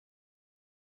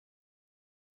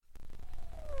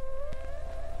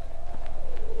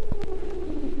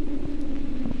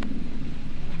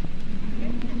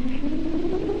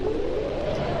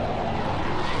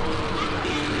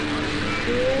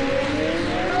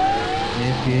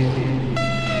You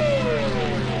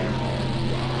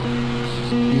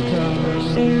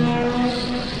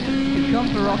come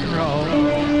for rock and roll.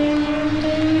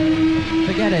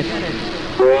 Forget it.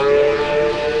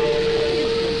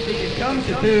 If you come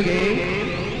to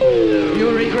boogie,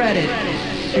 you'll regret it.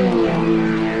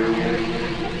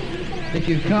 If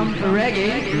you come for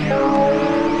reggae,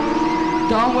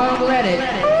 Don won't let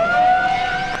it.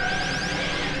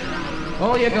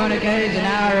 All you're gonna get is an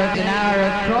hour of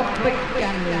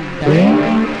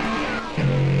propaganda.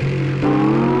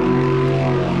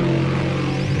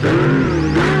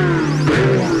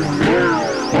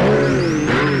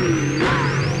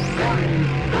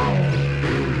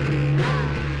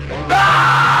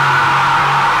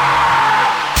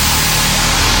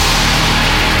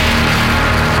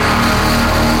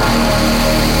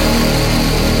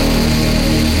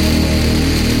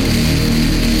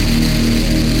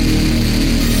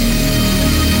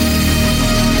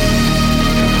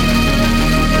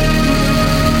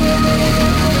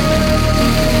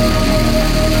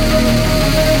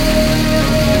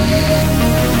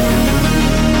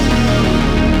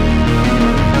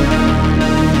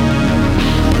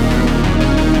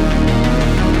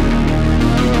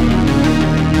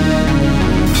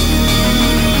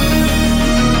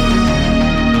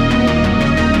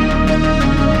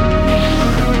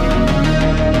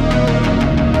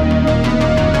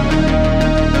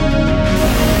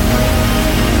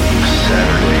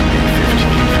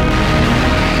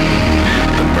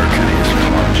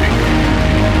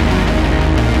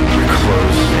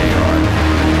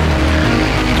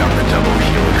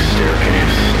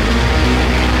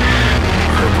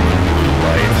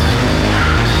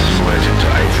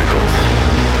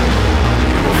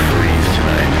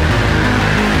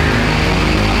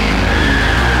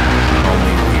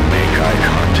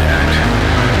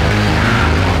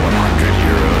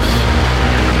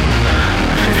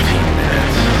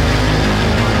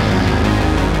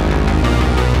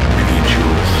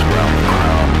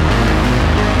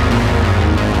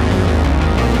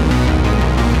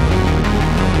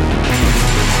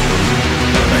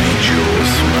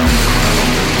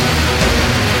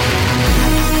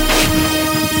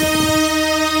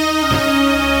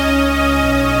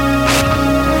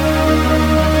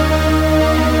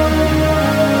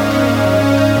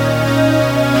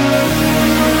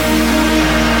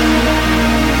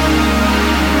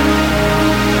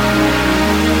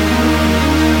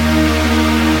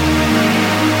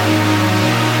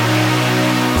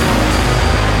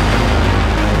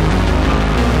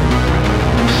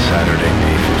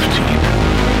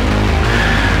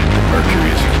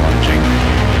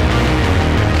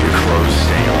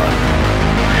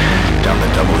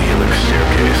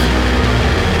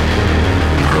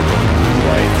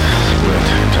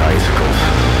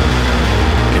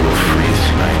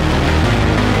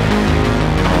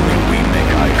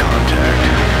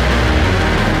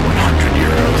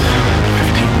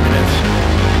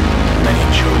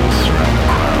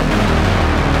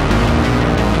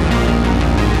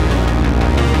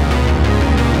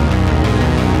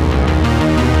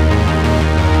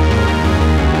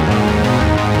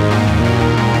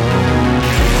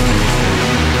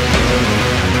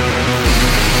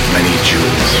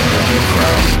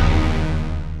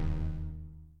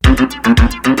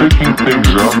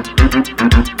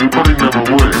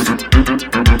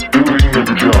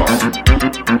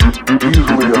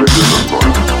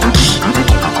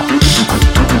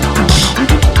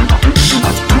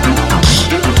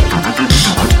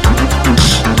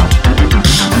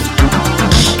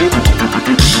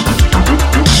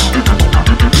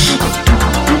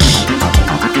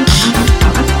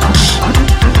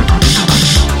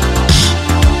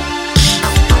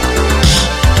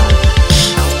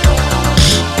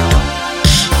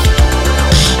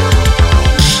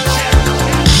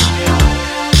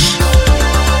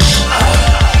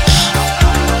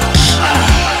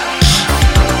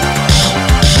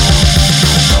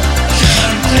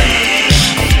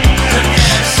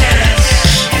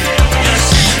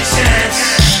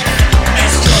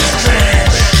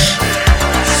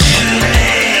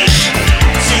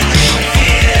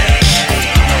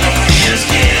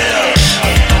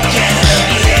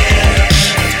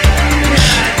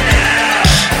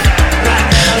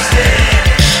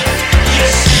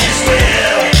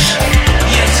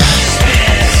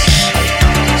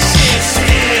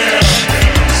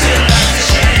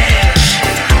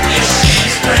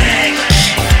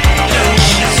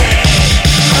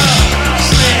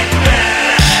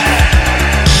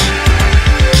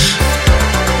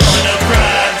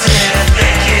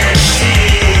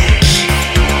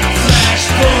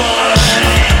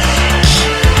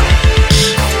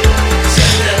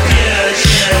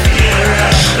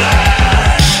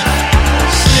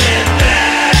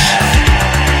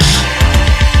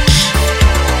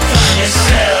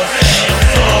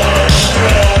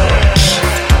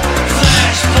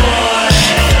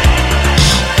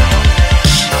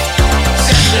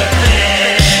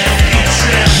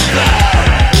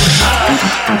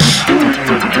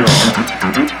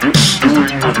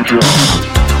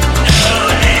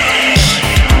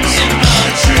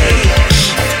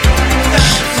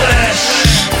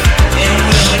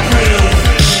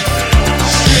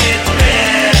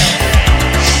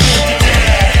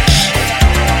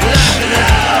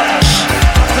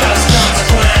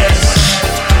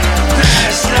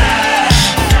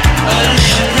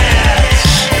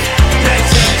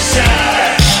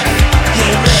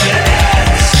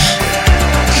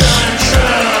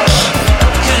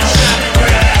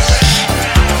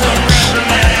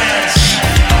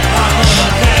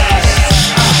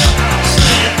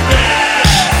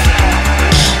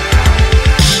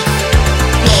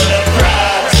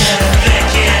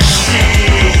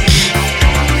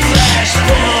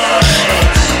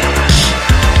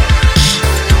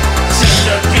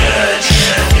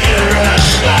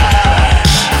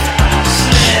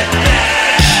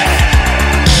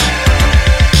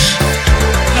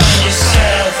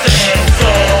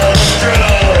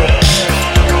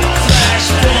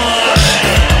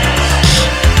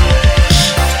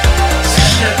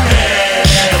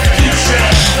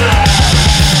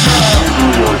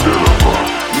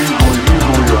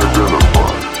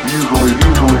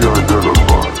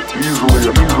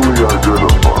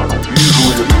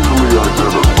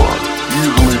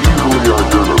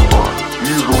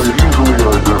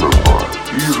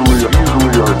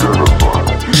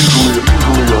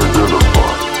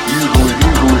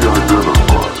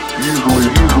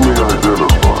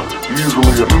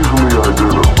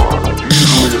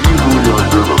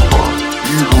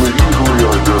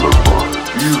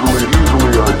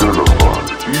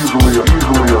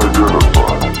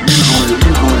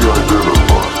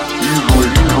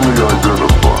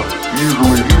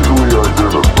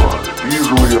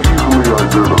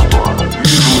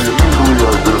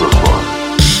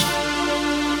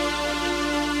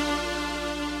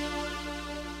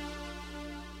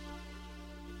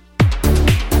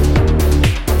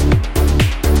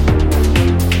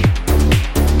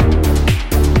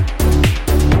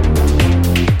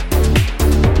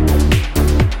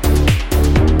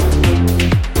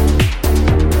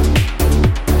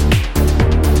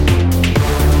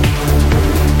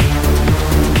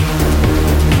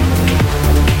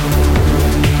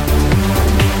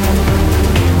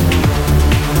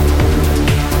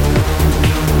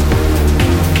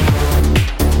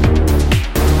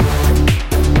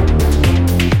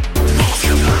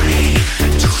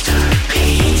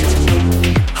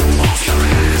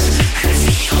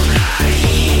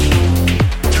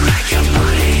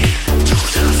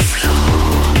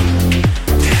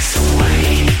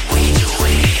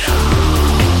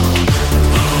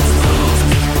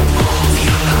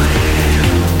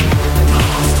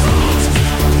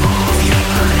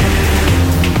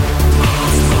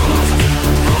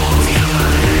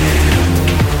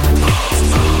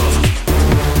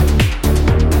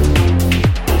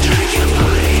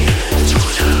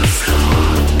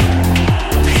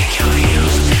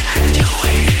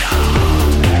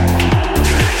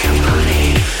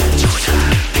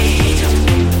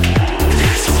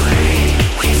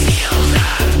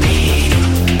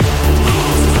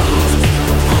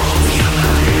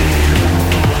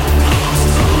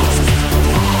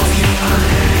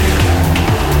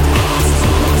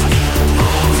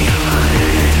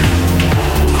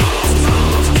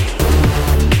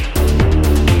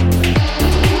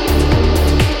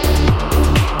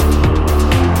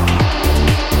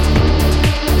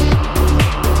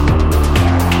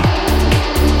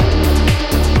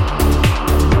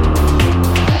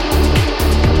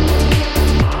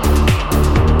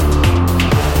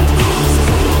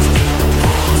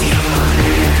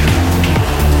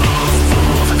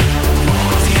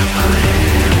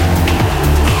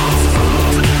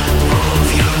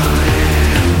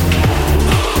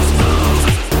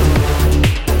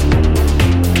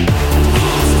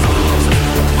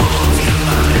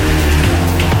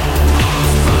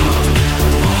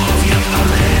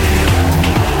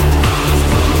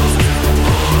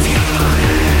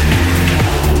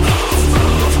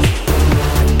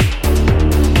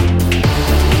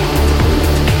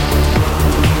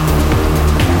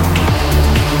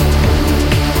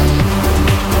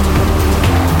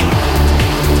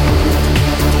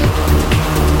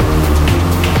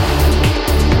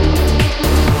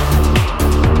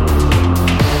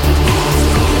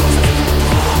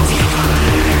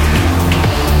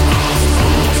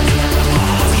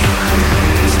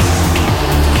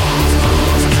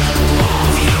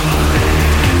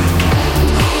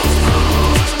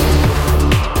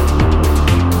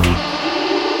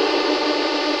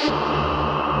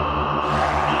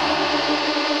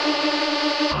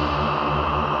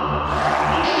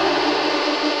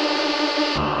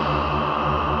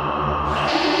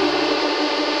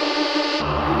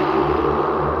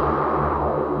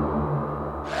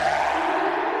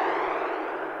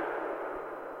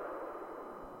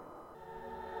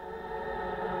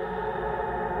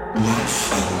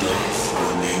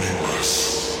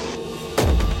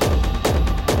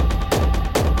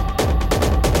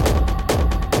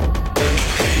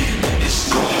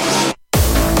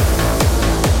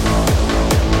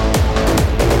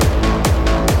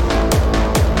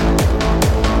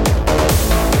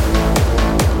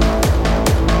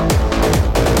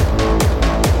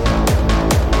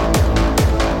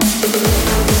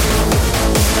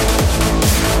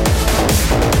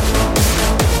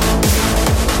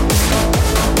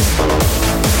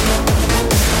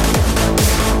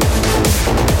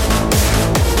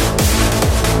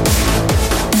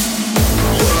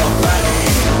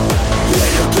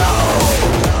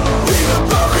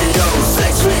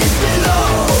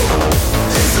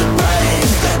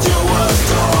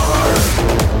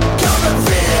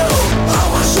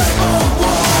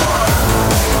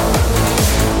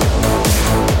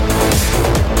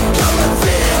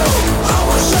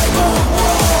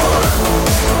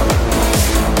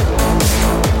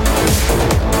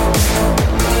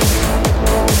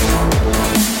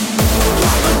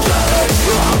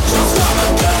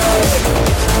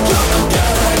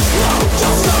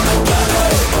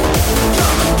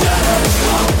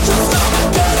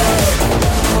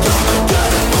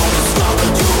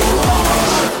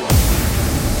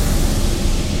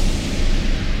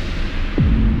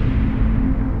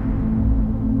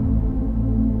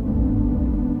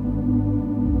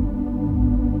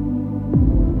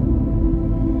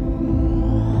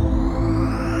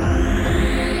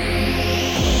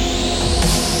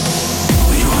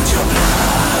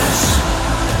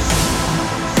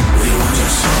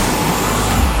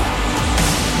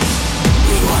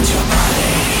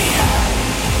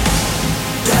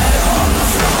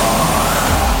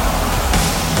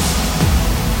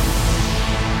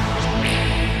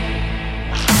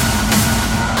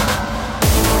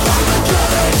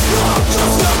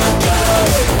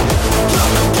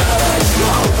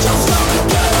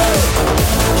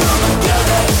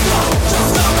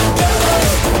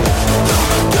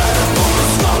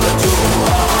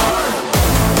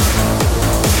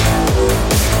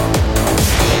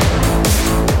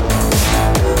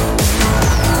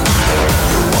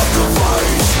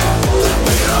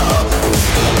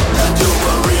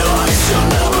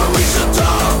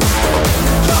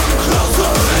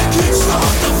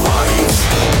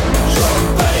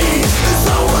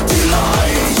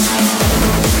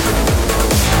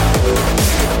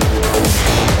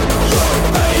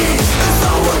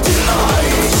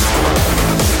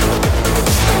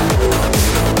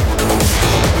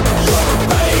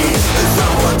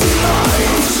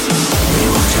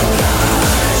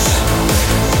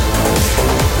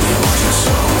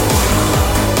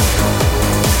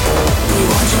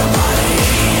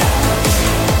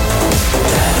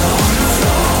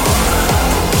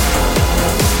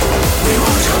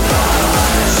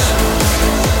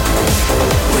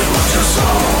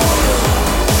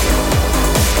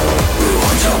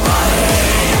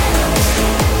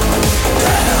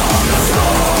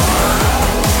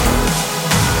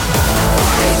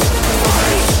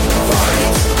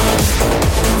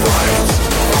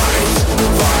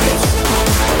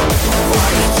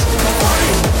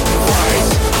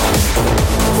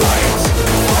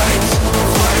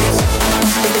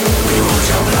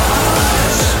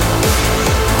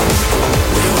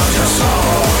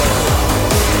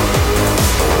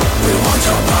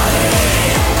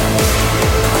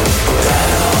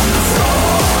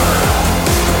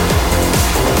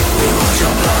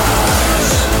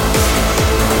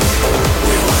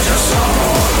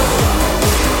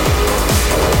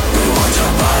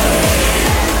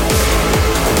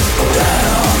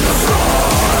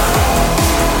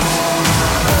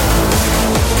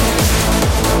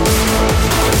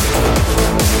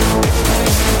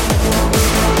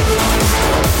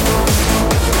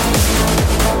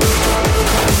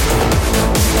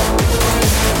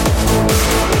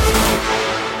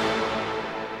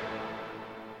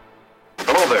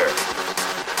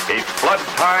 flood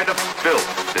tide of filth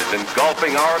is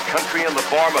engulfing our country in the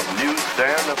form of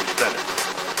newsstand obscenity.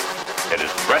 It is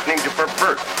threatening to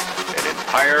pervert an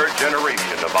entire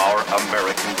generation of our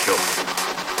American children.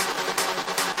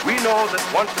 We know that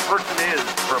once a person is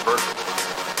perverted,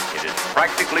 it is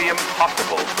practically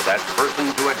impossible for that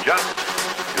person to adjust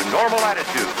to normal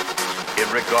attitudes in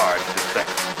regard to sex.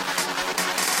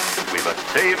 We must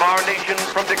save our nation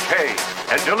from decay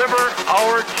and deliver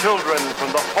our children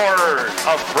from the horrors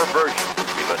of perversion.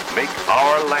 We must make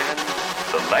our land,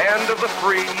 the land of the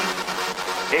free,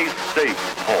 a safe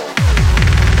home.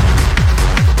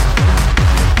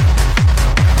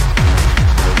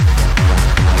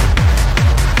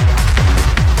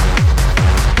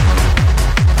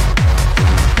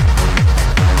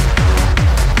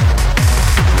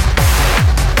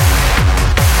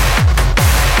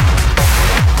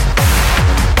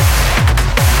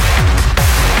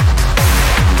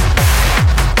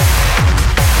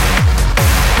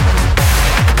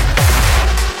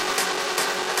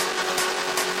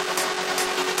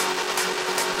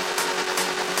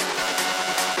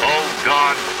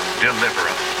 Deliver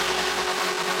us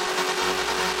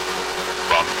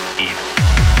from evil.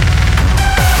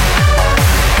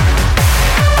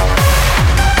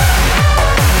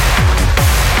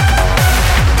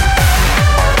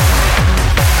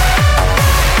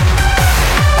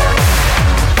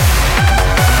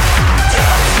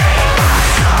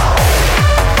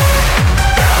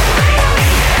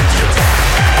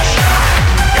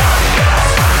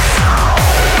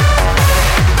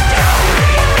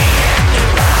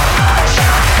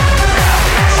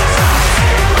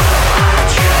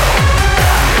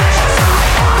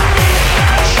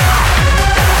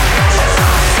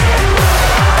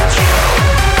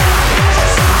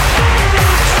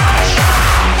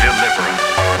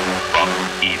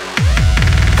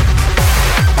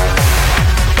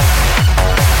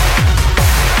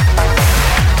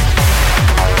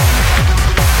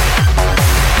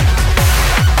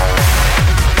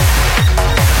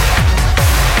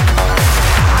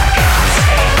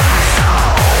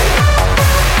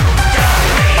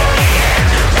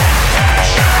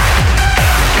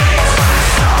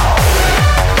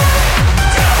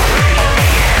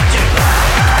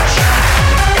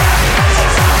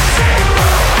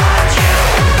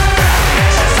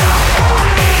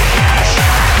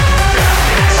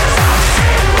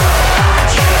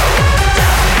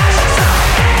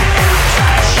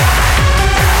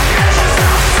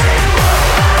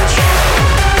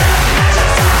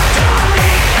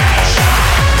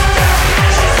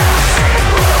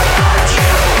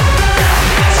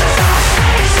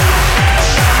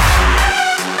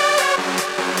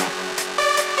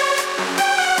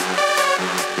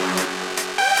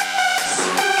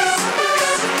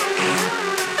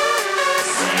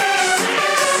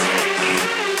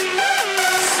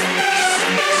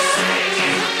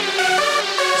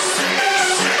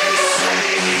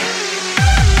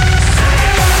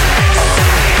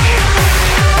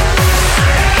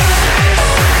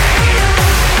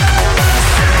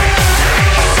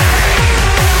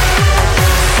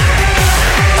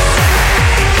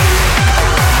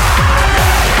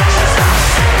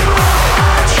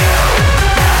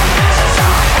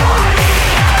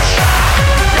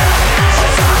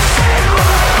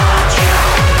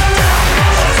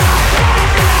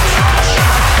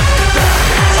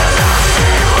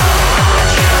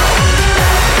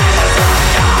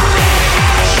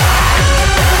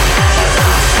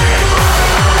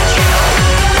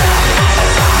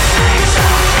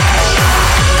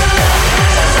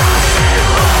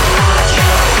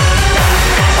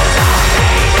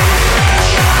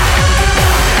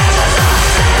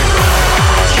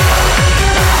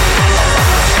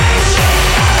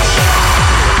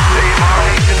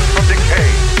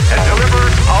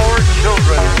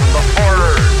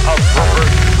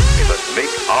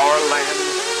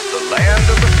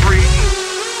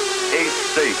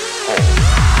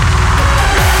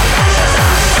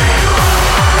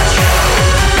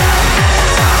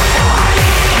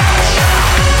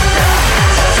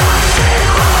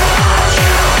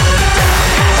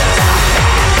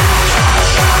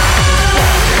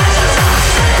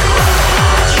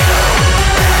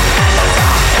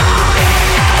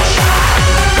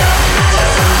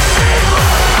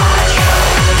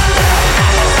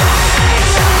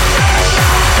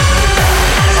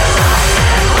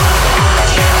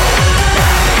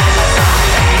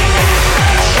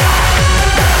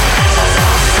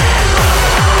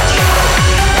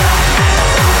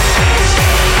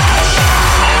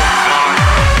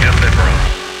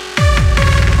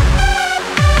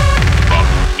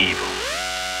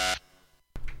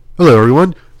 Hello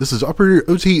everyone, This is Operator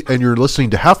OT, and you're listening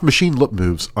to Half Machine Lip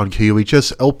Moves on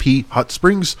KOHS LP Hot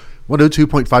Springs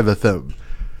 102.5 FM.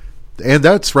 And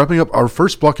that's wrapping up our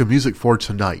first block of music for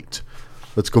tonight.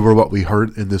 Let's go over what we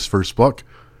heard in this first block.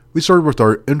 We started with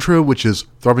our intro, which is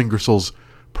Throbbing Gristle's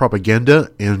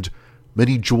Propaganda and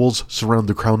Many Jewels Surround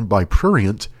the Crown by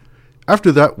Prurient.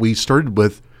 After that, we started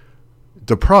with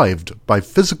Deprived by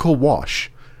Physical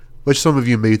Wash, which some of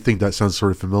you may think that sounds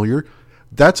sort of familiar.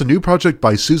 That's a new project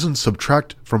by Susan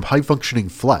Subtract from High Functioning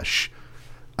Flesh.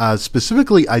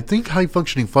 Specifically, I think High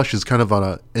Functioning Flesh is kind of on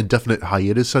an indefinite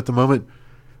hiatus at the moment.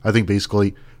 I think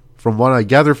basically, from what I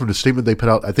gather from the statement they put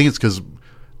out, I think it's because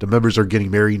the members are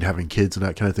getting married and having kids and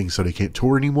that kind of thing, so they can't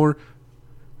tour anymore.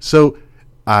 So,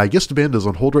 I guess the band is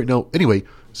on hold right now. Anyway,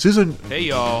 Susan... Hey,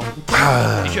 y'all.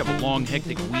 Did you have a long,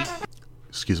 hectic week?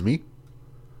 Excuse me?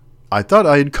 I thought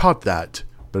I had caught that,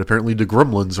 but apparently the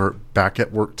gremlins are back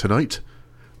at work tonight.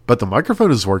 But the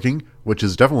microphone is working, which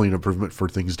is definitely an improvement for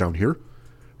things down here,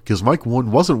 because mic 1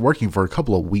 wasn't working for a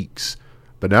couple of weeks.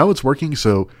 But now it's working,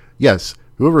 so yes,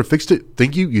 whoever fixed it,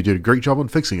 thank you. You did a great job on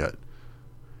fixing it.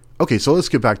 Okay, so let's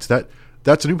get back to that.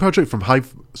 That's a new project from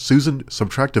Susan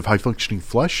Subtract of High Functioning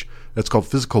Flesh. That's called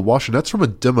Physical Wash, and that's from a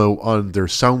demo on their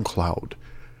SoundCloud.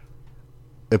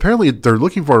 Apparently, they're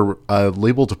looking for a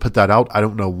label to put that out. I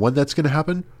don't know when that's going to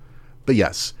happen. But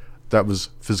yes, that was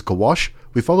Physical Wash.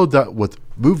 We followed that with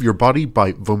Move Your Body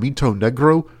by Vomito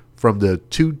Negro from their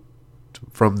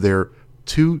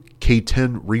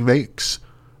 2K10 remakes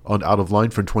on Out of Line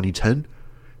from 2010.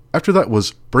 After that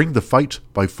was Bring the Fight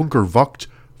by Funker Vogt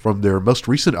from their most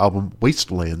recent album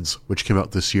Wastelands, which came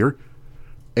out this year.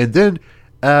 And then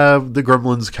the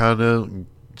Gremlins kind of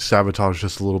sabotaged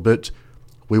us a little bit.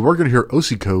 We were going to hear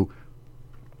Osiko,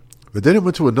 but then it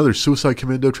went to another Suicide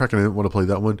Commando track, and I didn't want to play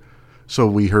that one. So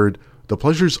we heard The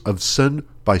Pleasures of Sin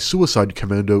by Suicide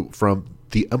Commando from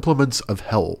The Implements of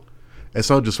Hell. It's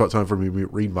not just about time for me to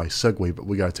read my segue, but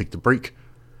we got to take the break.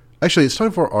 Actually, it's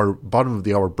time for our bottom of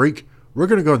the hour break. We're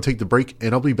going to go and take the break,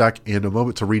 and I'll be back in a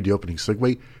moment to read the opening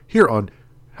segue here on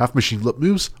Half Machine Lip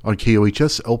Moves on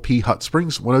KOHS LP Hot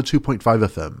Springs 102.5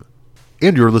 FM.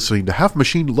 And you're listening to Half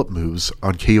Machine Lip Moves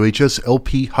on KOHS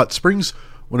LP Hot Springs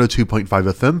 102.5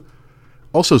 FM.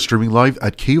 Also streaming live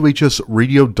at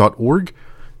kohsradio.org,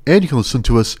 and you can listen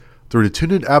to us through the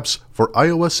TuneIn apps for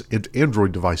iOS and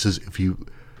Android devices if you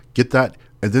get that,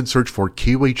 and then search for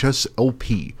KOHS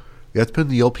LP. You have to put in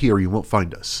the LP or you won't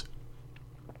find us.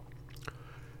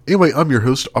 Anyway, I'm your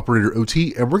host, Operator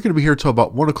OT, and we're going to be here till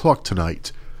about 1 o'clock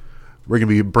tonight. We're going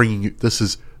to be bringing you,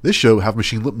 this show, Half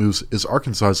Machine Lip Moves, is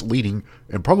Arkansas's leading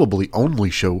and probably only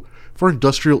show for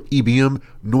industrial EBM,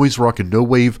 noise rock and no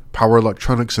wave, power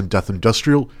electronics and death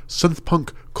industrial, synth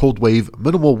punk, cold wave,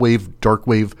 minimal wave, dark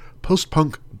wave, post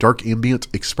punk, dark ambient,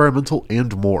 experimental,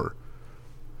 and more.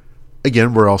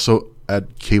 Again, we're also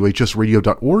at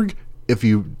kohsradio.org if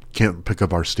you can't pick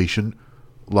up our station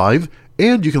live,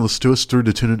 and you can listen to us through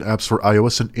the TuneIn apps for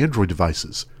iOS and Android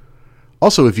devices.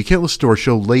 Also, if you can't listen to our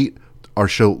show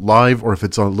live, or if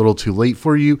it's a little too late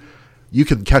for you, you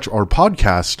can catch our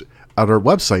podcast at our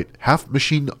website,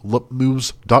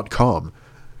 halfmachinelipmoves.com.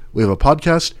 We have a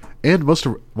podcast, and most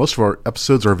of our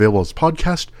episodes are available as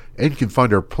podcast, and you can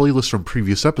find our playlist from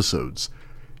previous episodes.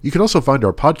 You can also find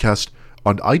our podcast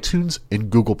on iTunes and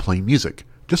Google Play Music.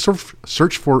 Just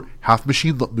search for Half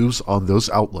Machine Lip Moves on those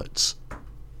outlets.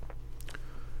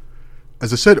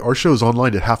 As I said, our show is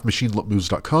online at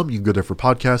halfmachinelipmoves.com. You can go there for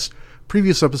podcasts,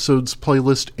 previous episodes,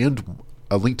 playlist, and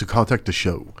a link to contact the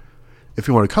show. If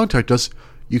you want to contact us,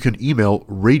 you can email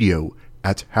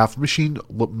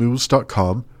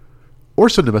radio@halfmachinelipmoves.com or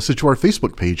send a message to our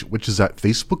Facebook page, which is at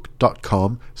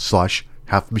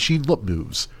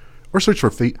facebook.com/halfmachinelipmoves, or search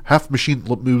for Half Machine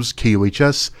Lip Moves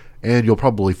KOHS, and you'll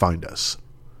probably find us.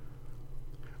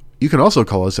 You can also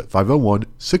call us at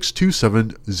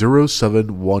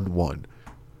 501-627-0711.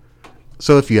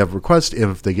 So if you have requests,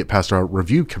 and if they get past our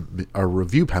review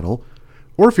panel,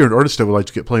 or if you're an artist that would like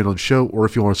to get played on the show, or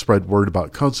if you want to spread word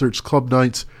about concerts, club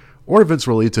nights, or events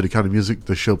related to the kind of music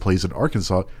the show plays in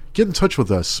Arkansas, get in touch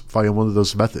with us via one of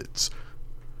those methods.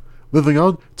 Moving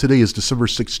on, today is December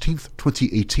 16th,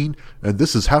 2018, and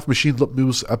this is Half Machine Lip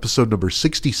Moves episode number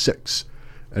 66.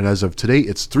 And as of today,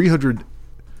 it's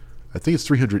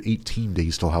 318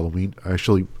 days till Halloween. I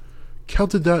actually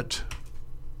counted that.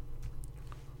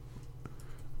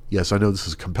 Yes, I know this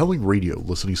is compelling radio,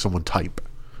 listening to someone type.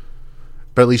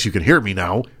 But at least you can hear me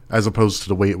now, as opposed to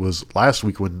the way it was last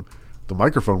week when the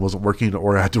microphone wasn't working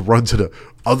or I had to run to the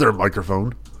other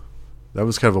microphone. That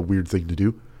was kind of a weird thing to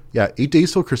do. Yeah, 8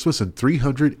 days till Christmas and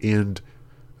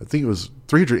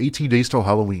 318 days till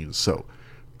Halloween. So,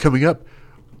 coming up,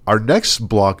 Our next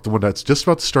block, the one that's just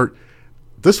about to start,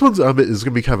 this one's is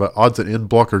going to be kind of an odds and end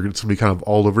block, or it's going to be kind of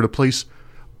all over the place.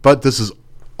 But this is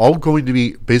all going to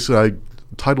be, basically, I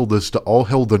titled this to All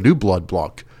Hail the New Blood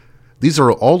block. These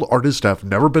are all artists that have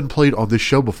never been played on this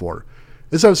show before.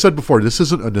 As I've said before, this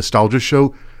isn't a nostalgia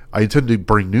show. I intend to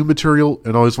bring new material,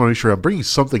 and I always want to make sure I'm bringing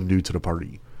something new to the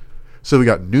party. So we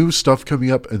got new stuff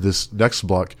coming up in this next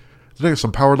block. Then we got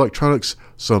some power electronics,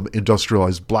 some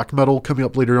industrialized black metal coming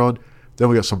up later on. Then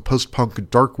we got some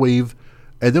post-punk dark wave,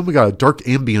 and then we got a dark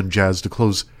ambient jazz set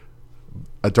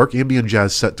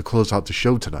to close out the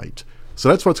show tonight. So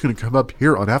that's what's going to come up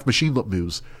here on Half Machine Lip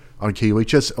Moves on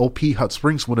KUHS LP Hot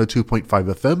Springs 102.5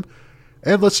 FM.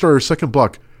 And let's start our second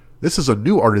block. This is a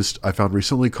new artist I found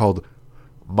recently called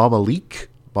Mamalik.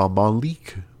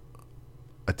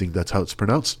 I think that's how it's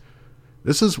pronounced.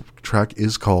 This track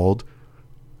is called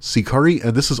Sikari,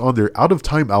 and this is on their Out of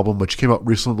Time album, which came out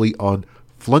recently on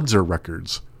Flenser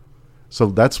Records. So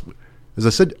that's, as I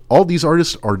said, all these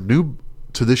artists are new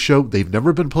to this show. They've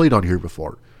never been played on here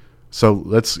before. So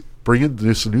let's bring in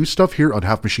this new stuff here on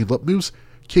Half Machine Lip Moves,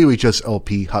 KUHS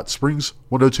LP Hot Springs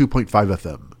 102.5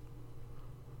 FM.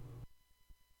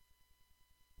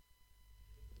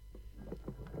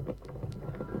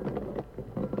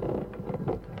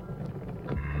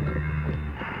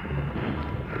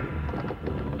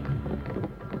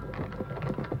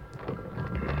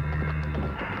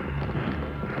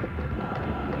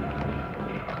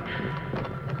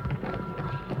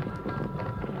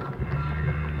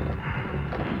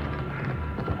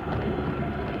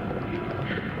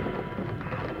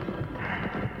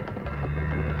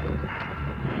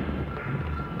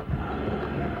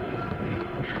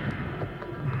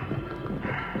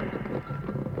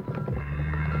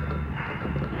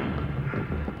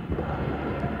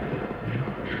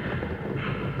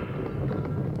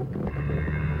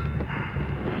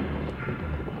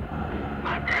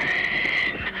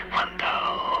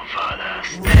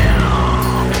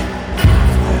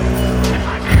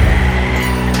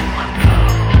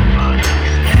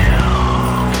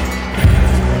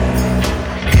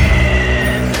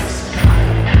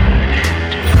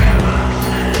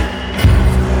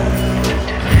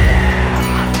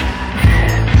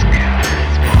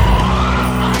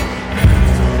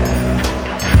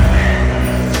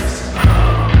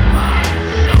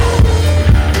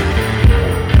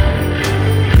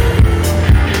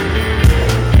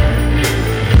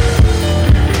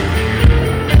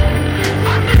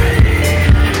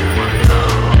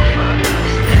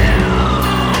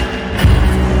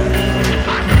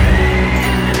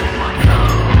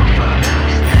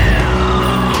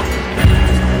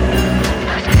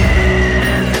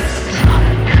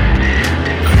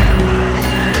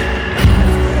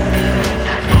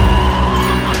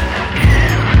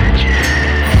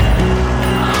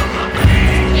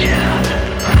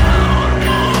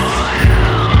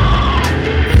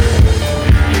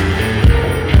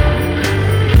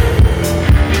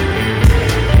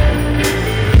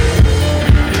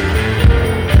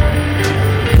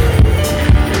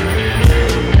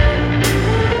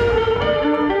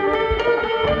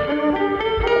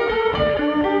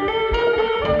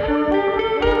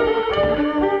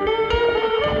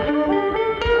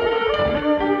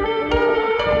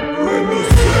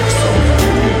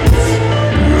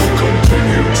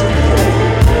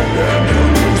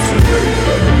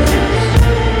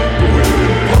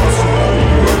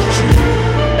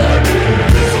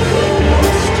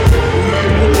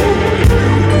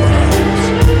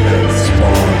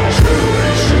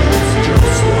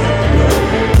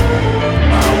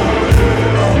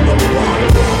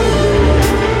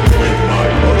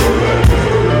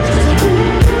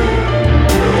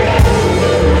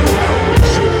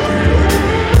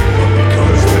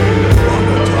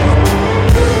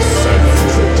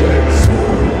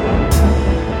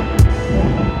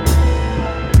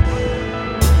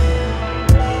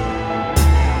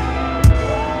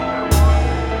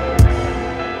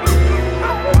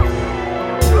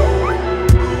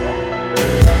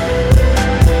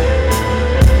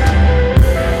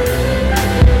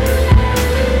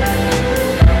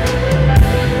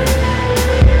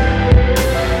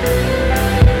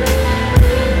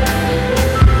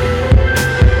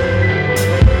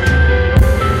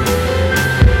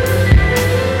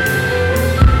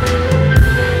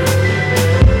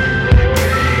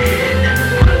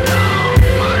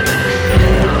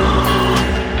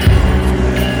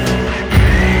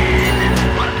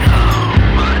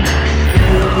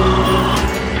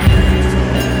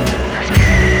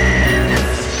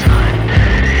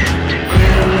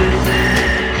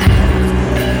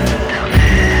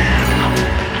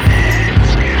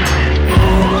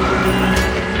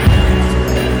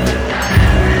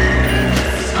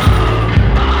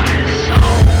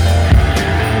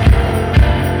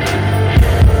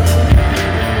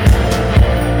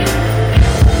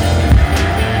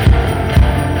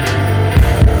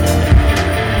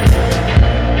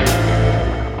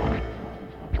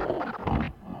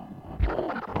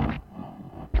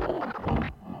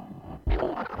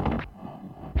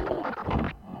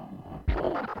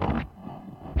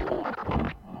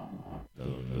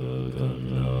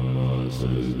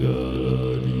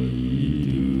 Segala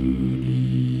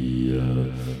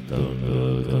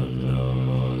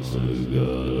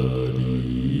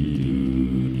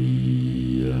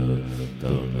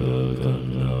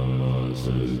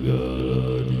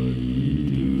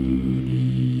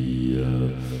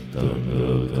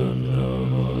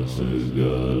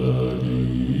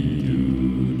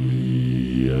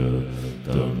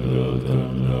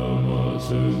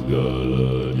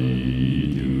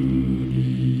di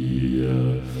dunia,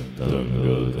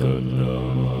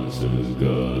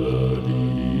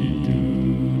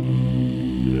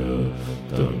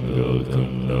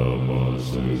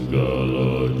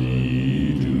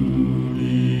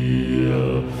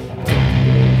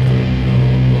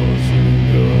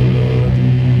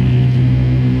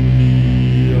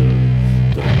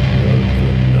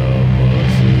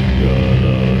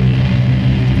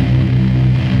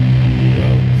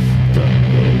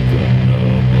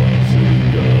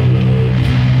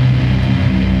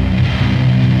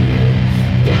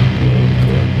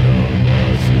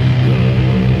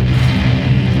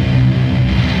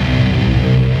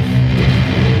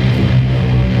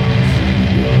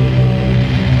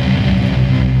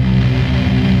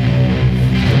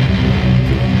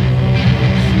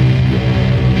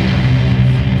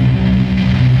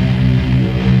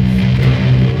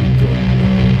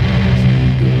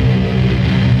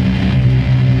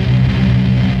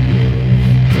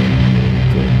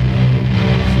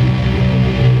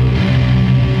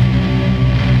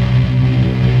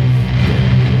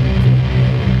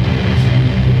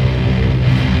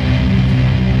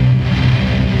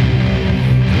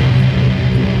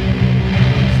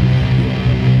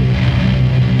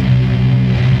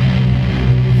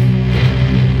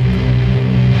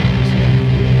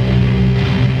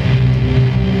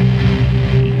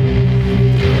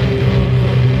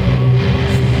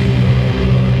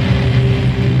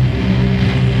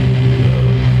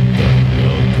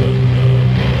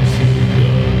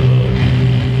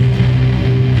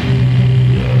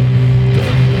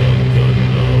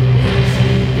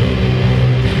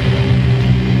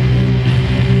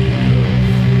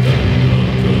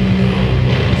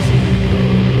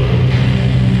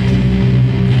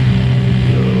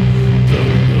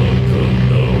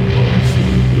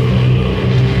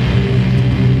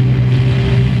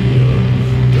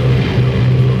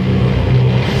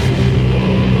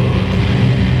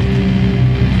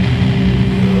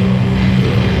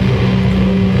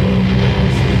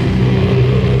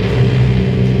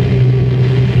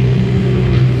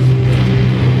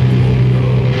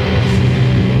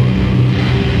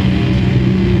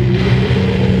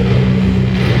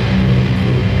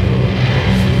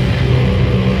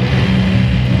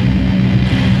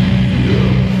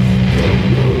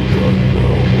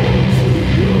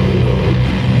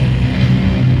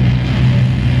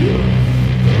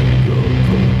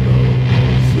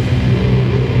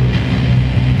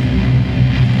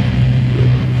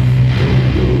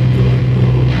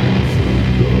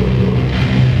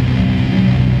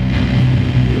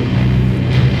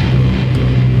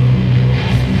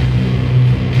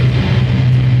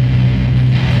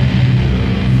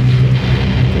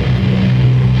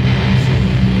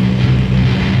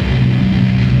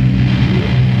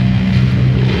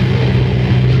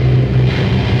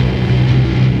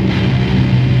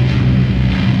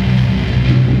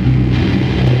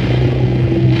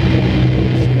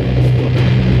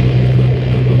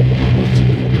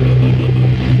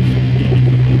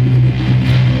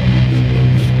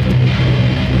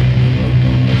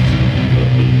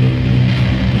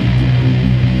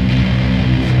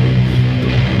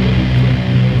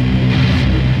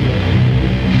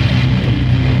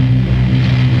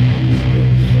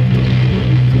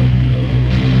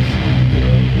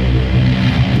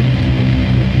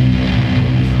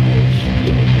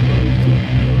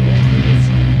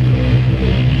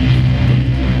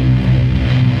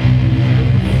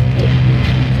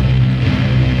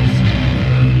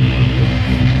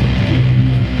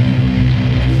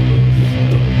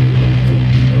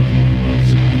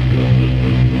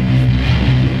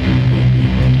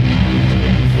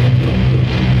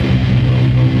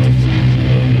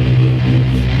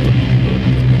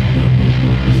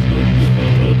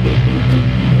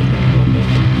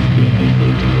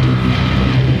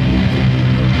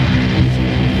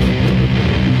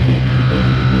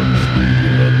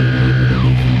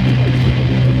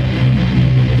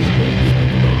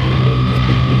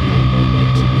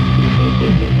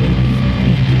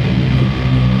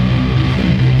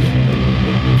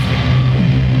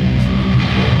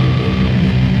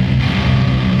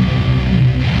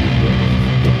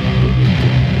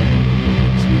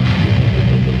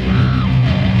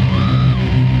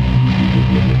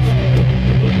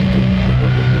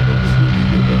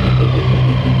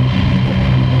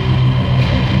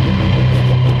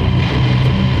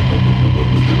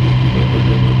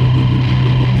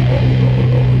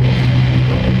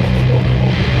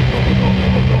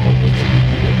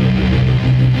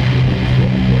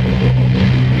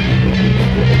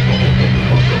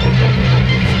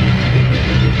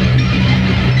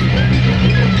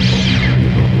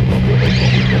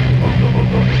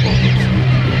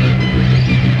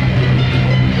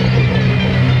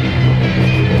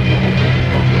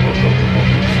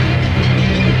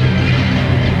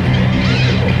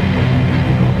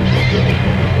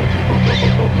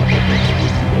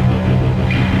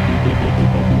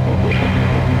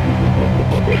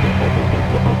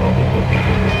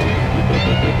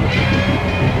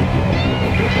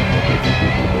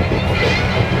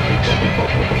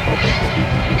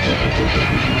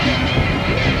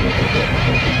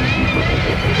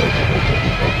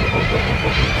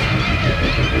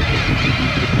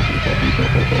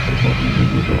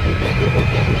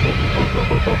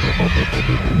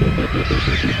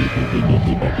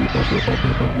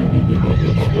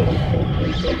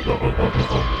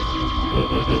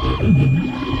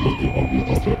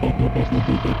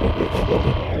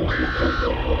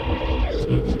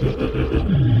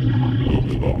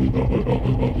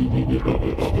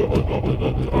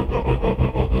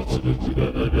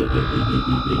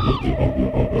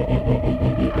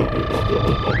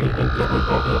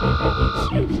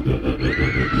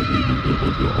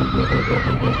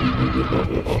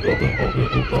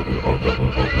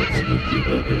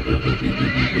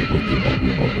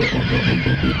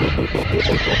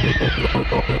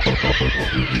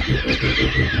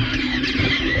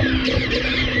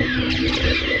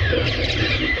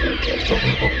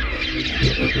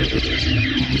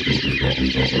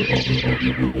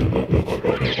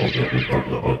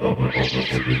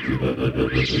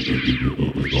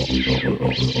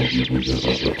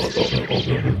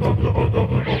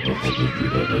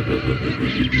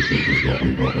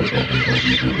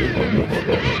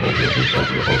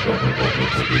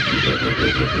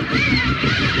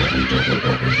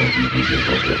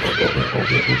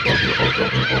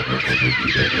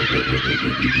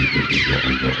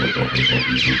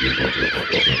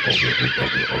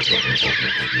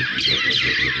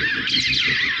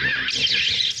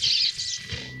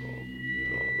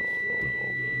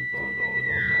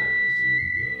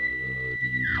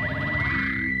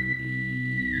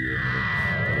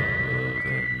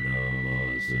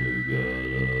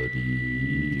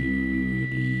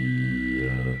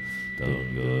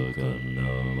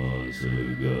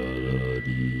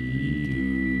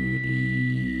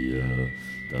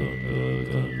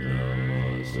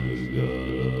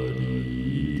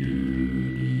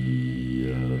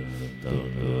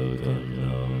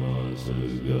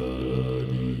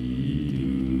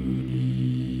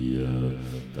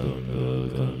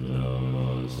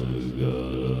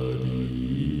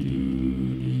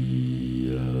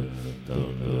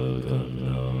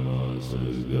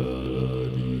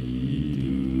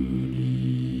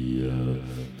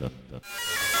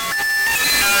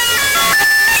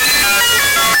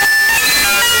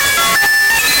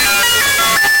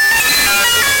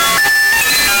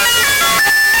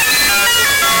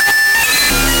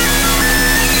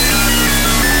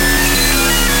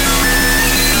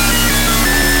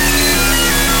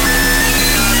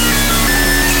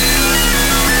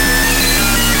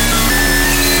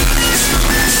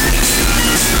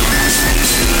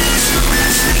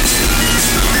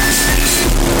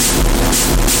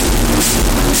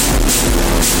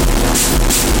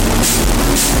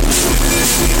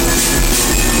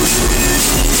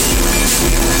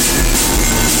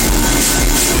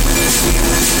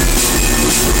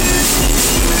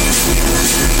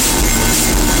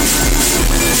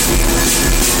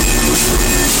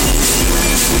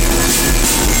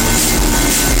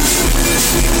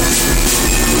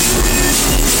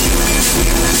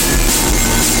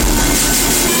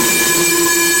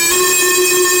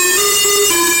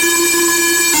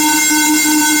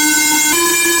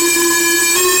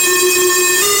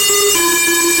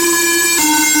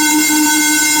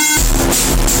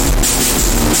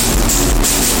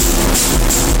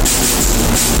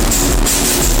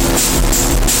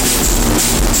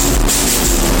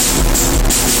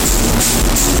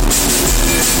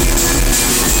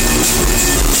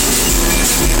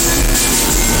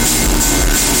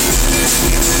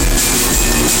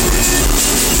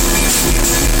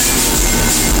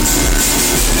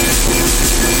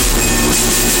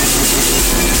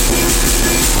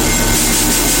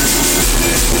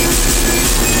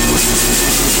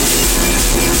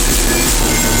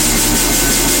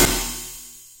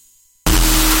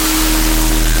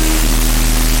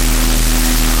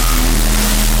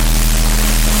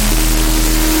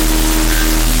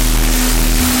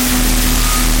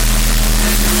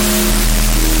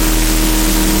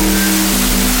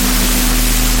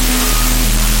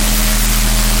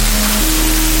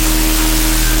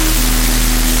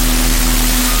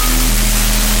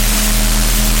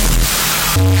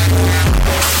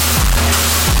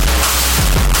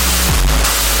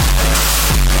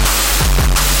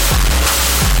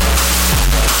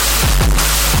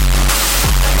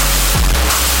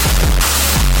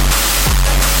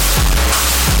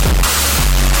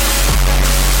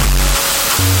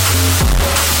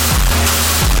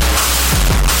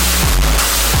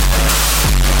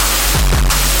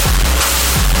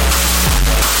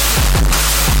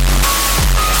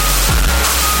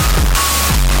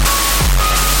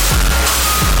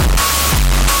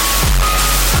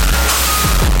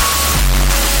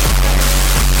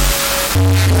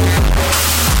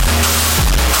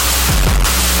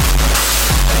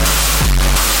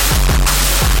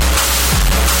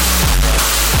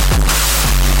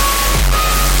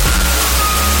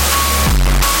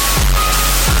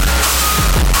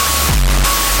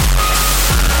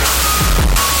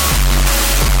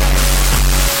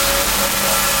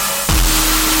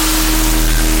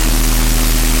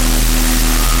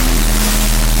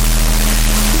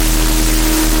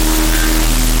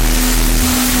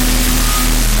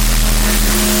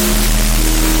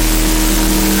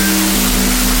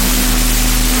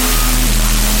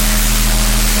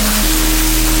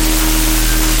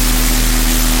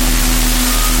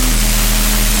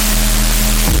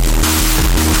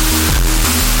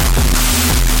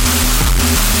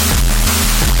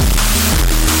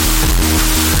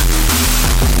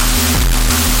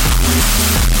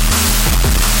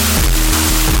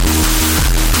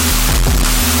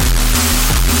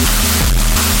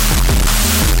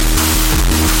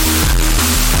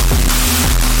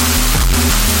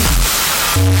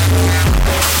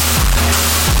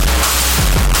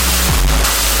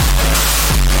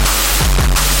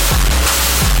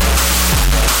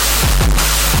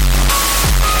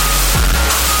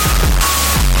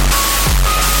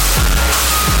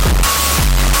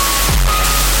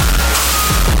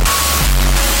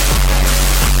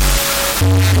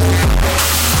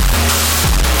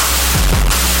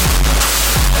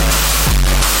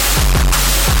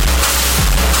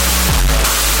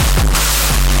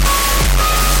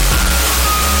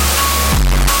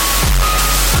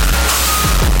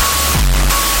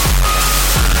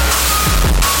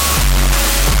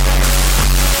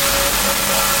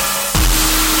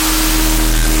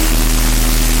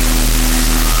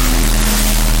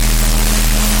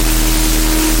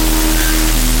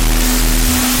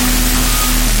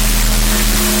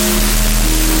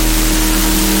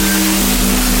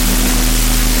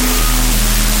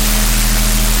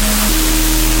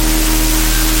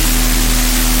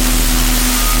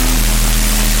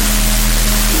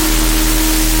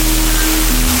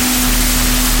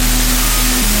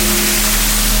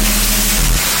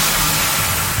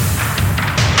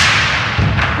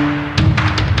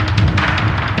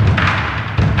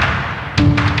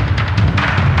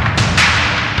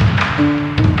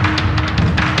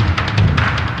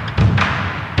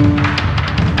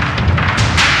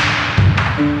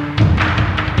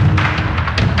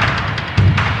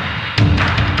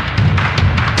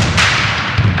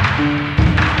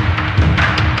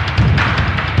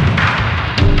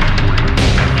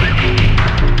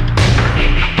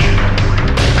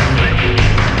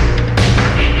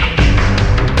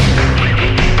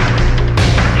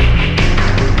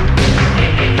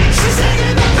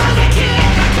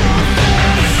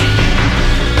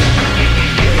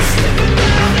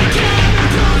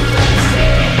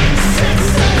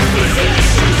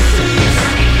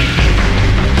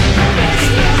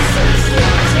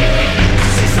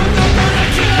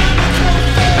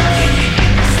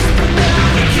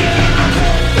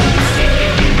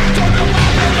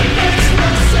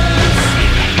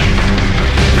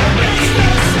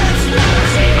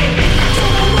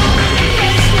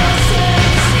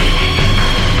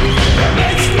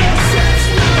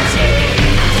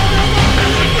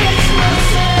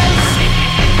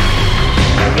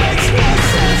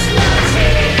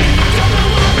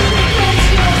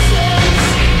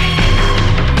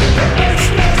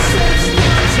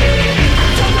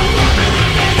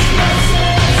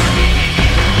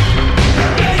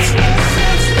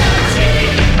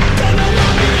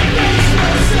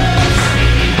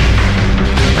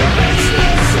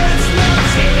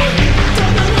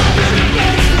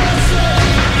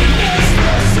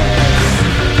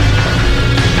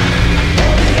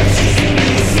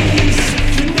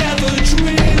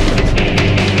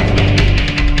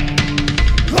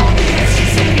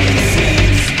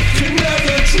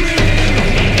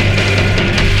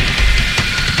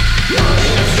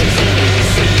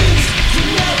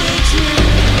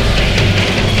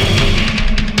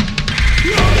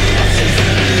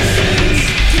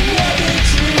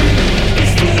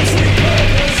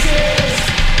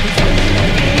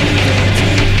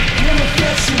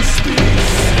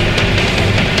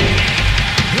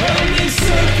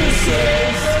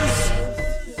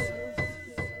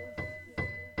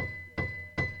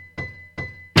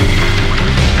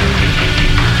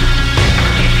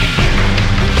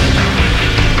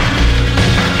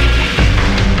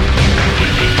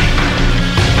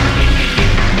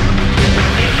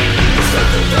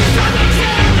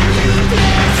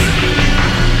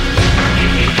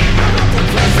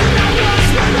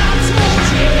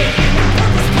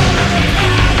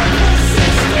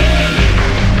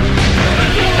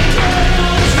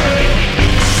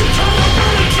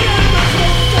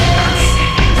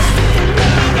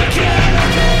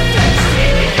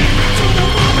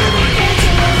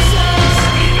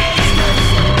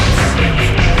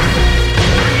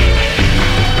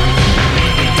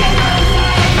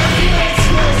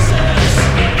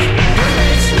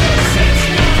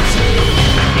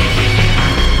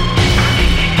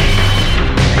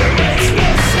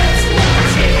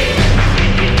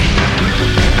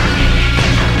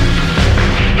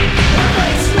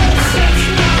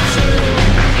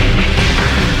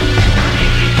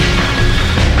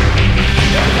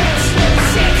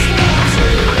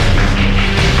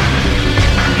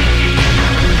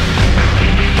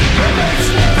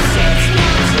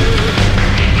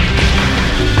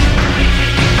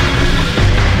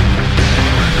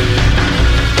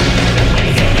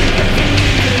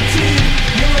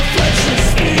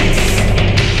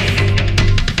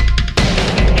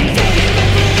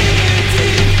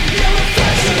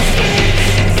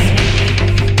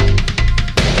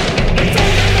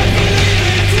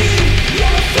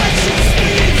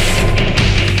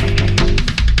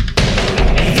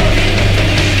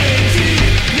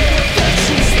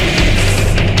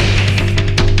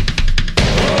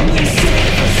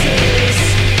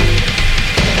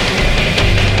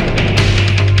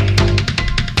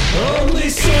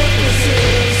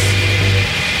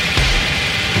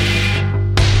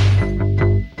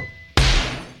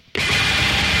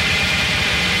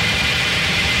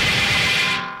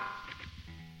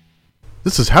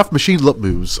 This is Half Machine Lip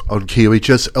Moves on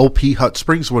KOHS LP Hot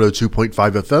Springs 102.5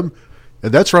 FM,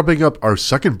 and that's wrapping up our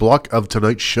second block of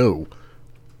tonight's show.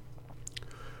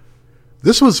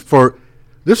 This was kind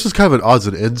of an odds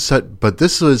and ends set, but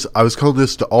I was calling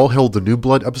this the All Hail the New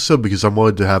Blood episode because I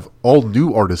wanted to have all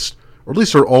new artists, or at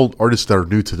least all artists that are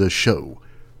new to this show.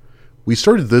 We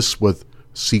started this with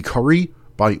Sikari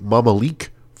by Mama Leak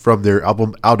from their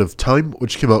album Out of Time,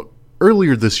 which came out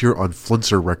earlier this year on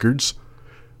Flinzer Records.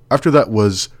 After that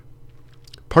was,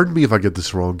 pardon me if I get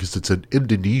this wrong because it's an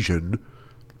Indonesian,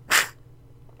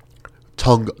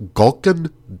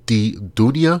 Tongolkan di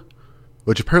Dunia,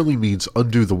 which apparently means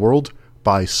Undo the World,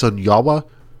 by Sunyawa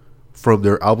from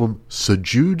their album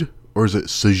Sejud, or is it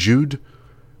Sejud,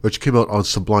 which came out on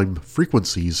Sublime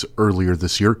Frequencies earlier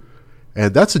this year.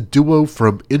 And that's a duo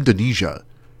from Indonesia.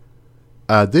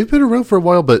 They've been around for a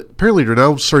while, but apparently they're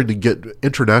now starting to get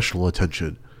international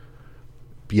attention.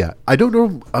 Yeah, I don't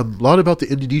know a lot about the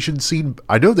Indonesian scene.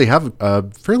 I know they have a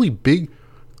fairly big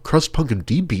crust punk and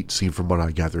D-beat scene from what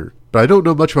I gather, but I don't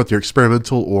know much about their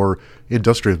experimental or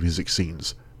industrial music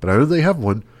scenes. But I know they have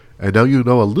one, and now you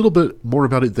know a little bit more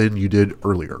about it than you did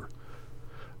earlier.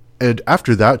 And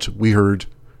after that, we heard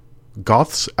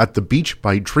Goths at the Beach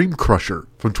by Dream Crusher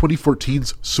from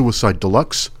 2014's Suicide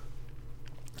Deluxe.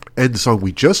 And the song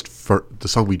we just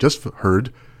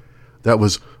heard, that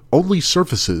was Only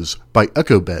Surfaces by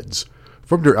Echo Beds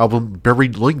from their album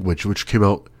Buried Language, which came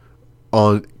out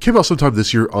sometime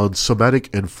this year on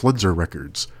Somatic and Flinzer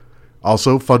Records.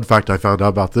 Also, fun fact I found out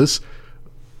about this,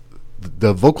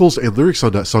 the vocals and lyrics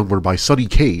on that song were by Sonny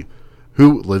K,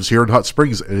 who lives here in Hot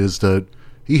Springs and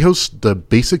he hosts the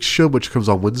Basics show, which comes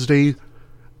on Wednesday.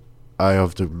 I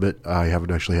have to admit I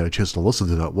haven't actually had a chance to listen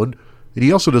to that one. And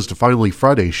he also does the Finally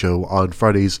Friday show on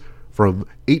Fridays from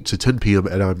 8 to 10 p.m.,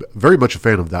 and I'm very much a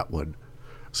fan of that one.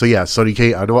 So yeah, Sonny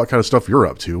K, I know what kind of stuff you're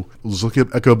up to. I was looking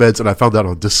at Echo Beds, and I found that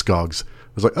on Discogs. I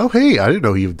was like, oh hey, I didn't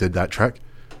know he did that track.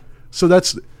 So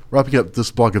that's wrapping up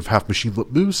this block of Half Machine Lip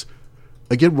Moves.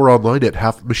 Again, we're online at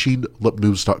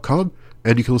halfmachinelipmoves.com,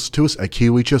 and you can listen to us at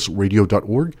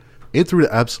kohsradio.org and through the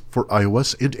apps for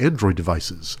iOS and Android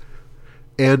devices.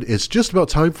 And it's just about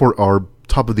time for our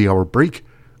top of the hour break.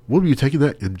 We'll be taking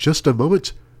that in just a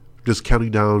moment. Just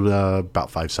counting down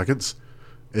about 5 seconds.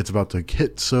 It's about to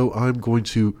hit, so I'm going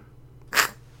to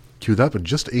cue that up in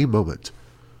just a moment.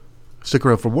 Stick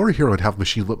around for more here on Half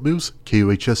Machine Lip Moves,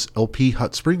 KOHS LP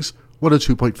Hot Springs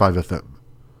 102.5 FM.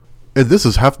 And this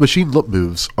is Half Machine Lip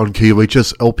Moves on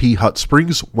KOHS LP Hot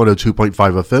Springs 102.5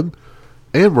 FM.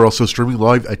 And we're also streaming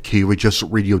live at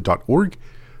kohsradio.org.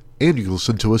 And you can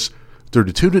listen to us through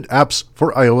the TuneIn apps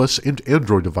for iOS and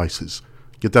Android devices.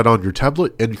 Get that on your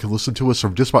tablet, and you can listen to us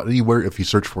from just about anywhere if you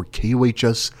search for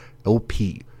KOHS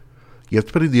LP. You have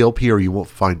to put in the LP or you won't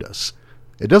find us.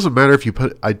 It doesn't matter if you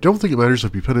I don't think it matters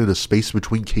if you put in a space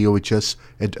between KOHS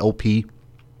and LP,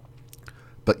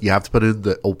 but you have to put in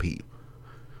the LP.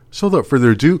 So without further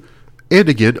ado, and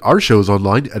again, our show is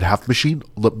online at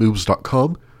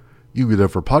halfmachinelipmoves.com. You can go there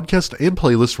for podcasts and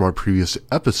playlists from our previous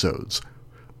episodes.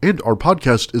 And our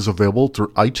podcast is available through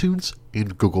iTunes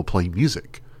and Google Play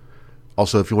Music.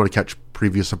 Also, if you want to catch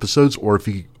previous episodes, or if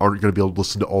you aren't going to be able to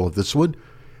listen to all of this one,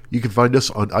 you can find us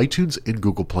on iTunes and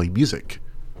Google Play Music,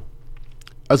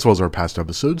 as well as our past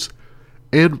episodes.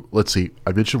 And let's see,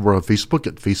 I mentioned we're on Facebook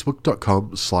at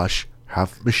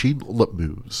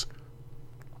facebook.com/halfmachinelipmoves.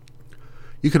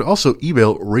 You can also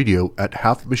email radio at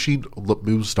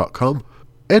halfmachinelipmoves.com.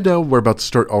 And now we're about to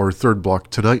start our third block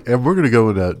tonight, and we're going to go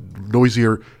in a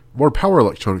noisier, more power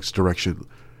electronics direction.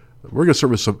 We're going to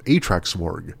start with some A-Trax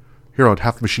Morgue here on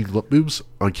Half Machine Lip Moves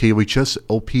on KOHS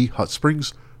LP Hot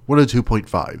Springs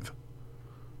 102.5.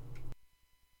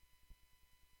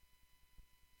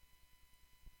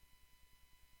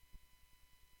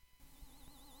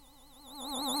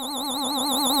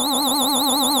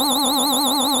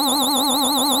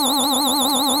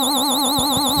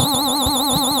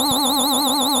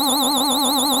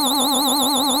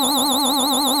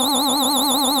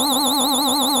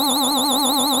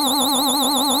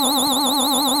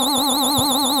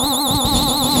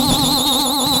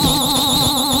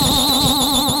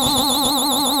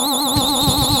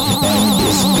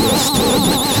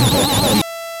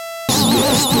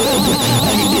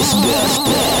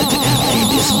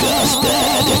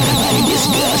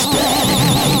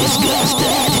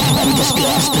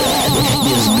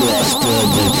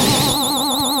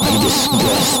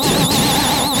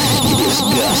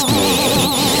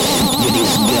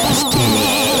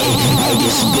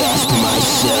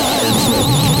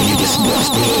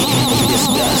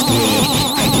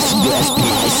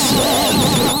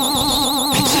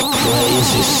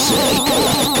 Crazy cycle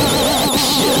of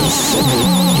corruption.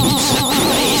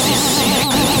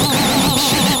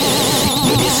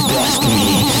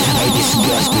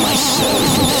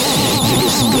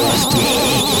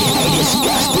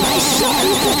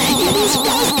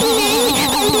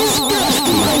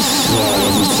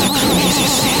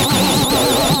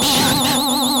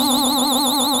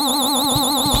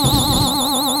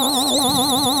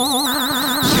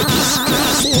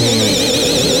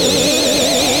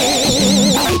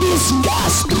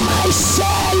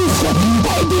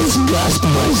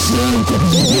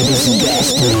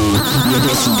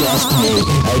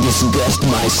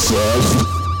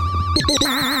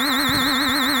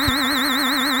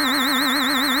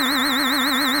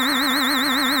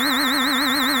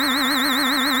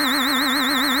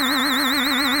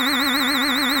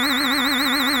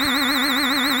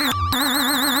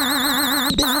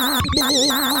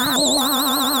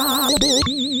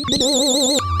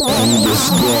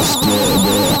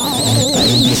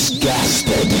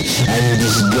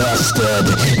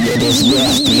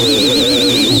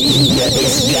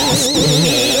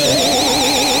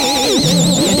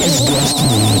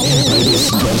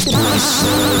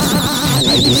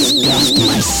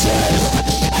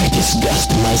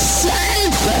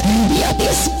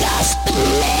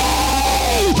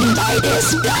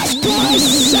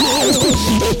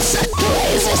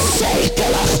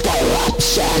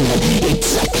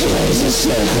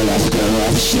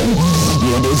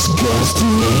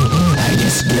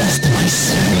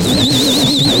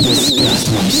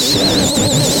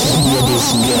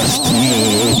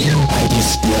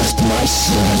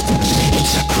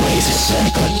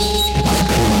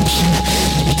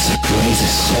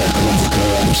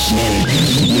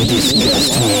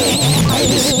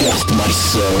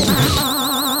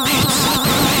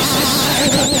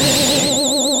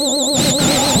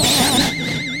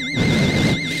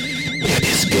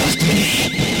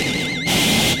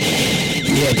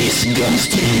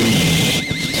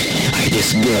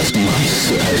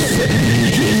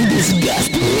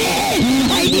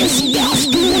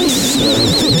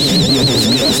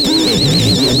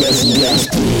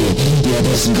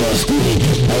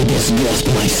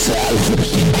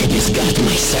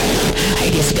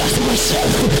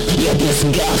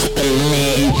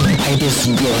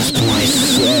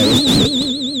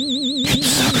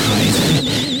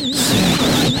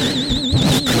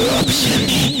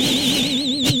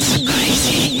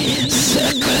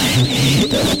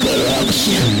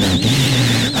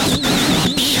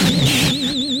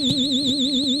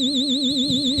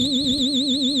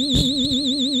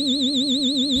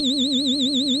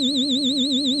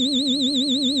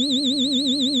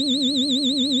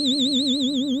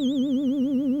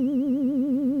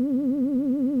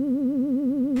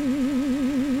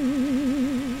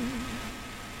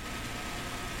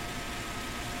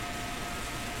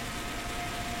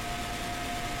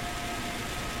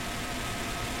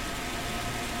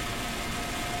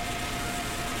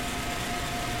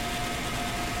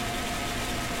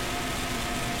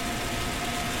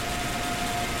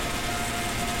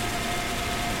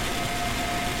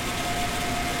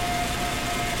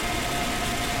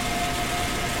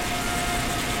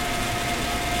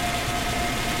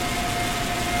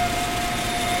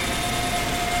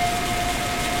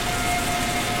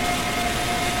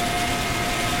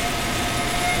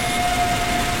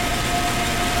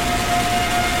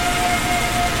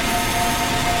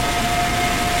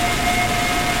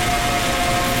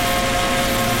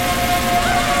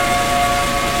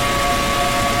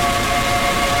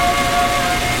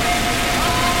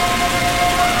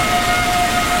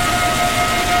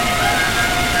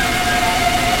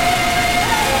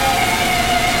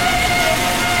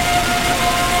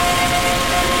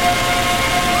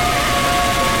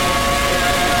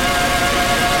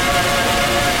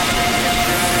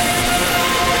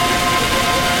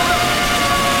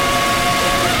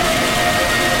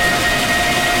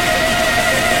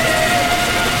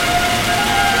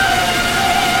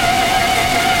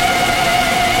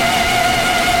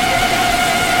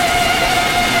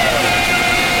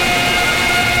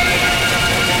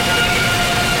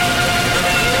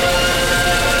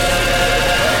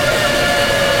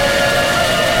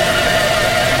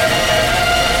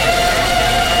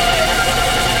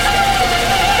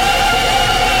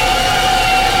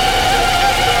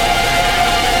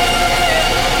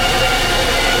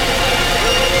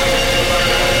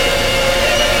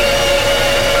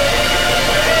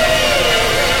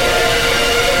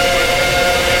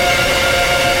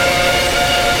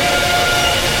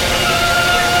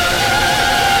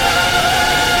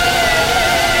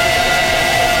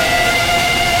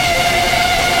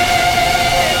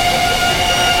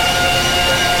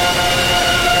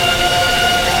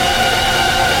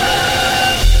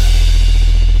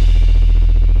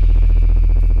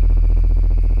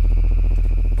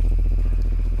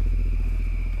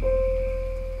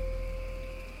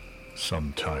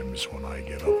 Sometimes when I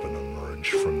get up and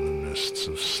emerge from the mists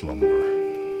of slumber,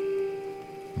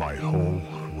 my whole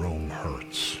room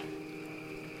hurts.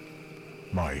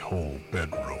 My whole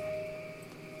bedroom.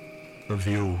 The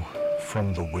view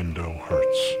from the window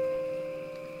hurts.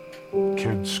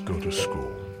 Kids go to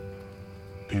school.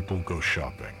 People go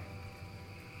shopping.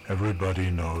 Everybody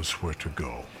knows where to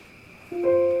go.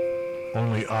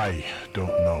 Only I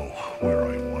don't know where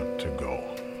I want to go.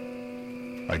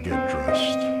 I get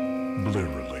dressed,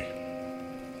 blearily,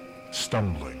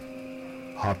 stumbling,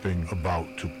 hopping about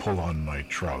to pull on my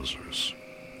trousers.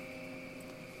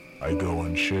 I go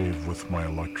and shave with my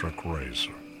electric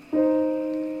razor.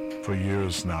 For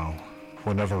years now,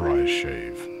 whenever I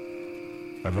shave,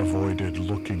 I've avoided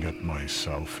looking at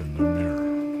myself in the mirror.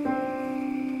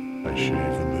 I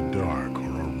shave in the dark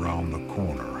or around the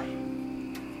corner.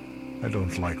 I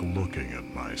don't like looking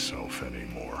at myself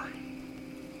anymore.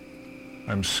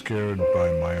 I'm scared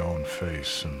by my own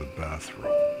face in the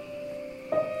bathroom.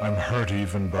 I'm hurt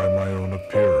even by my own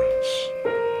appearance.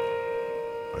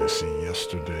 I see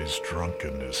yesterday's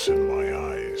drunkenness in my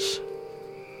eyes.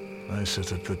 I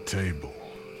sit at the table.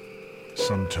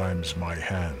 Sometimes my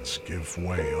hands give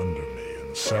way under me,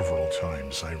 and several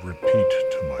times I repeat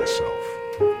to myself,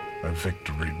 I've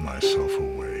victoried myself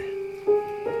away.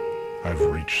 I've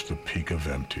reached the peak of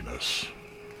emptiness.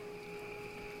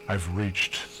 I've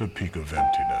reached the peak of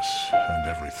emptiness, and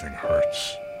everything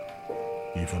hurts.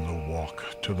 Even the walk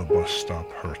to the bus stop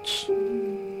hurts,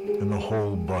 and the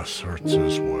whole bus hurts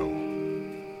as well.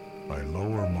 I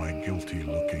lower my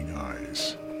guilty-looking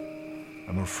eyes.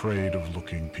 I'm afraid of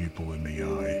looking people in the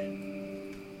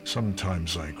eye.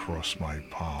 Sometimes I cross my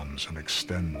palms and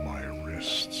extend my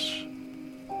wrists,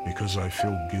 because I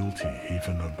feel guilty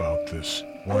even about this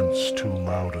once too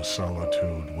loud a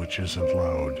solitude which isn't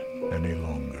loud any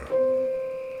longer.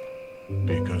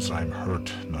 Because I'm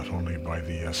hurt not only by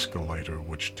the escalator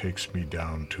which takes me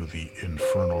down to the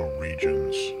infernal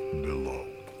regions below.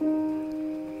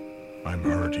 I'm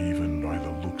hurt even by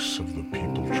the looks of the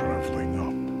people traveling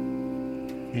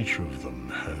up. Each of them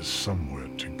has somewhere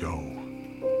to go,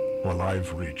 while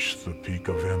I've reached the peak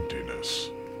of emptiness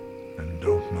and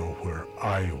don't know where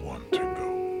I want to go.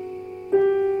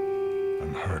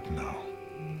 I'm hurt now.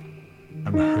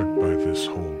 I'm hurt by this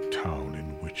whole town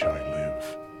in which I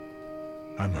live.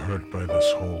 I'm hurt by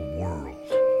this whole world,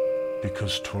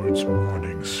 because towards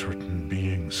morning certain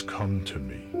beings come to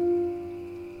me,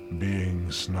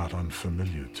 beings not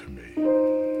unfamiliar to me.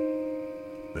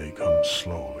 They come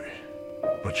slowly,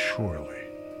 but surely,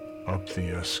 up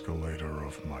the escalator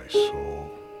of my soul.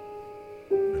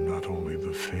 And not only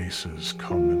the faces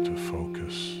come into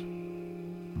focus,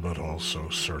 but also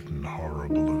certain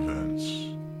horrible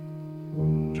events,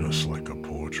 just like a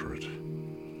portrait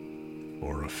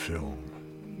or a film.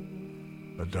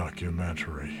 A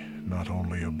documentary not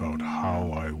only about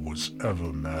how I was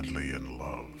ever madly in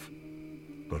love,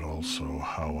 but also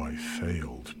how I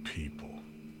failed people.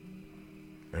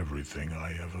 Everything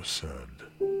I ever said,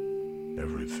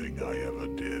 everything I ever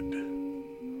did,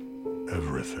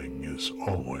 everything is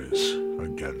always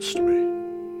against me.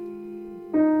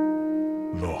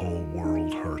 The whole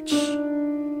world hurts,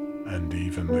 and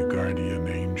even the guardian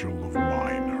angel of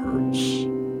mine hurts.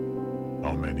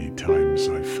 How many times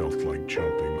I felt like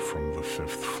jumping from the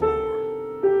 5th floor,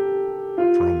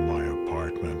 from my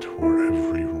apartment where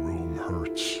every room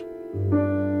hurts.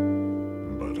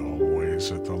 But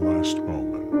always at the last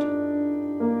moment,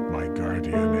 my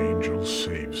guardian angel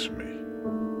saves me.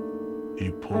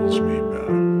 He pulls me back.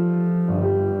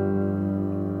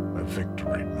 I've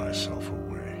victoried myself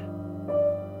away.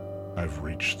 I've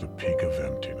reached the peak of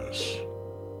emptiness.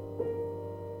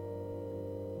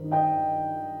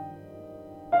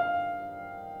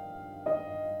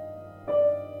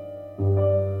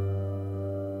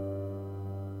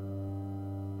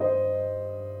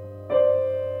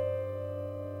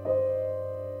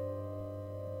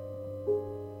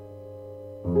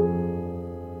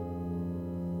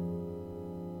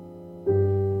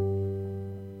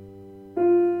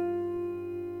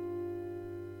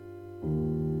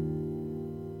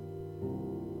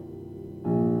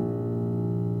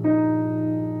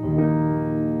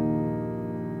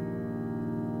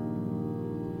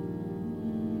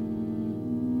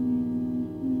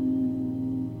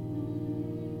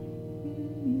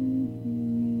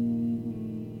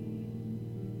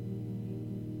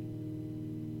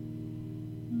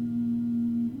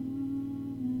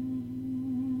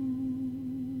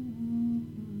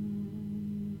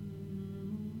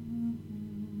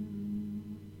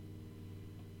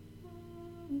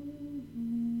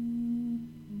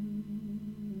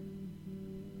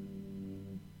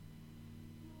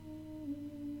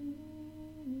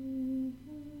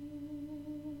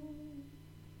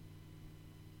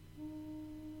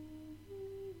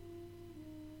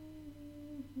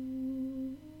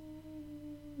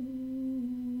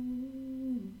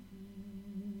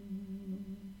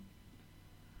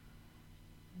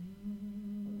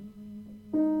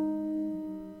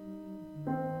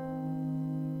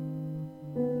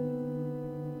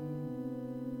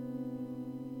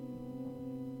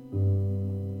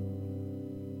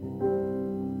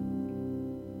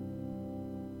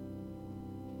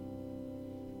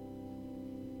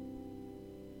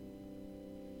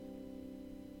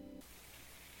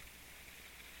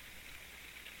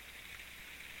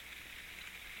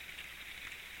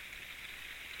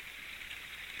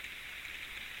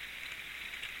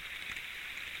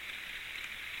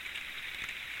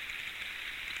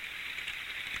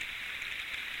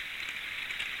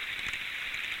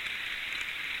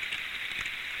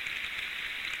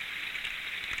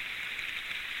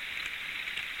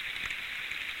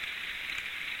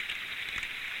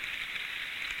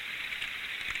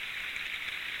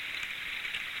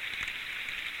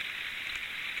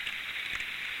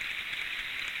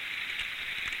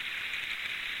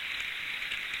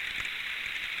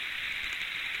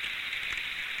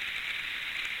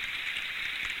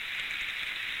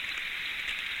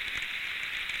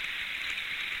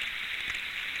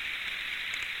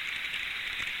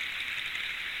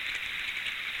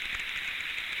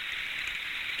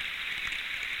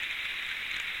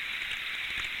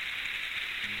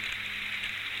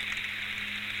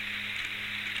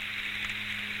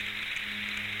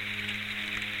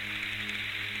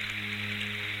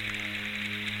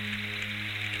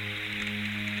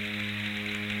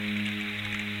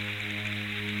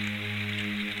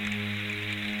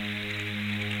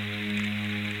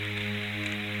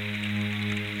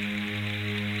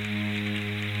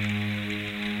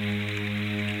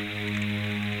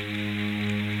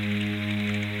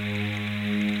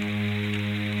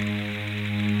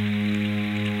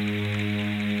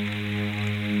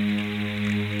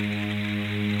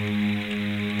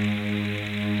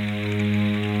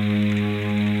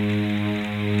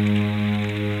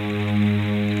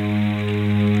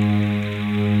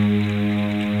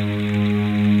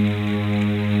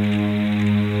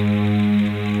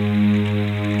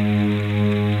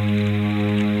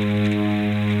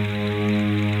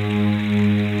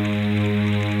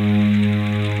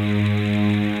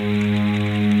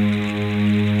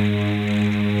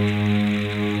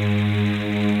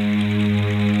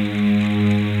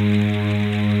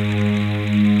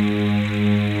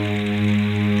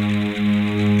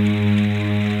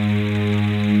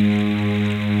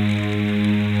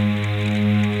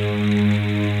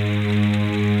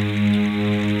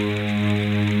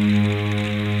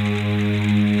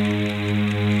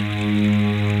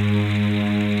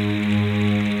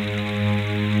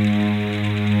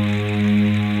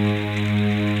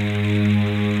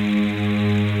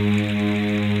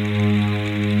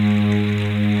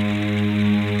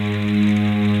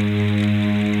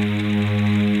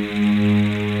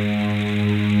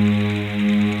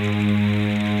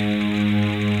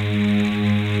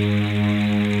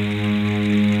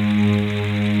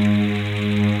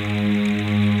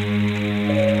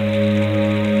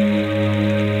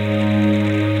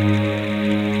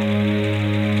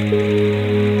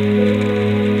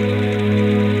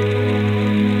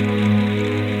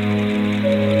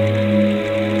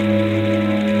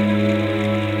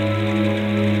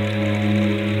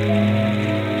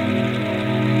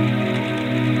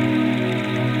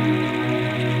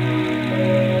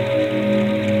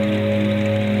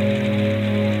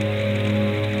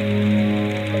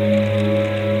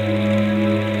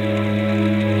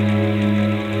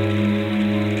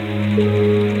 Walking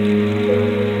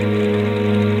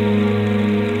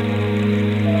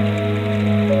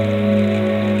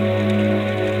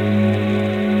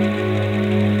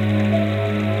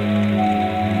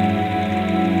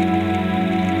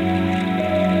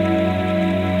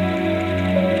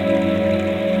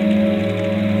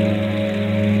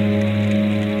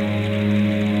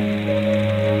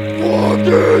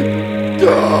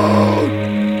down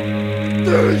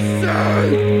the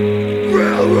same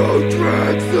railroad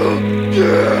tracks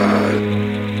again.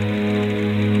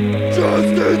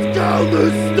 Just as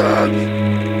countless steps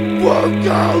from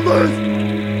countless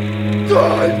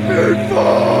times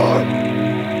before.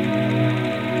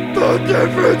 The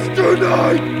difference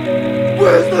tonight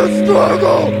was the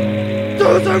struggle to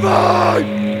survive.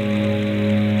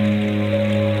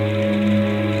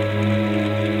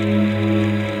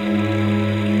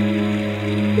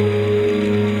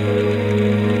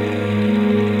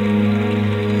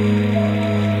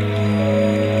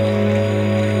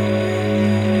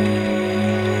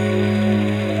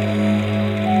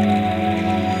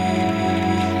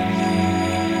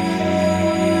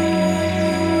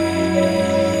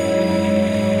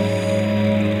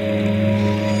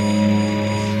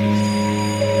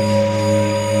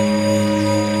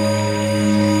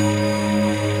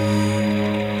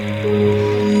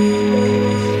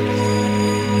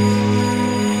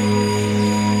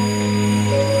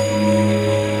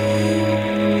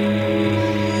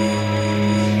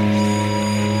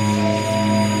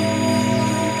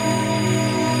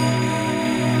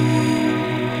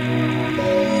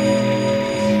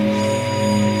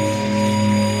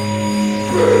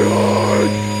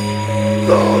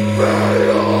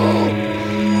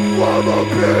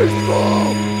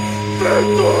 Peaceful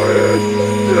victory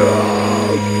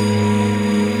down.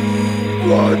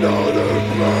 One other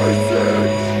person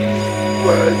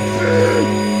was being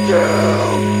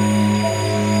killed.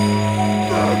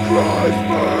 The cries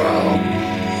for help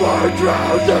were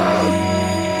drowned out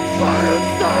by a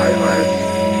silence.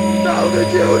 Now the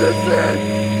unison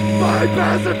by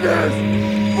passiveness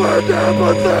with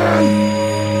empathy.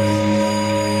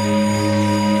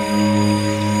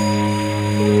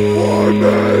 Or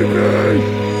maybe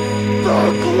the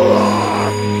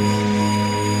clock.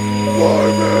 Or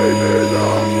maybe the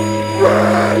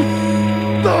rain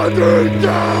thundering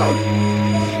down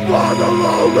on the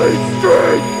lonely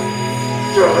street.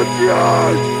 Just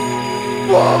yards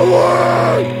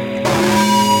forward.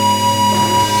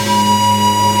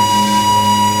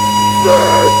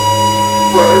 This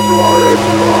red-blooded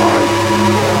life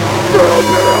will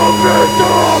be a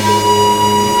victim.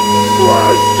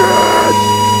 Question.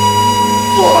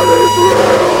 What is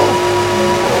real?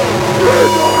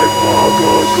 Did I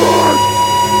follow God?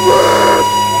 Red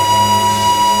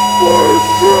was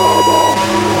trouble.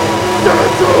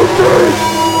 That's so deep.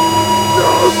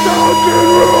 No sound can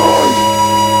rise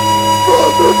from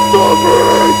the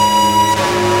suffering.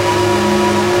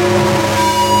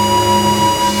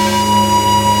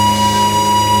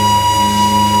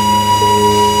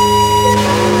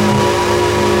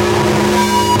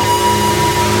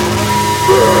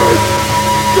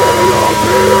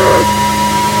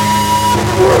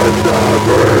 With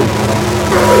every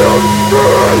bit of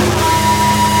strength,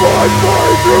 my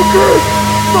mind to keep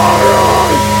my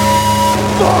eyes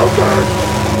focused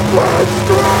with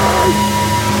strength.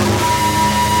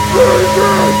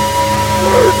 Vision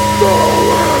is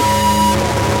stolen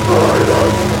by the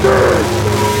stink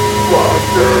of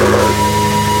this.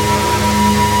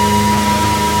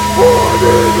 What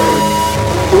is it?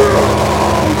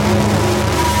 Ground.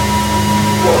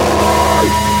 My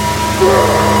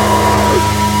strength.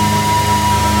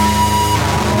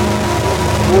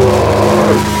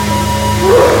 One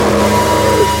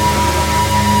breath.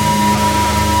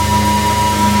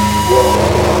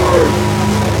 One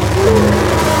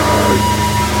breath.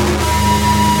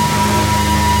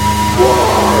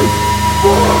 One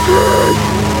fucking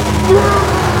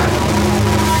breath.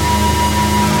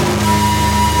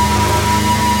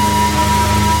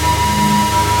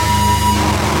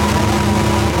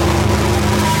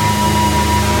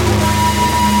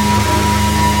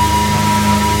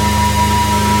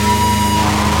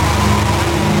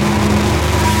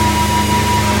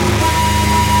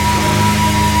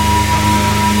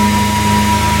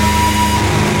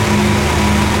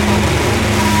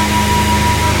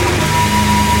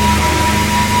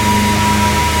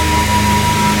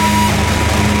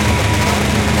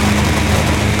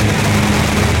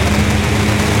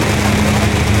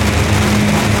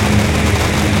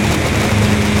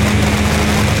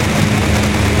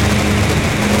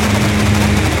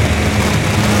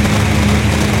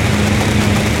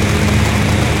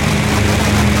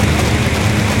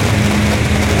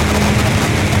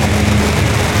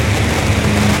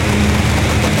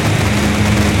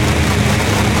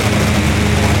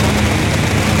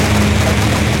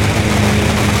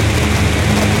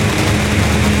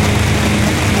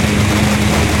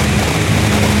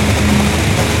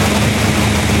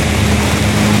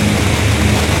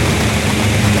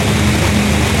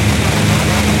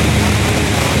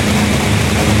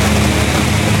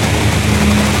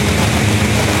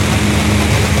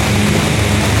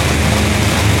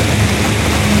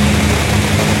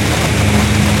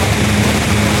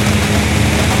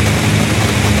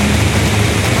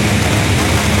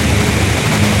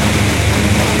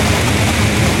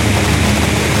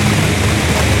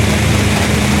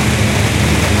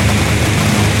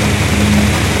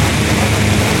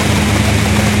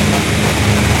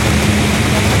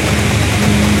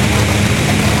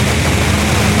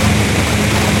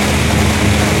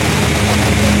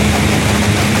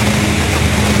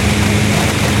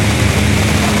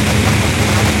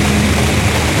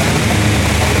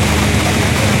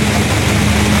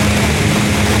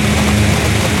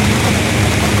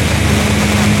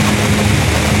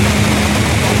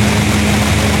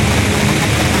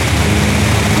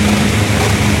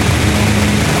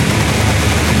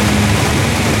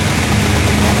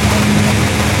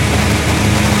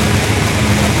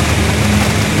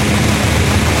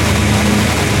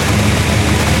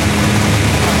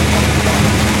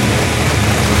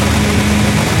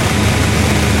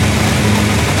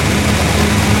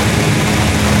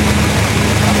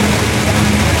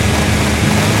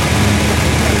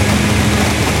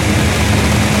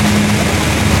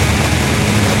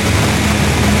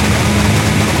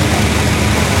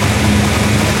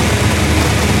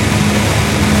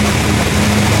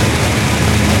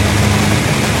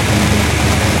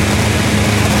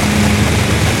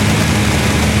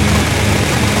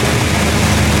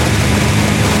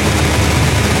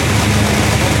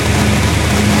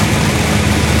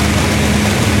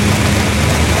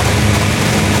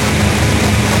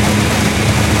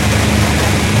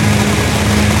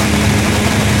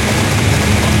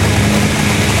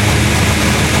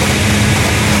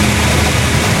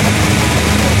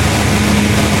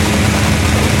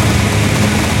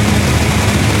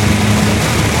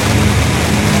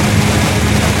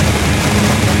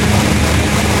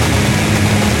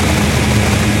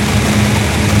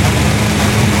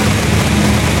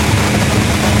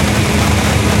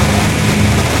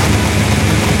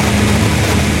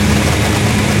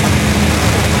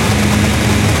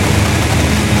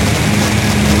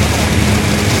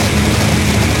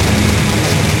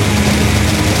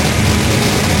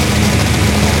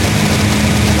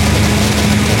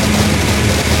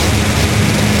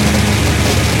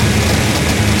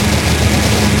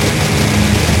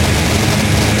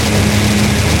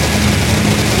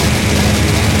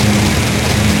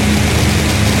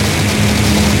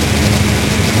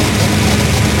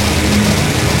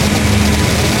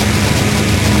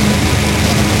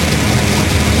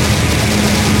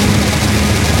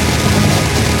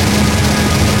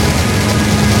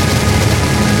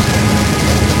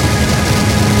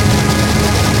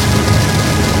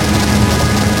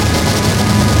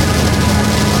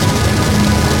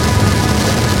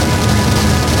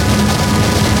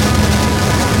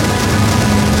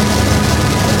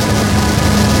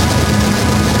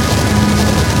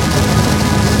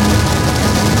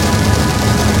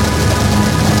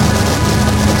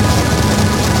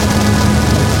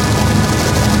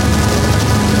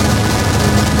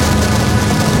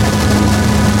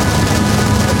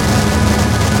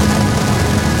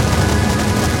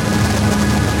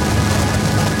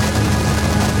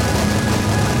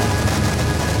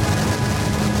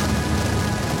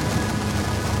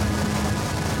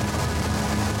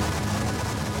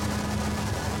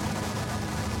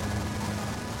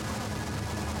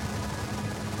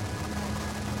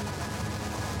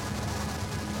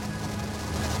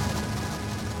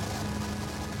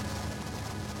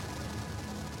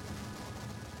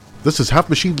 This is Half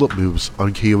Machine Lip Moves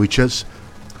on KUHS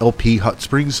LP Hot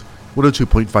Springs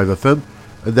 102.5 FM,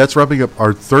 and that's wrapping up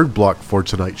our third block for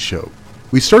tonight's show.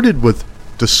 We started with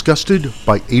Disgusted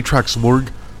by Atrax Morgue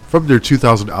from their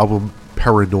 2000 album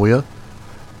Paranoia.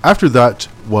 After that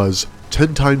was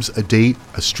 10 Times a Day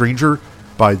a Stranger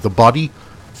by The Body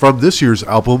from this year's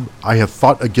album I Have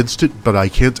Fought Against It But I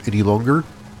Can't Any Longer.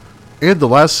 And the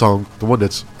last song, the one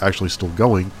that's actually still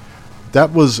going,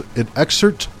 that was an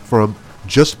excerpt from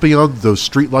Just Beyond Those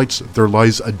Streetlights There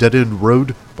Lies a Dead-End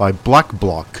Road by Black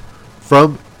Bloc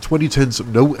from 2010's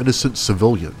No Innocent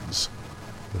Civilians.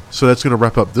 So that's going to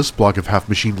wrap up this block of Half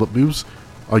Machine Lip Moves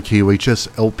on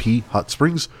KUHS LP Hot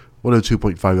Springs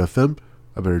 102.5 FM.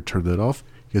 I better turn that off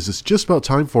because it's just about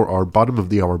time for our bottom of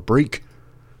the hour break.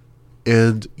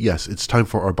 And yes, it's time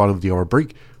for our bottom of the hour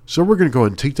break. So we're going to go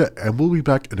ahead and take that, and we'll be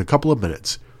back in a couple of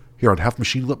minutes here on Half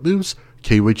Machine Lip Moves,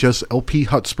 KUHS LP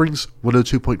Hot Springs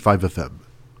 102.5 FM.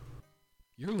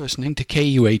 You're listening to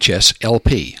KUHS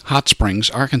LP, Hot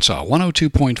Springs, Arkansas,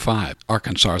 102.5,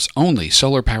 Arkansas's only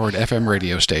solar-powered FM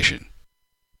radio station.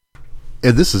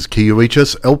 And this is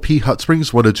KUHS LP Hot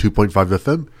Springs 102.5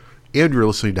 FM, and you're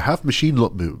listening to Half Machine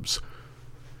Lip Moves.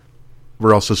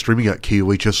 We're also streaming at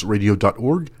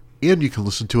KUHSradio.org, and you can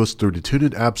listen to us through the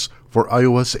TuneIn apps for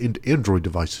iOS and Android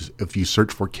devices if you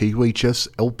search for KUHS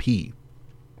LP.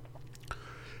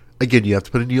 Again, you have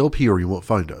to put in the LP or you won't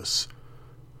find us.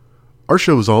 Our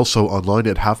show is also online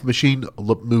at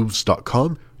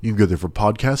halfmachinelipmoves.com. You can go there for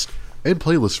podcasts and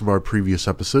playlists from our previous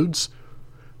episodes.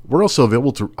 We're also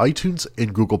available through iTunes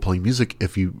and Google Play Music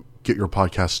if you get your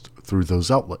podcast through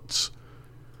those outlets.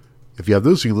 If you have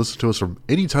those, you can listen to us from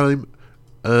any time,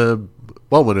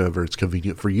 whenever it's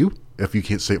convenient for you, if you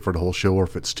can't stay it for the whole show or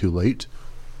if it's too late.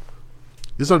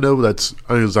 Because I know this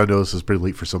is pretty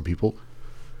late for some people.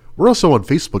 We're also on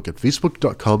Facebook at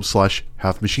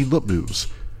facebook.com/halfmachinelipmoves.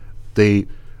 They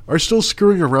are still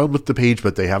screwing around with the page,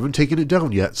 but they haven't taken it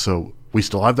down yet, so we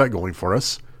still have that going for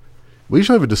us. We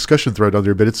usually have a discussion thread on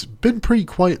there, but it's been pretty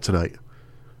quiet tonight.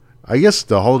 I guess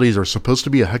the holidays are supposed to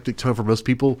be a hectic time for most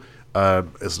people.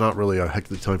 It's not really a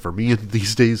hectic time for me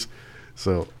these days,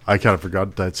 so I kind of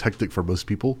forgot that it's hectic for most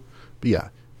people. But yeah,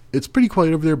 it's pretty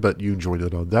quiet over there, but you can join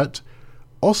in on that.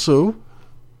 Also,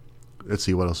 let's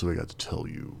see, what else have I got to tell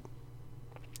you?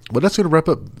 Well, that's going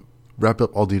to wrap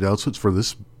up all the announcements for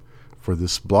this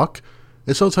block.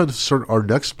 It's now time to start our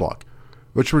next block,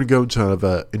 which we're going to go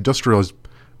into industrialized.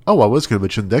 Oh, I was going to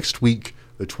mention next week,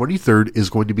 the 23rd, is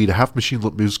going to be the Half Machine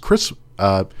Lip Moves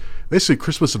basically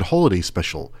Christmas and holiday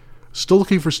special. Still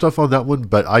looking for stuff on that one,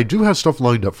 but I do have stuff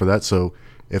lined up for that, so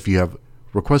if you have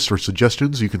requests or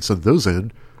suggestions, you can send those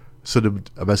in. Send them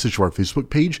a message to our Facebook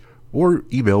page or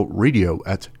email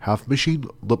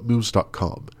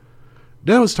radio@halfmachinelipmoves.com.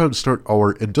 Now it's time to start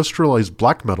our industrialized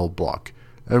black metal block,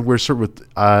 and we're starting with,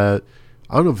 I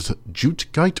don't know if it's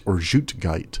Jutgeit or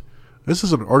Jutgeit. This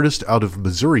is an artist out of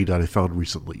Missouri that I found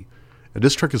recently, and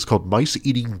this track is called Mice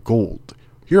Eating Gold,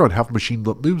 here on Half Machine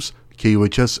Lip Moves,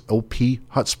 KUHS LP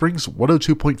Hot Springs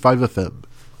 102.5 FM.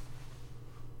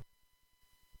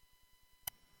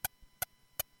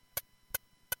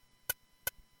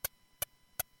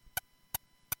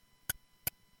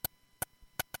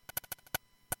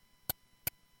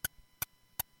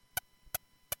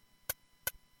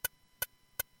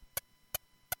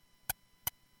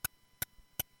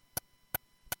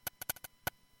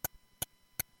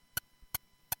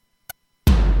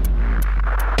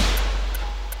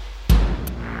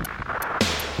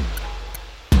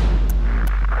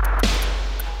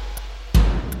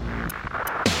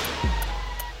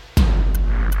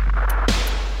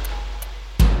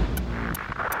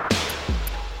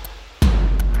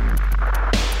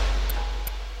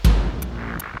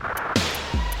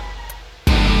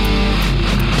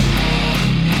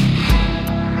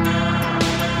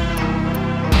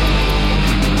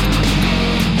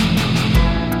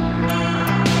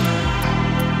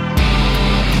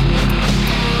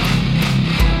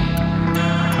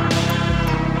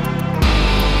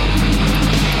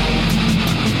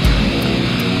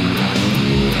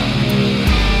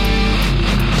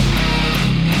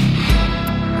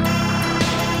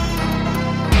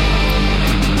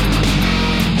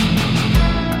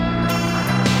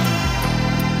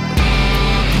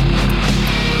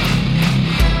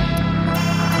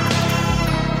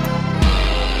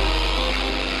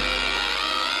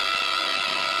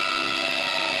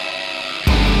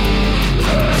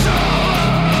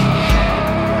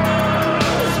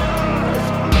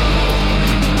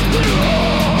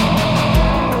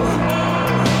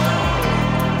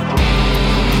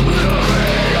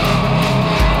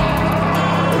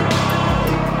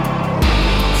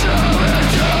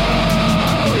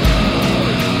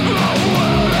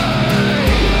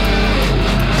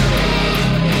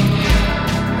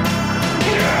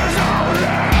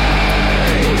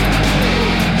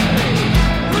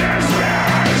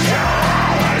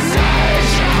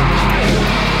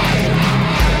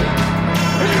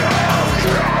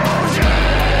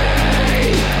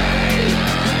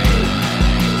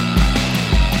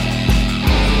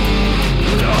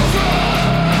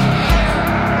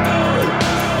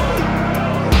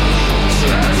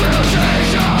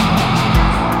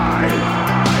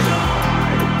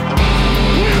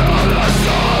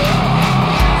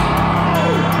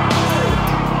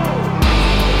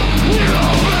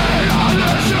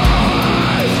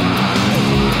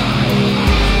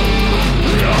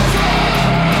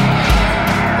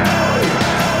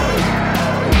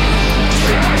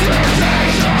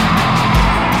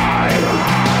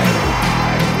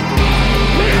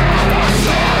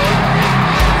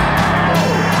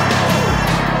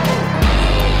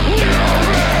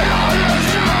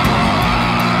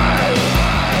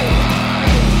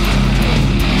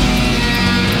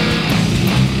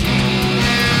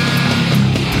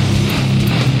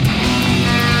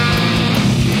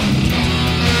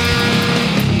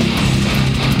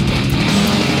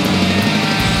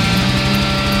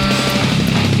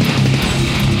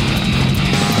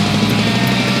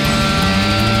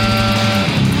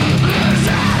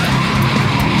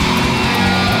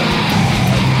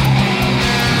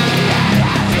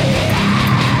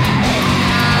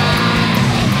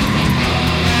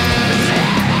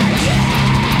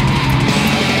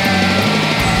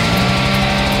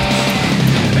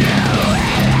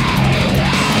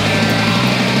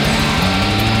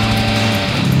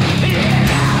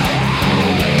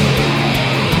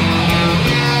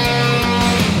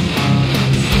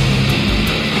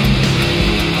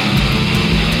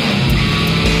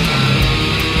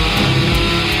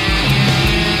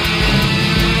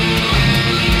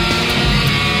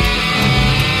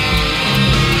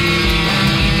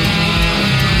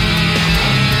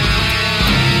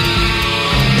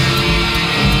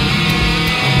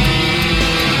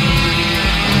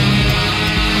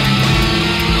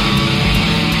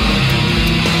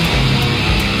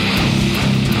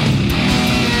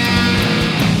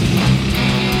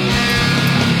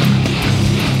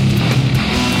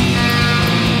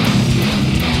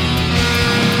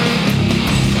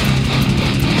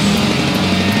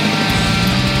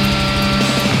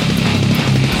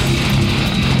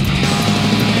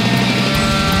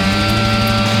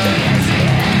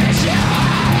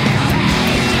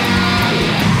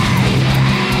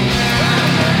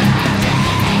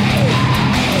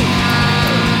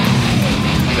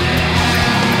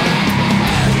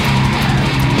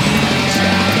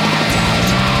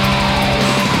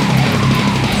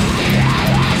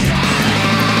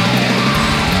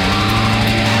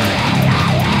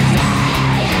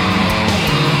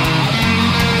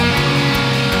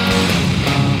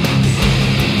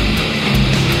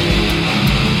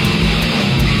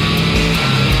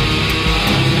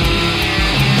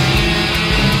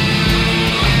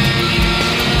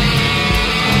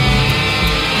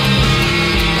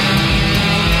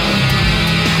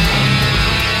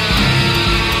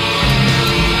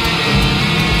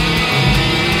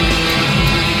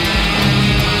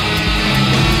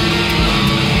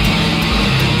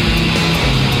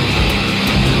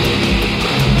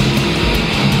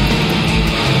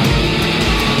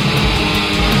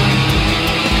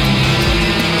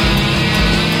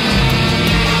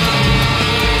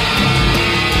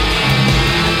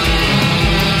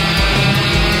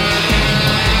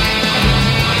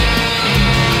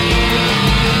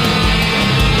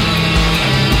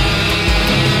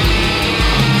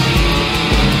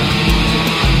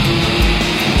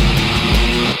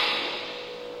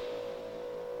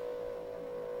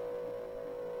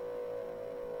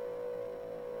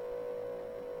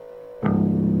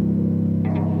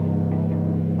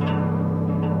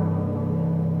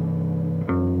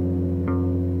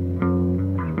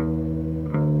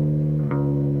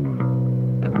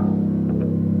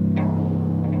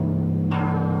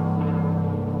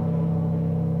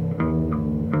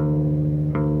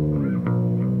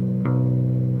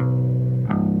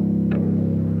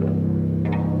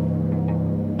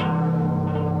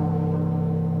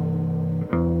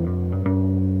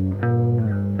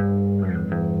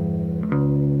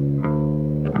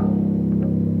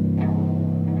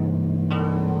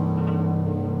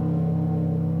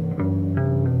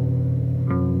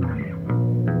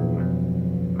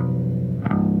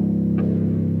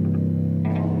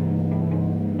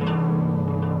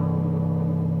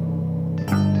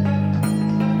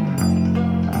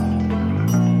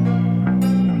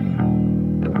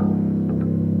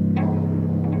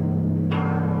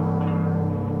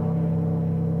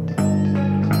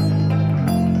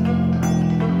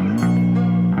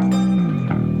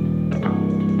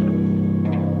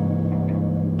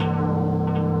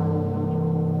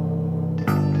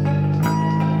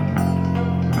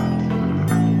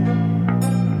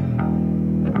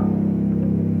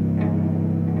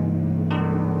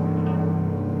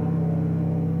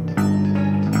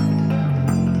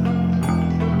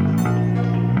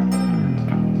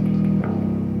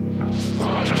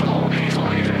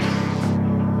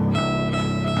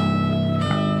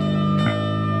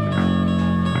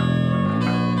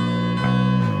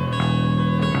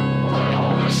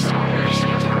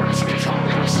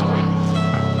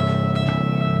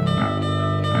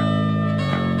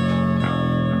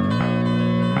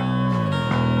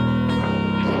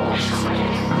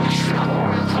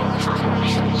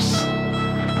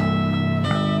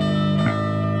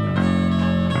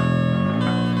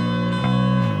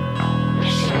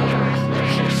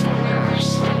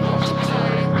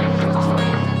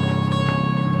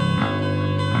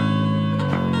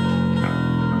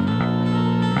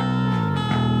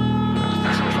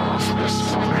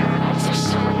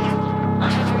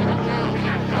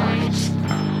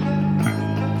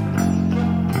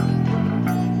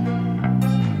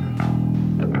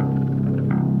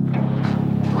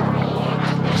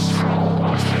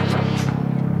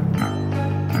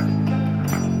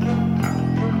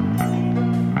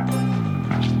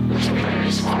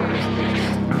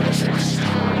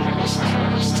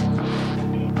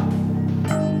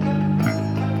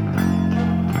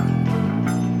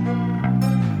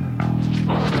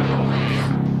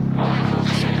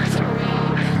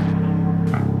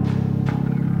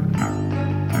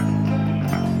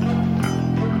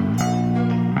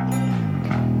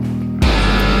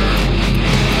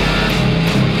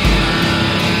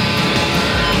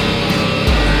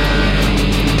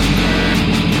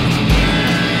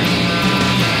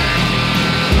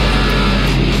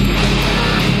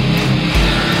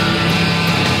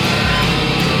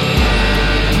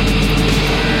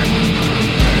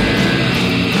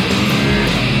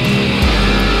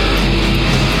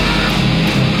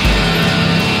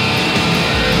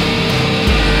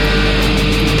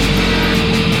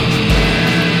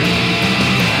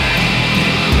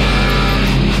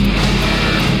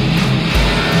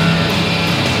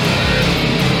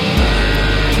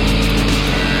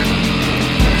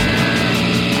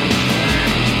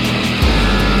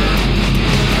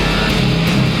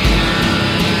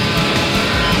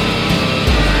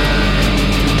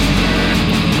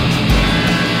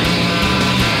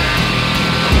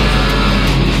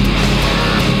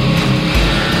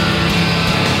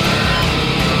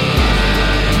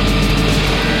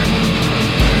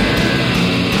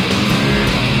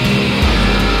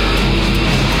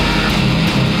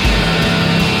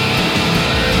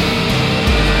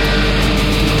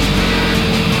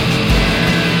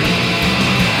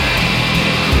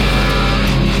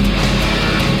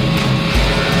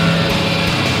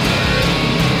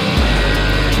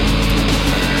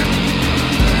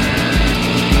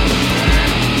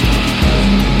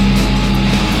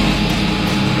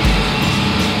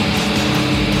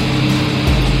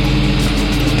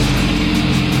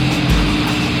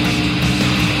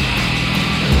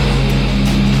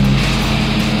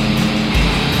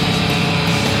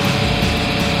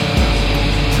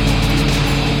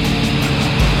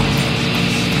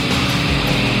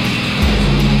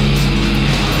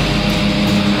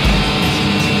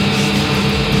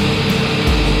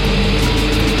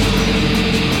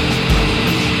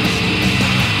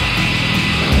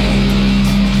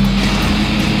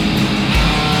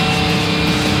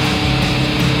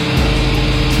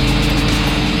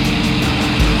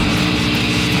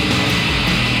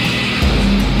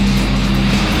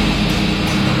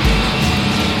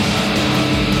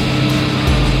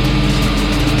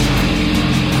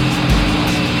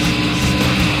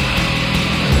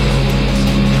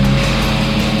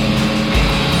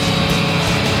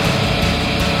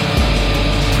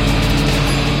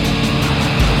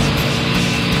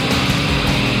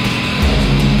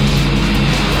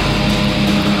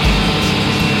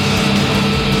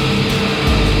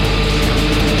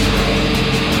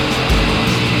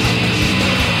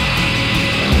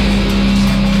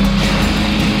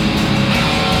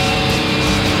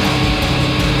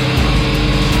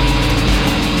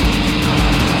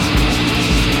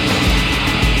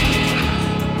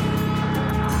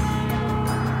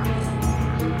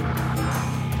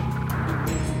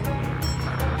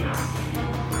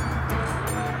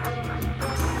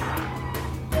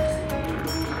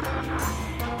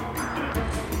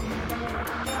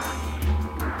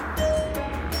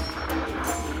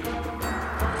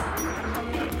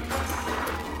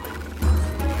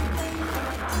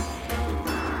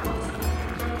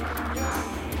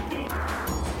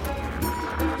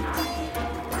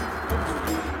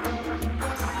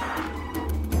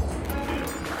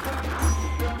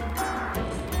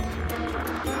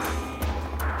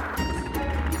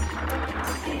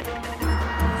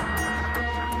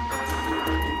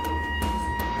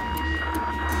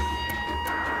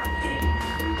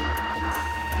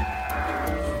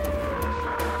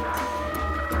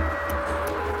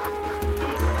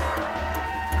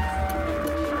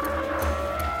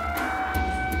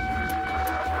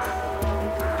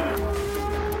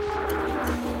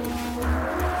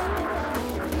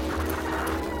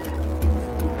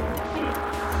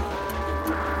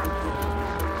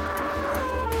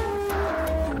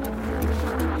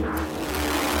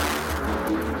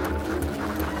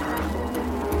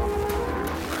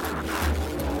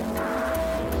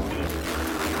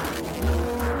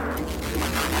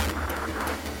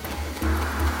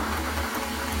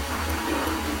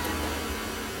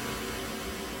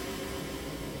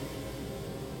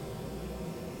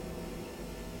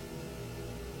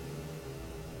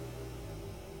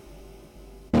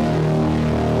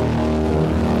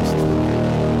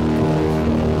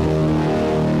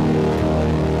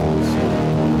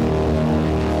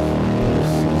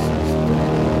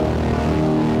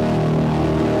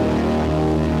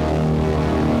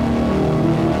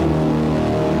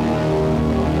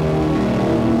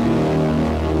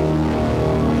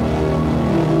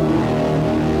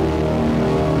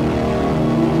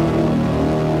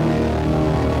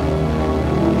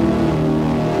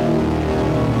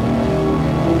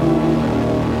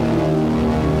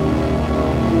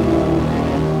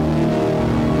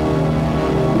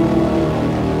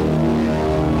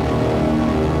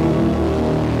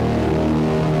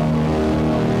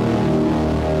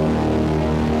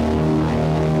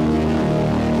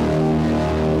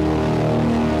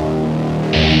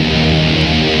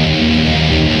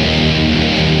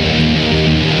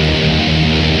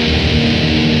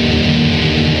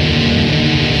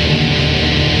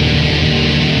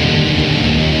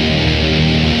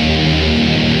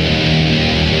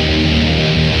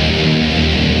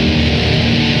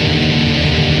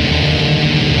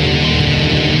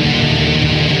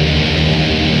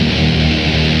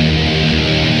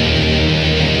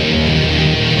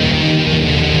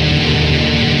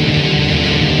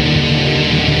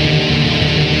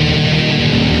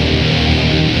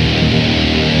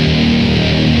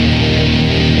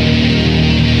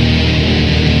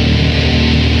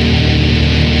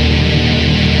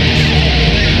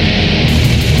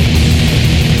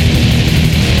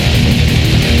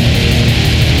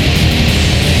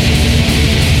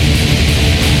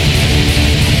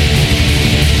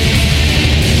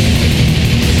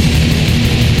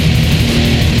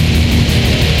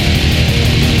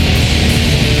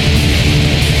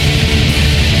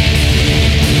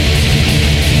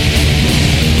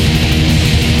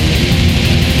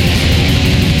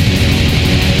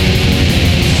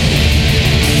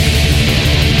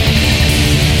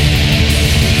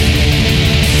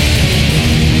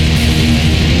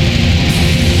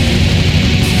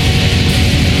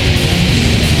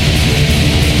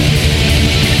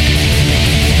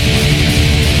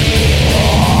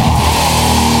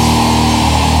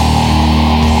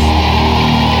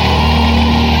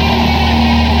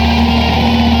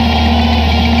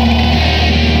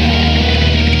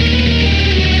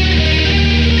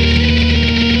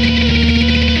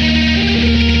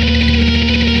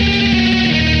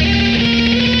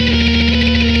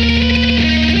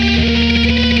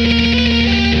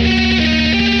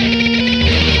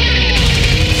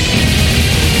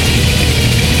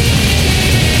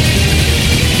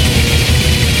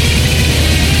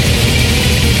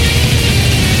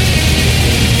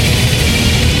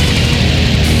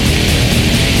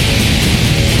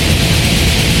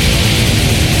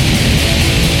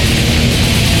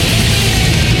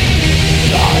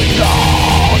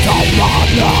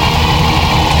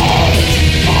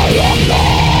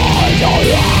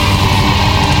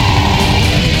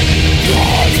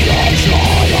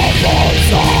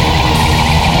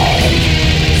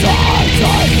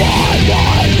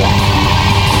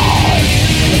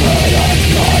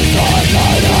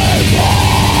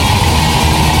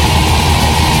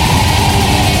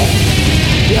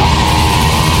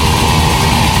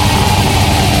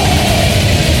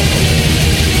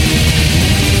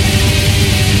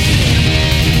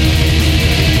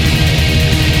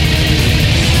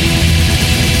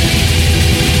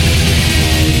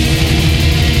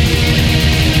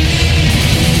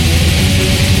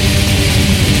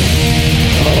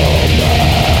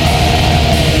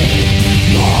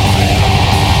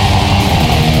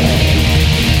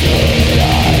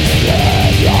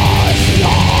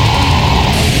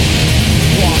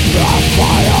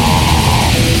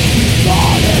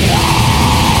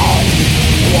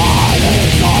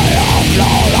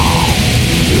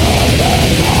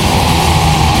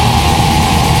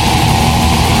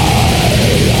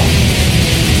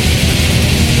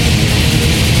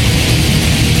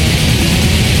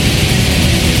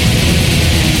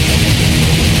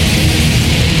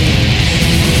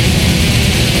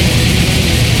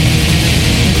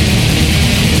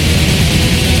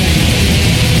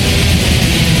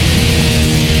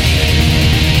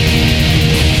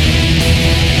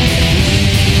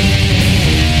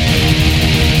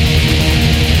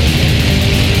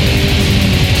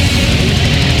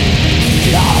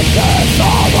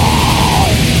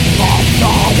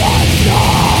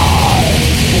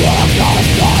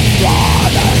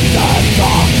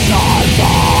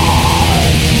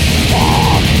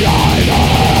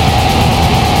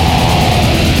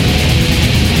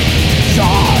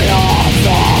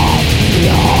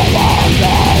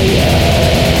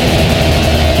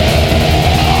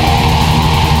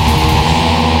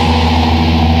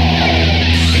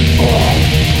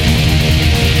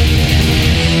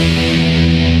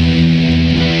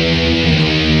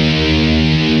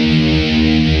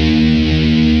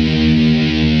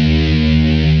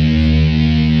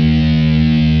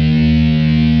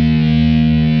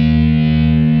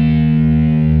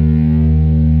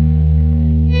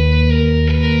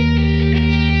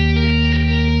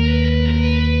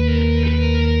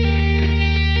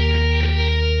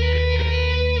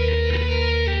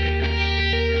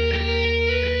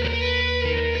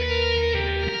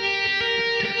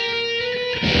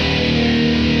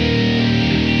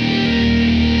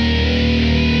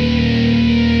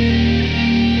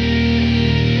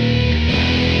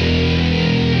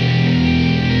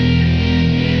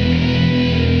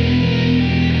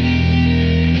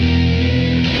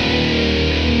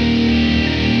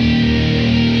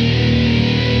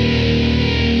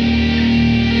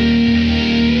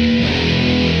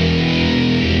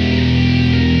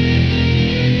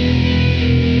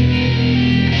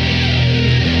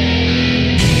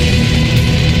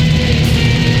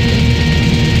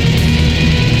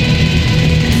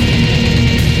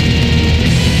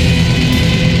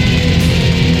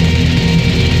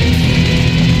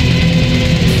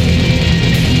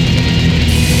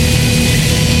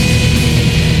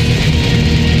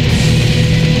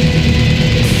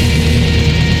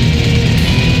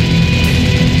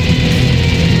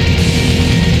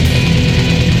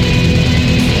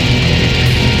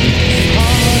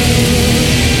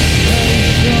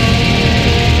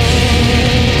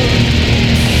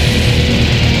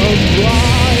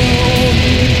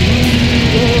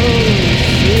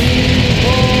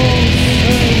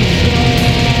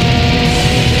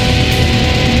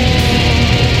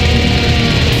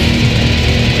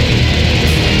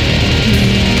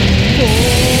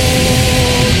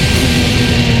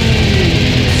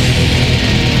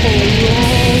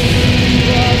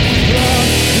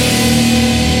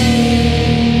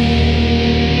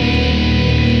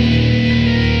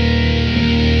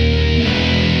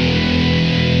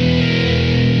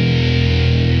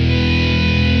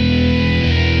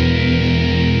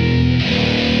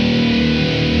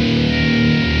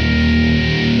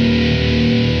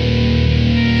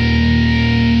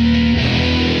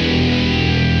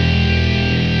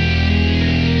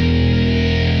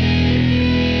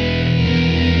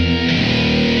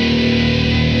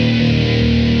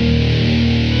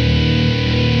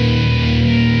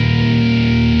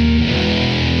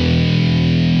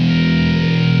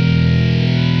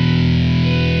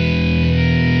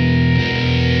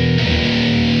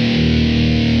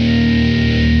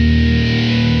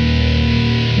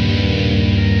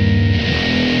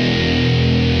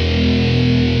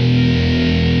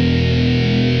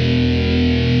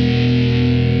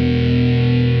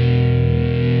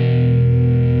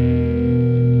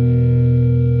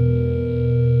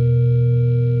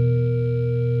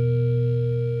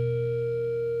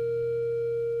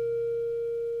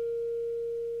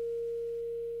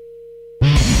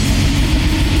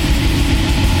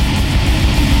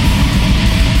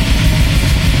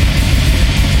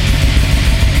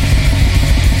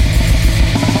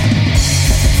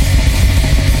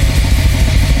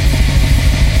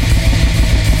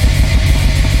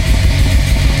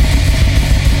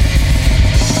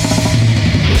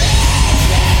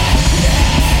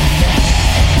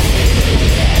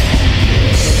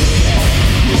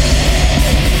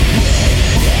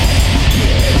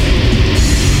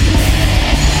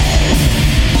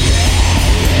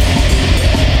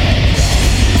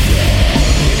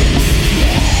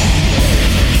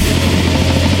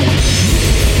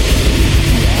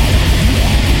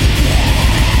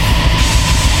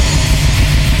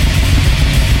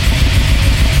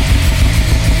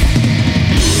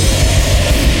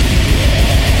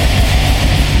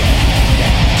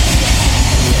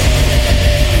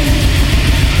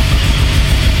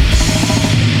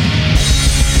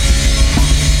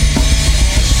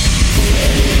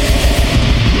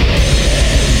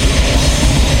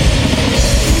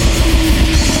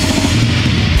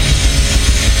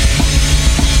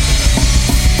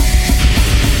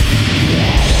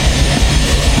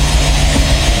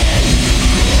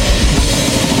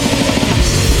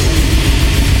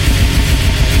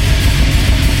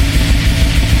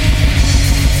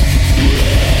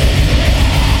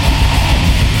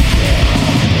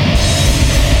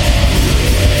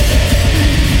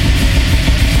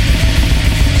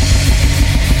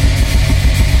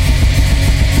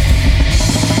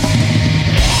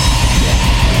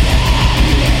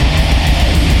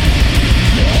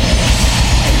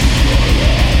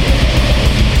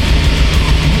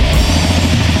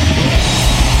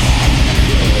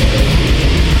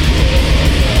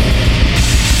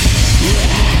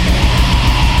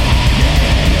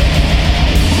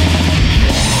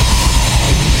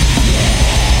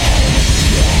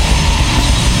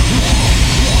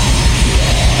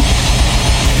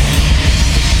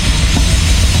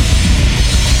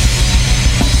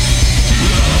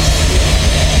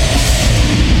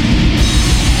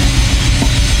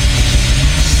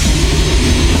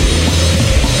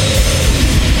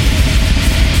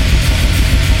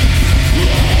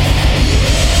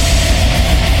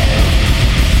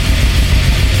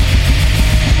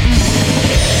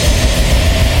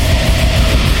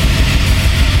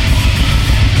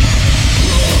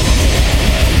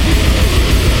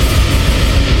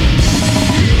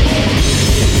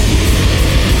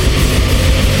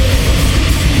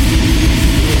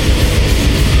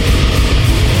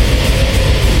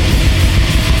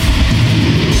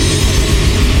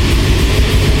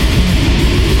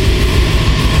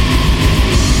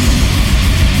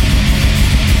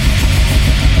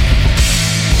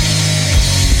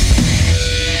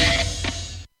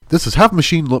 This is Half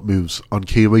Machine Lip Moves on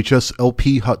KUHS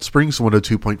LP Hot Springs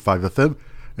 102.5 FM,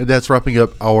 and that's wrapping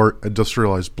up our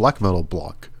industrialized black metal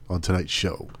block on tonight's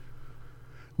show.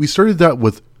 We started that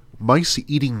with Mice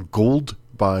Eating Gold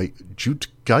by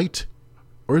Jutgeit,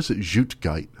 or is it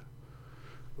Jutgeit?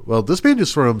 Well, this band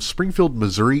is from Springfield,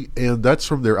 Missouri, and that's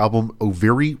from their album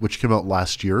Overi, which came out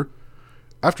last year.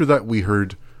 After that, we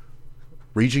heard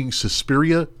Raging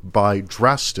Suspiria by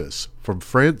Drastus from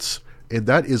France, and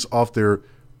that is off their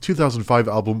 2005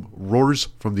 album Roars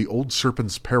from the Old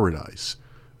Serpent's Paradise.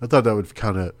 I thought that would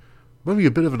kind of, maybe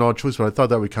a bit of an odd choice, but I thought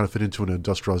that would kind of fit into an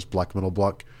industrialized black metal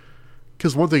block.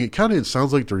 Because one thing, it kind of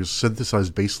sounds like there's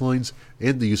synthesized bass lines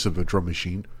and the use of a drum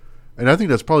machine. And I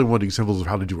think that's probably one of the examples of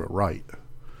how to do it right.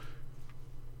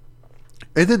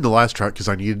 And then the last track, because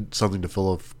I needed something to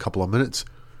fill a couple of minutes,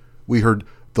 we heard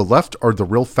The Left Are the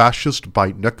Real Fascist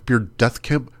by Neckbeard Death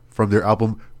Camp from their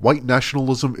album White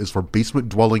Nationalism is for Basement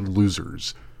Dwelling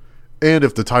Losers. And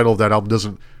if the title of the album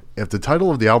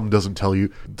doesn't tell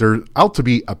you, they're out to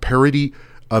be a parody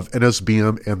of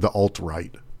NSBM and the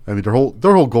alt-right. I mean, their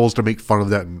whole goal is to make fun of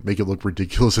that and make it look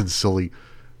ridiculous and silly.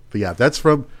 But yeah, that's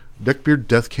from Neckbeard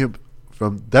Death Camp.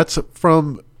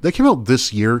 That came out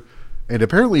this year, and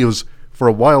apparently it was, for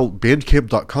a while,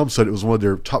 Bandcamp.com said it was one of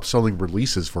their top-selling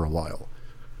releases for a while.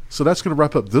 So that's going to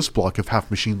wrap up this block of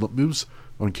Half Machine Lip Moves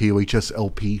on KUHS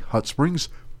LP Hot Springs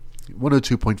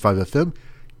 102.5 FM.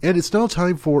 And it's now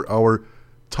time for our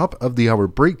top of the hour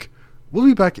break. We'll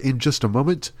be back in just a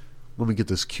moment. Let me get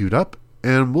this queued up,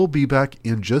 and we'll be back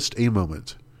in just a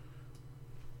moment.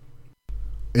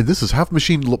 And this is Half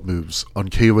Machine Lip Moves on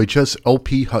KUHS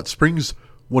LP Hot Springs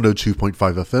 102.5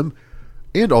 FM,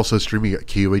 and also streaming at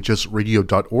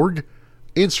KUHSradio.org,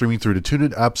 and streaming through the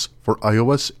TuneIn apps for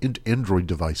iOS and Android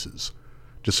devices.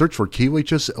 Just search for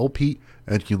KUHS LP,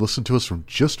 and you can listen to us from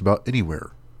just about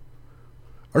anywhere.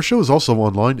 Our show is also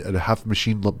online at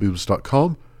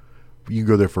halfmachinelipmoves.com. You can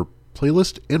go there for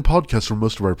playlists and podcasts from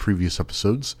most of our previous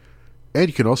episodes. And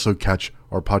you can also catch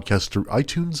our podcast through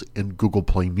iTunes and Google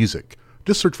Play Music.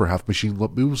 Just search for Half Machine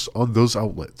Lip Moves on those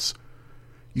outlets.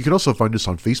 You can also find us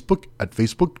on Facebook at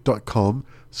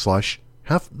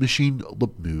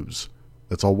facebook.com/halfmachinelipmoves.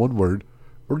 That's all one word.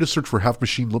 Or just search for Half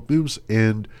Machine Lip Moves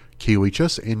and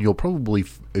KUHS, and you'll probably,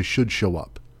 it should show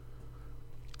up.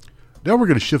 Now we're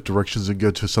going to shift directions and go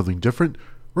to something different.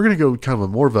 We're going to go kind of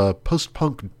more of a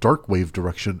post-punk dark wave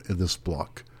direction in this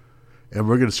block. And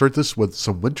we're going to start this with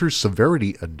some Winter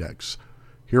Severity Index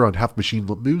here on Half Machine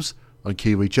Lip Moves on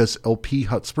KUHS LP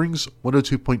Hot Springs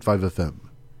 102.5 FM.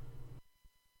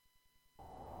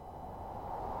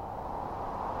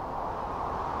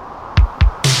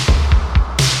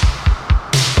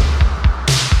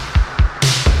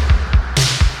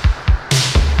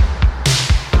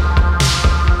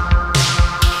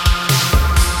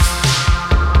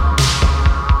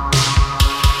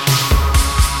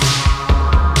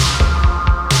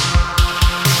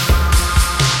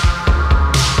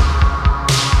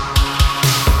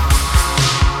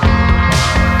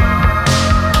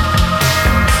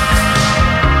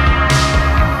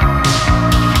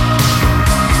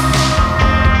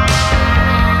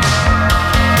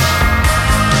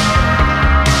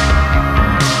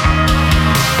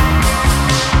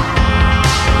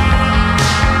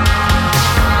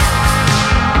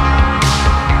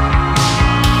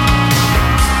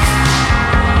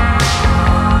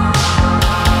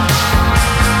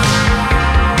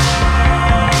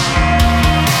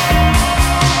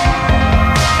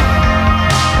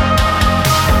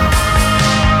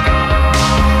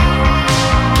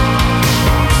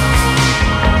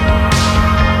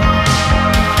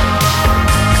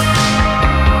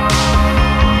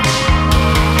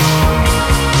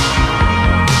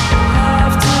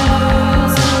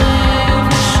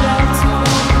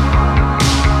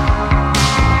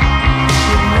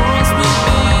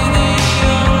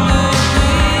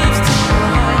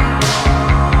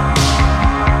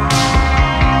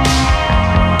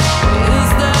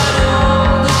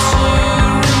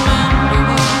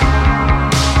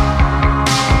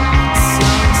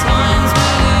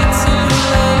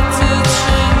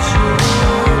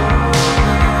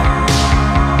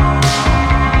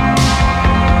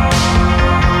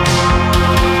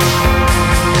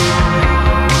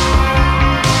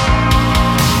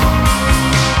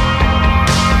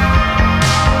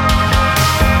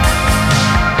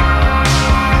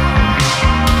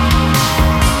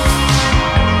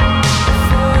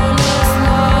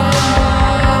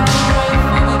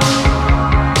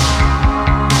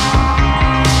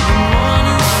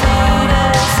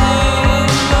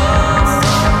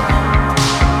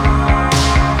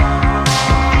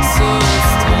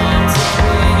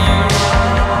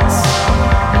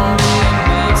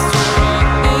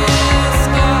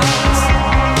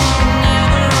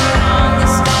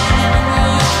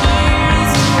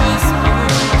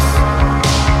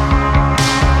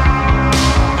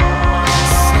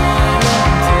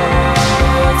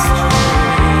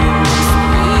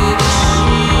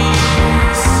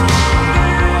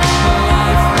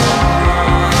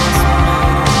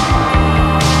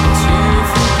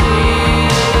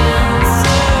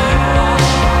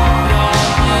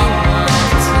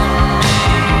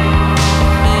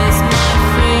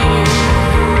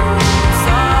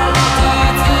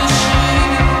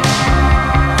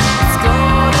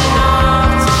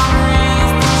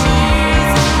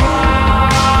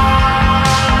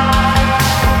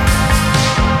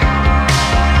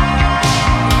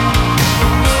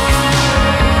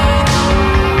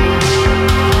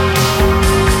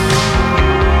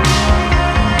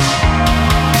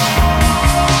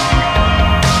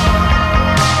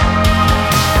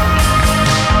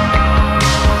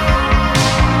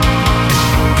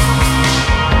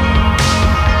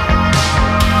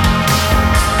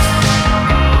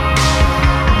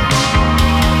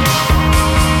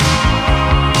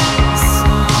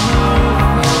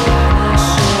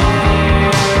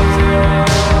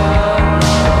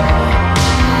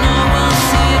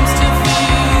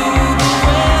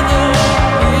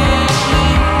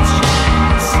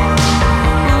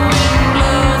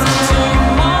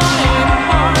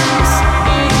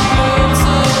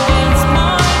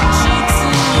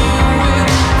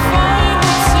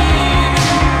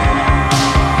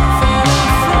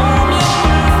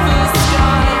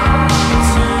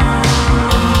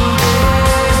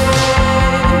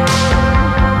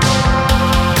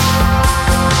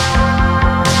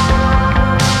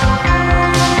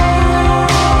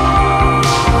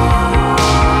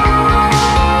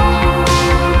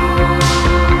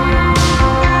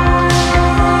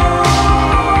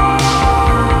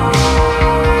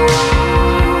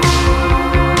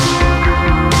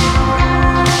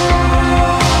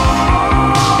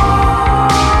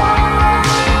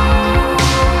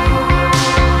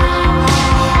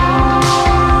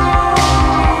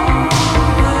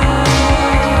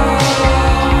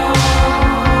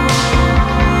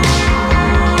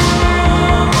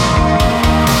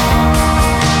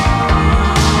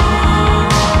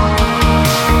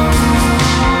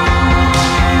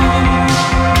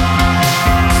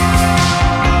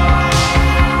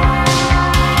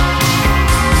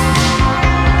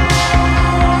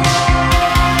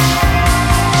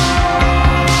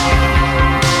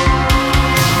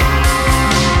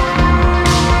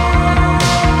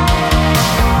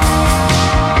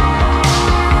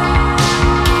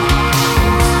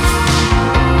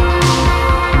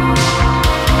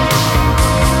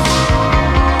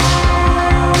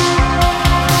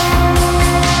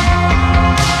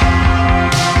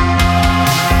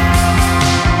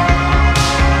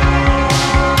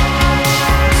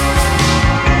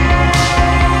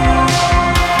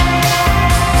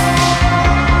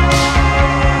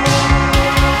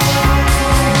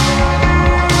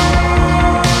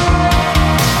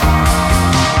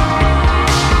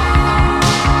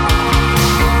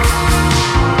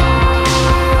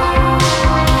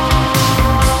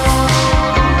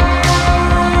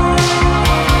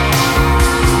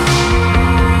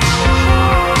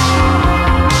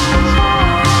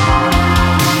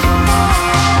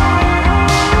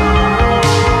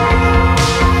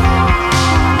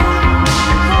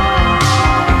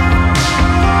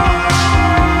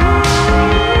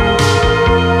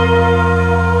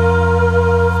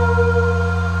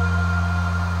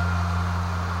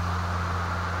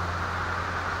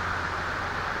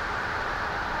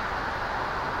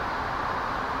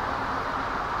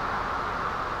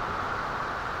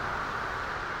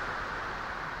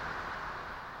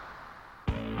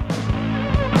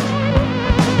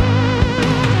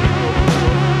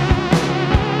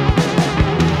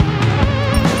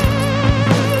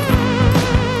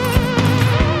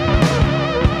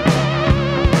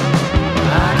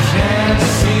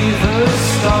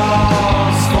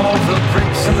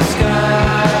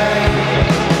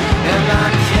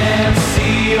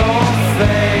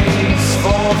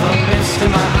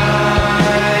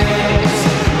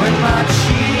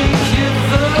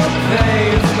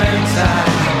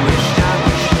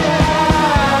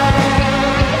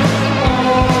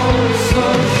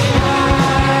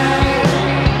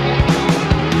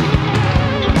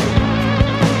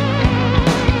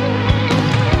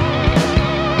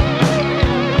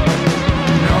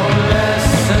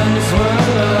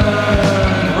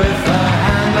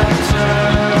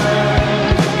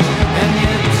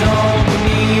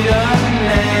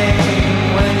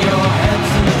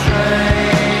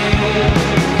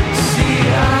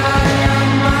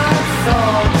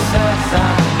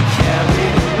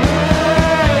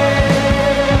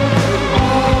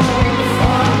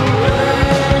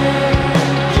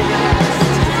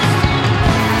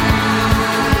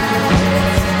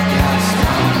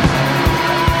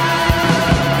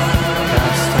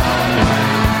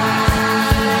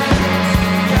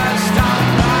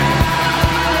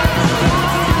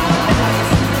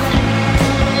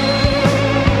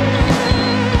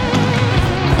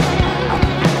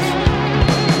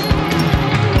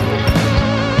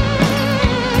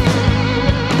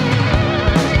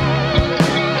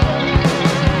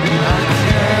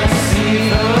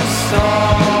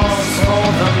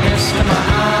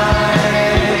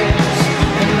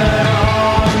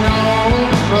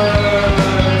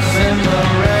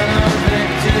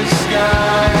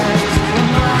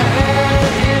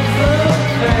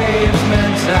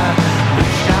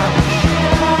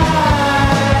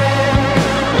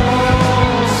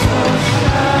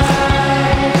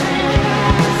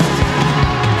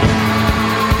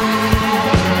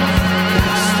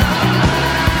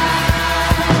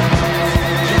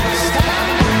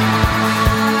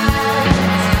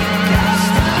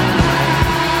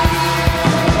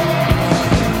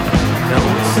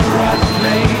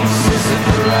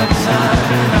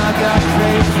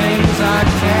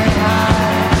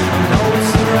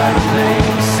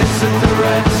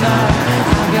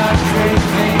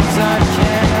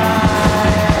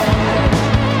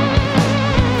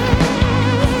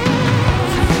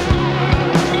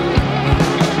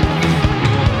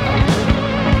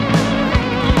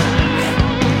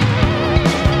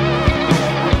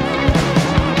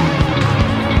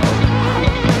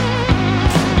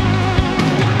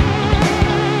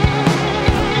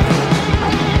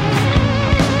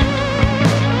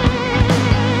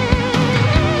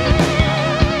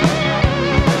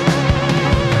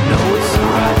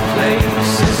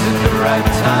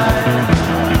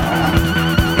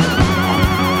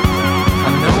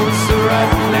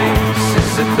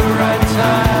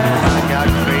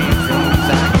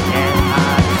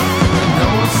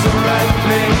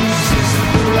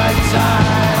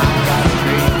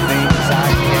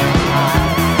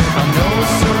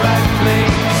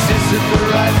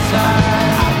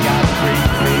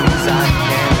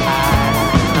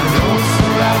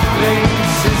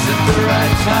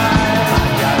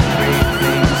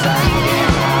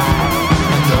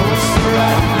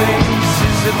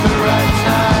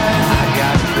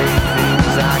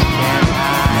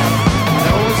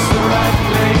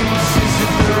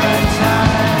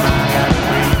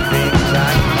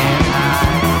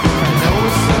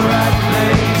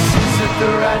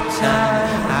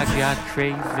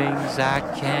 cravings I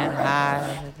can't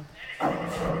hide.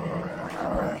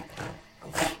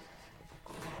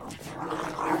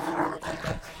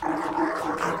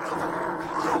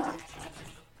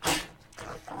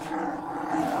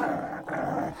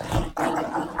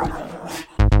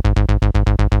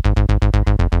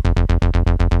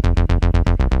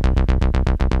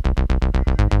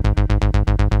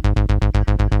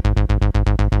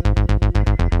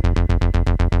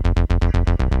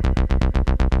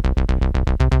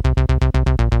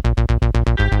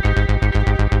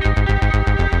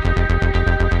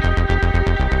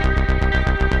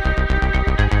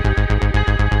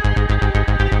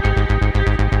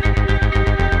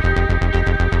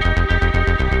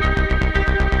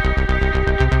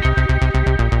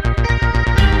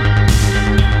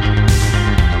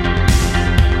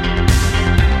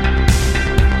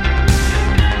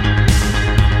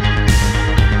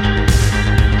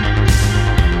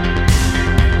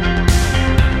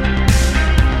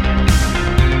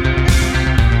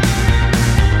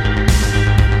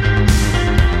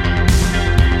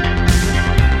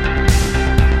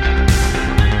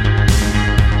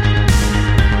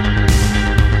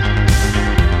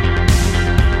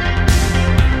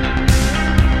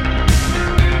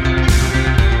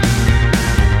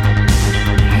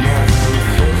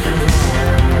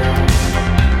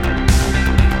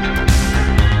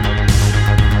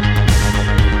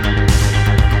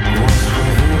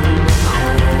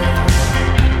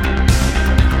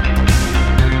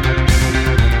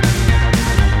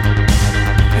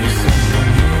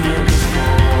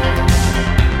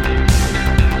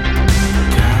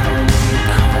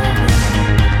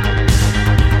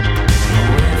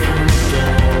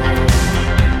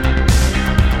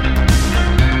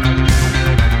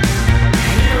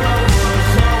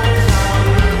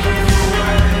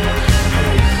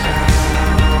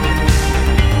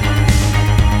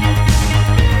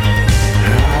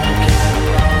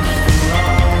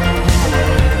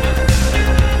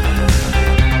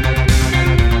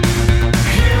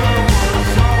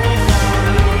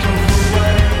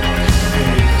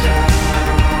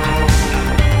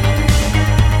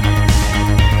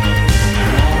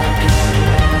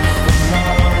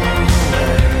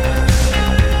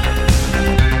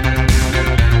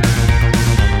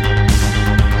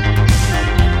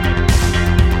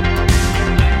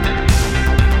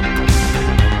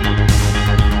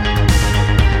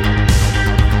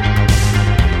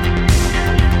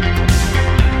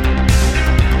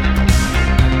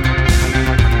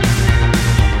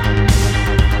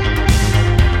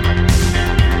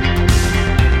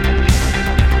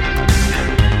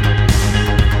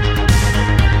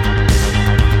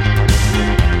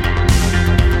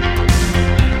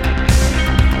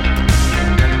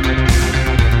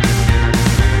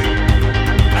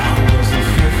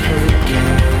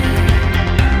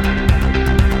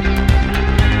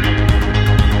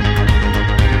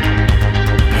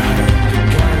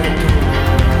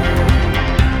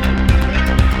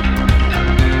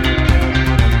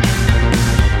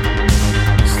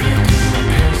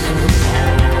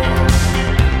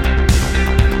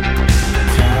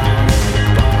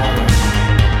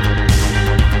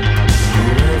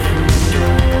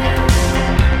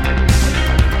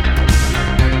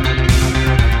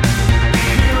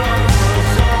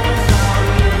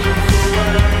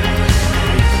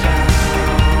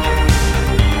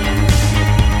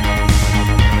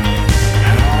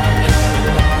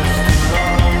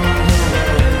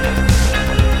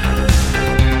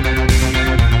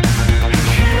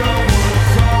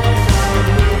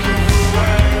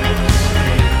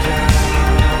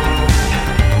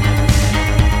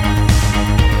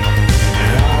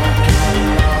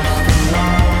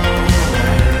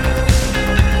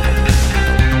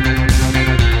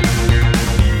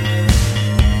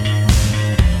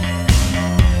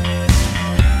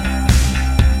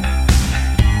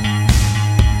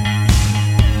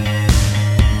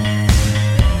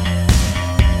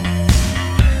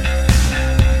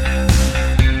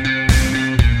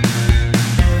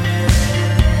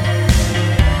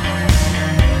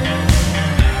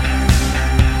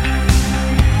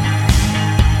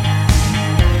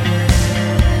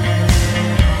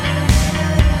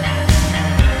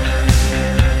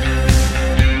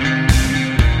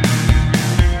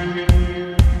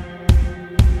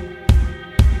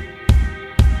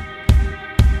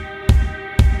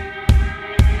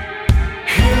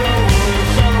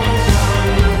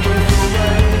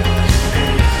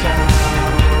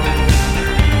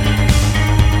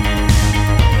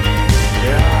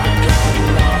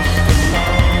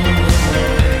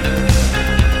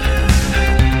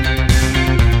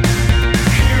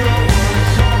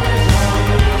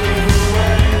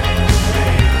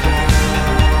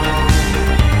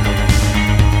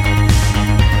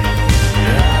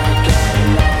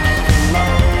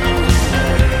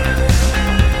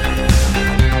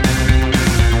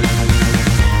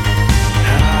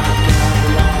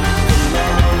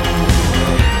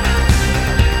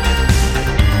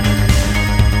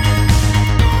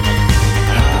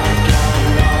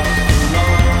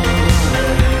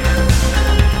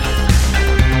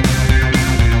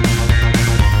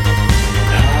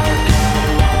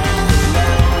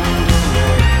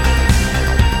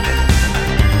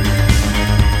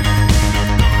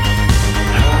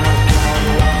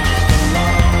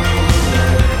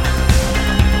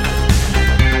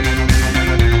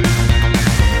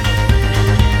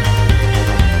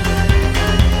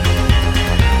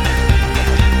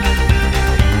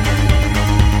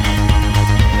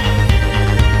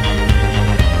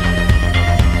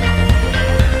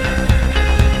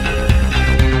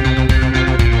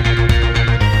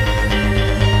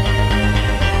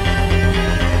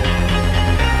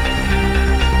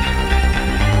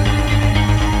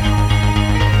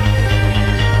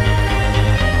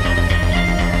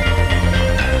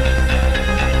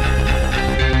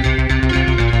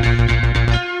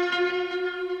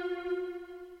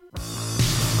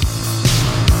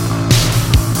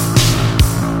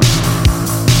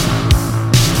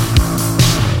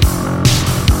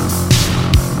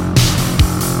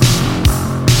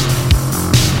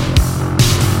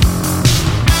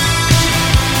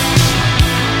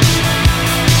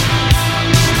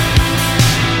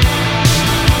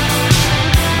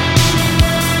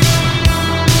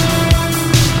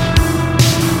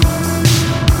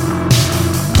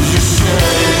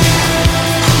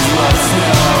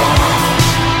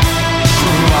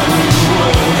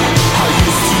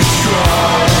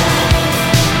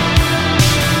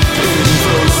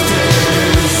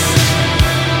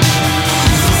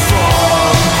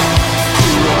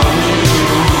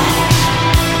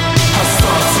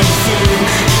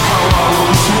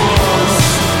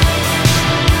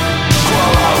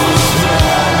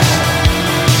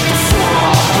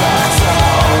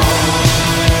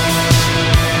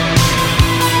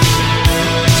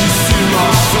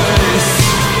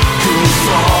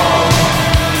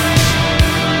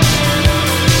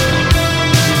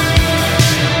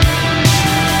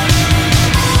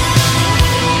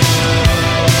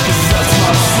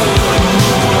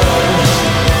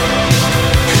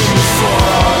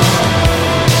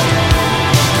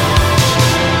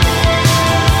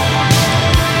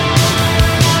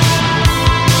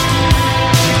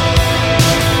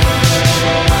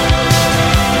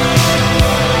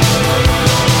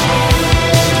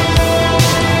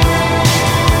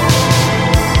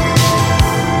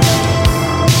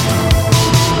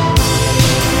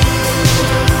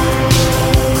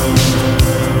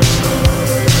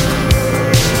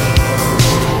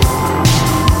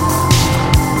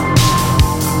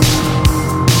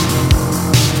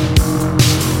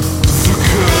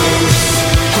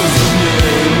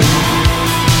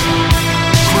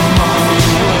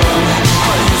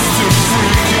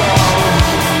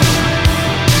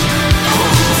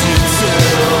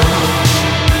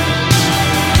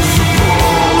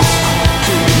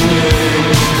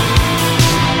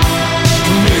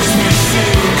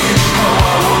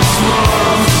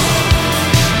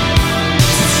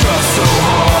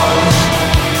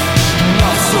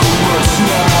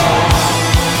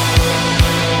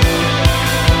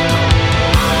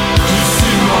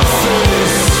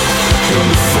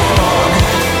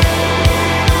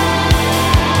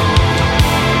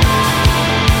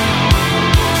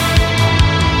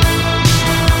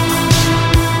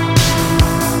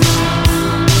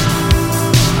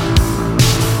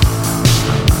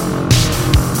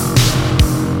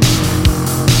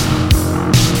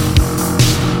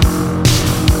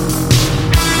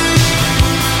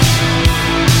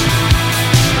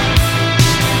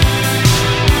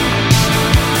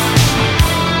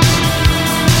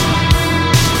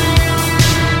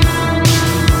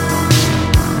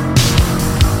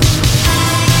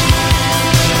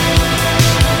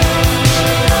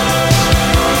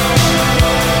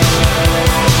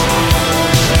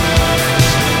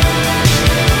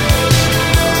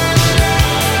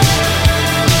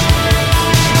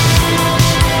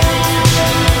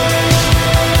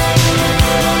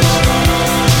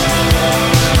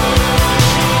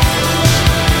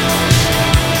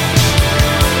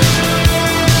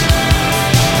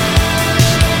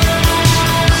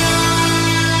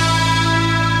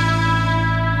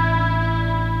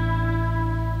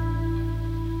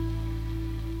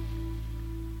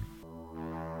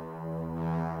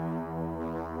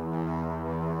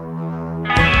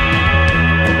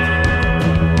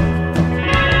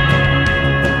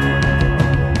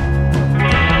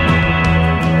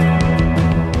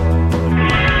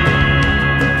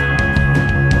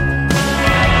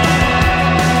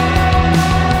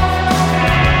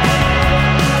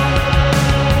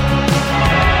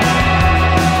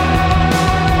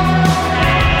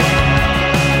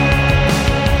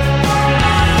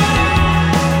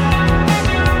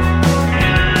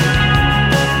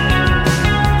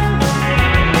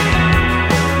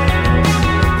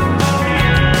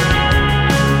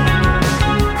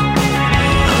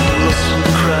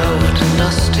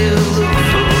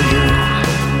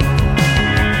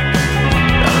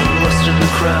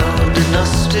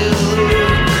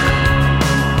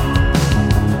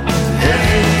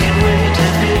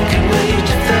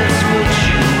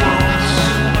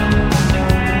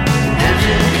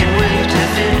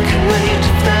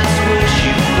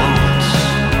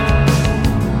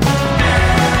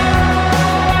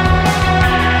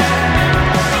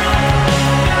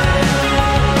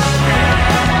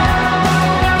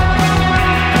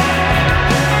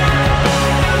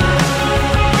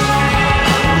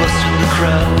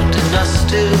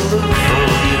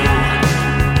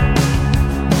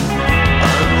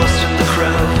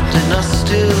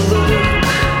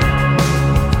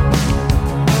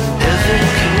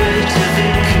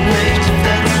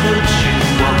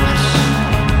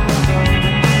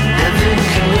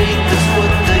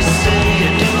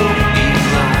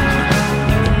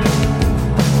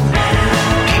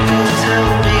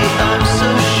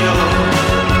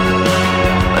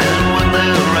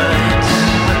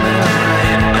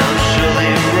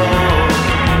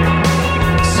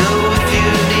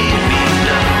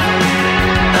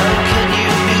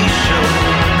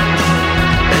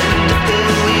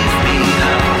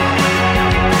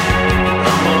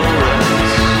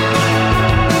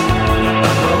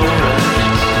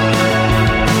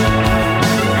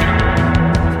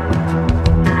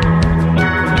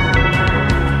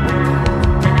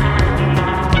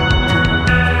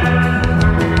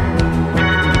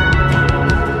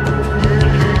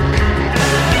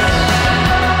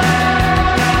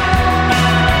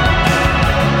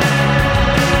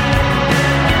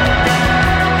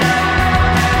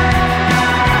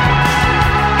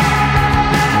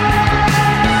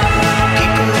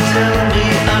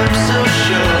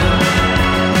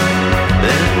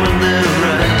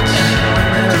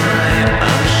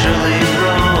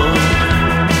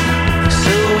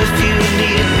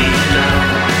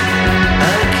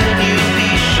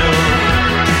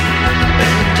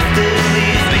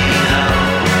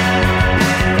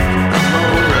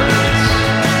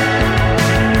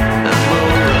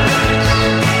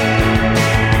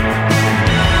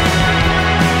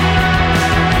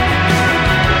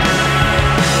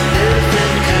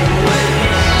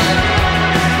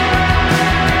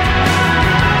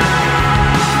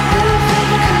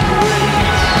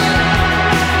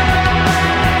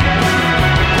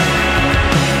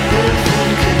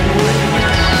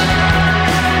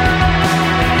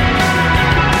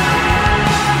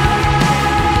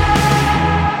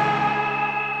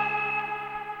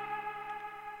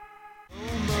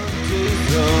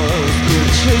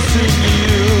 missing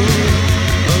you.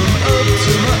 I'm up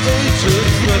to my ages,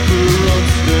 sniper on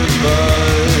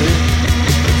standby.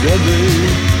 Deadly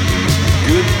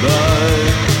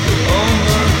goodbye. All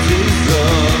my days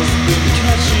I've been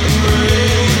catching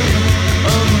rain.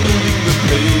 I'm moving the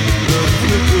pain, the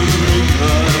flickering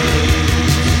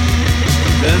lights,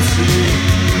 dancing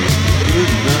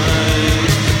goodnight.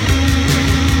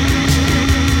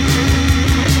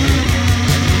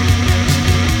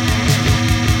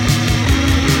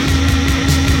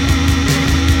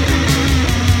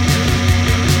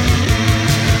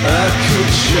 I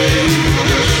could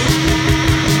change,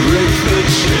 break the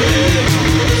chains,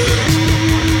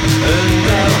 and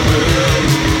I will.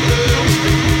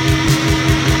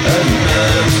 At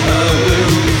night I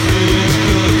will think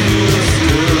of you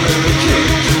still in the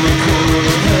cage in the corner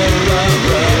of hell. I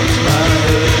write my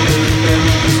head and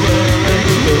it's well and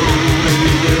below.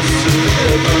 Maybe yes to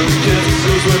heaven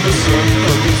guesses when the sun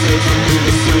fucking sets me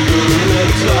a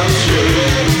cigarette. I'll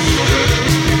change,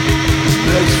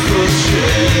 next for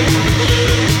change,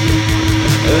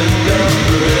 and I'll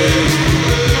break.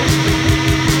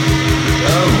 I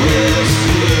will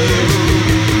see you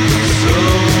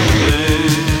someday.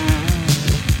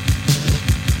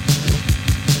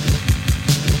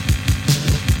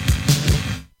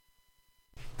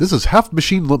 This is Half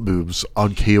Machine Lip Moves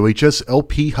on KOHS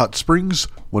LP Hot Springs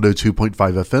 102.5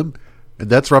 FM, and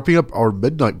that's wrapping up our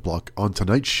midnight block on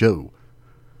tonight's show.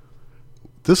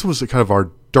 This was kind of our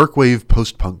darkwave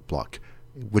post-punk block,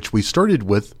 which we started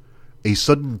with A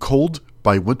Sudden Cold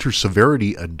by Winter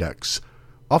Severity Index,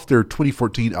 off their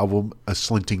 2014 album A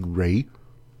Slanting Ray.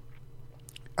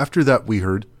 After that we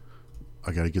heard,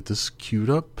 I gotta get this queued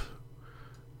up,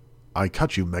 I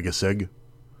Caught You Megaseg.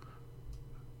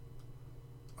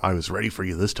 I was ready for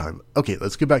you this time. Okay,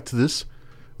 let's get back to this.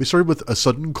 We started with A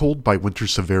Sudden Cold by Winter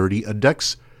Severity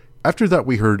Index. After that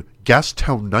we heard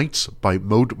Gastown Nights by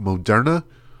Mode Moderna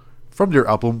from their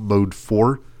album Mode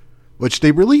 4, which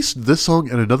they released this song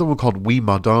and another one called Oui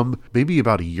Madame maybe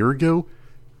about a year ago.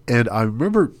 And I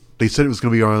remember they said it was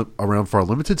going to be around for a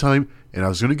limited time, and I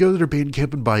was going to go to their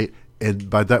Bandcamp and buy it, and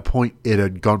by that point it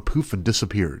had gone poof and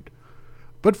disappeared.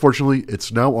 But fortunately,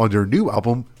 it's now on their new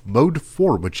album, Mode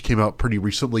 4, which came out pretty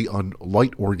recently on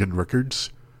Light Organ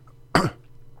Records.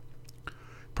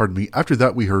 Pardon me. After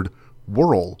that, we heard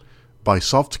Whirl by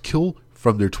Soft Kill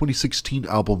from their 2016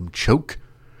 album Choke.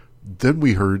 Then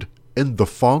we heard In the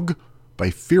Fog by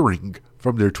Fearing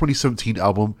from their 2017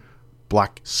 album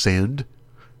Black Sand.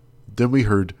 Then we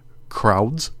heard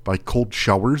Crowds by Cold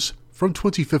Showers from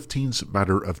 2015's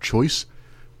Matter of Choice.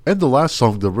 And the last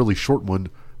song, the really short one,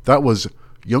 that was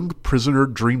Young Prisoner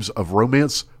Dreams of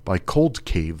Romance by Cold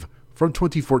Cave from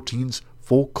 2014's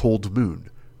Full Cold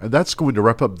Moon. And that's going to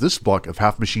wrap up this block of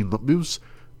Half Machine Lip Moves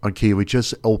on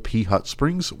KOHS LP Hot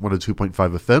Springs 102.5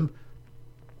 FM.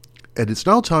 And it's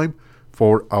now time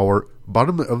for our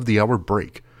bottom of the hour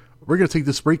break. We're going to take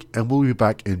this break and we'll be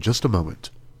back in just a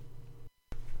moment.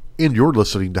 And you're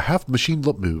listening to Half Machine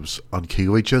Lip Moves on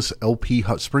KOHS LP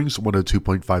Hot Springs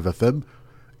 102.5 FM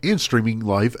and streaming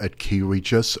live at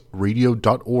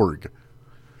KOHSradio.org.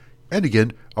 And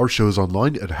again, our show is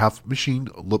online at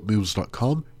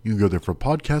halfmachinelipmoves.com. You can go there for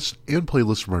podcasts and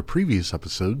playlists from our previous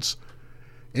episodes.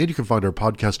 And you can find our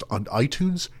podcast on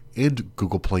iTunes and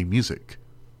Google Play Music.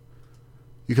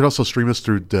 You can also stream us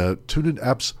through the TuneIn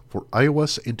apps for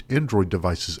iOS and Android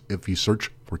devices if you search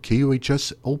for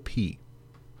KOHS LP.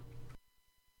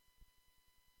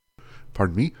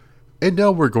 Pardon me. And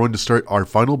now we're going to start our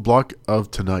final block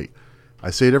of tonight. I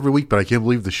say it every week, but I can't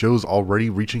believe the show's already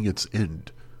reaching its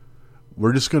end.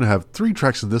 We're just going to have 3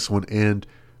 tracks in this one, and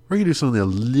we're going to do something a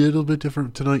little bit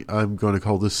different tonight. I'm going to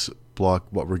call this block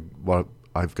what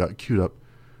I've got queued up,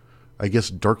 I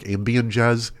guess, dark ambient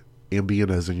jazz.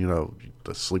 Ambient as in, you know,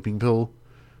 the sleeping pill.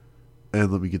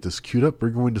 And let me get this queued up. We're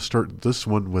going to start this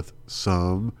one with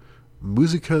some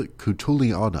Musica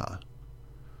Cutuliana.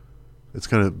 It's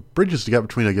kind of bridges the gap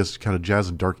between, I guess, kind of jazz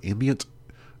and dark ambient.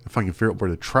 If I can figure out where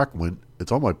the track went,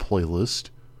 it's on my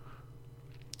playlist.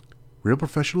 Real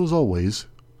professional as always.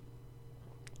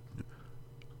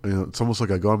 You know, it's almost like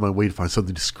I go on my way to find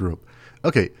something to screw up.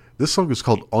 Okay, this song is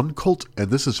called Uncult, and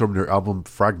this is from their album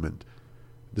Fragment.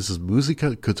 This is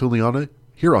Musica Cutuliana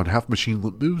here on Half Machine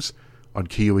Lip Moves on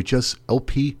KOHS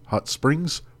LP Hot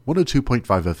Springs 102.5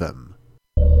 FM.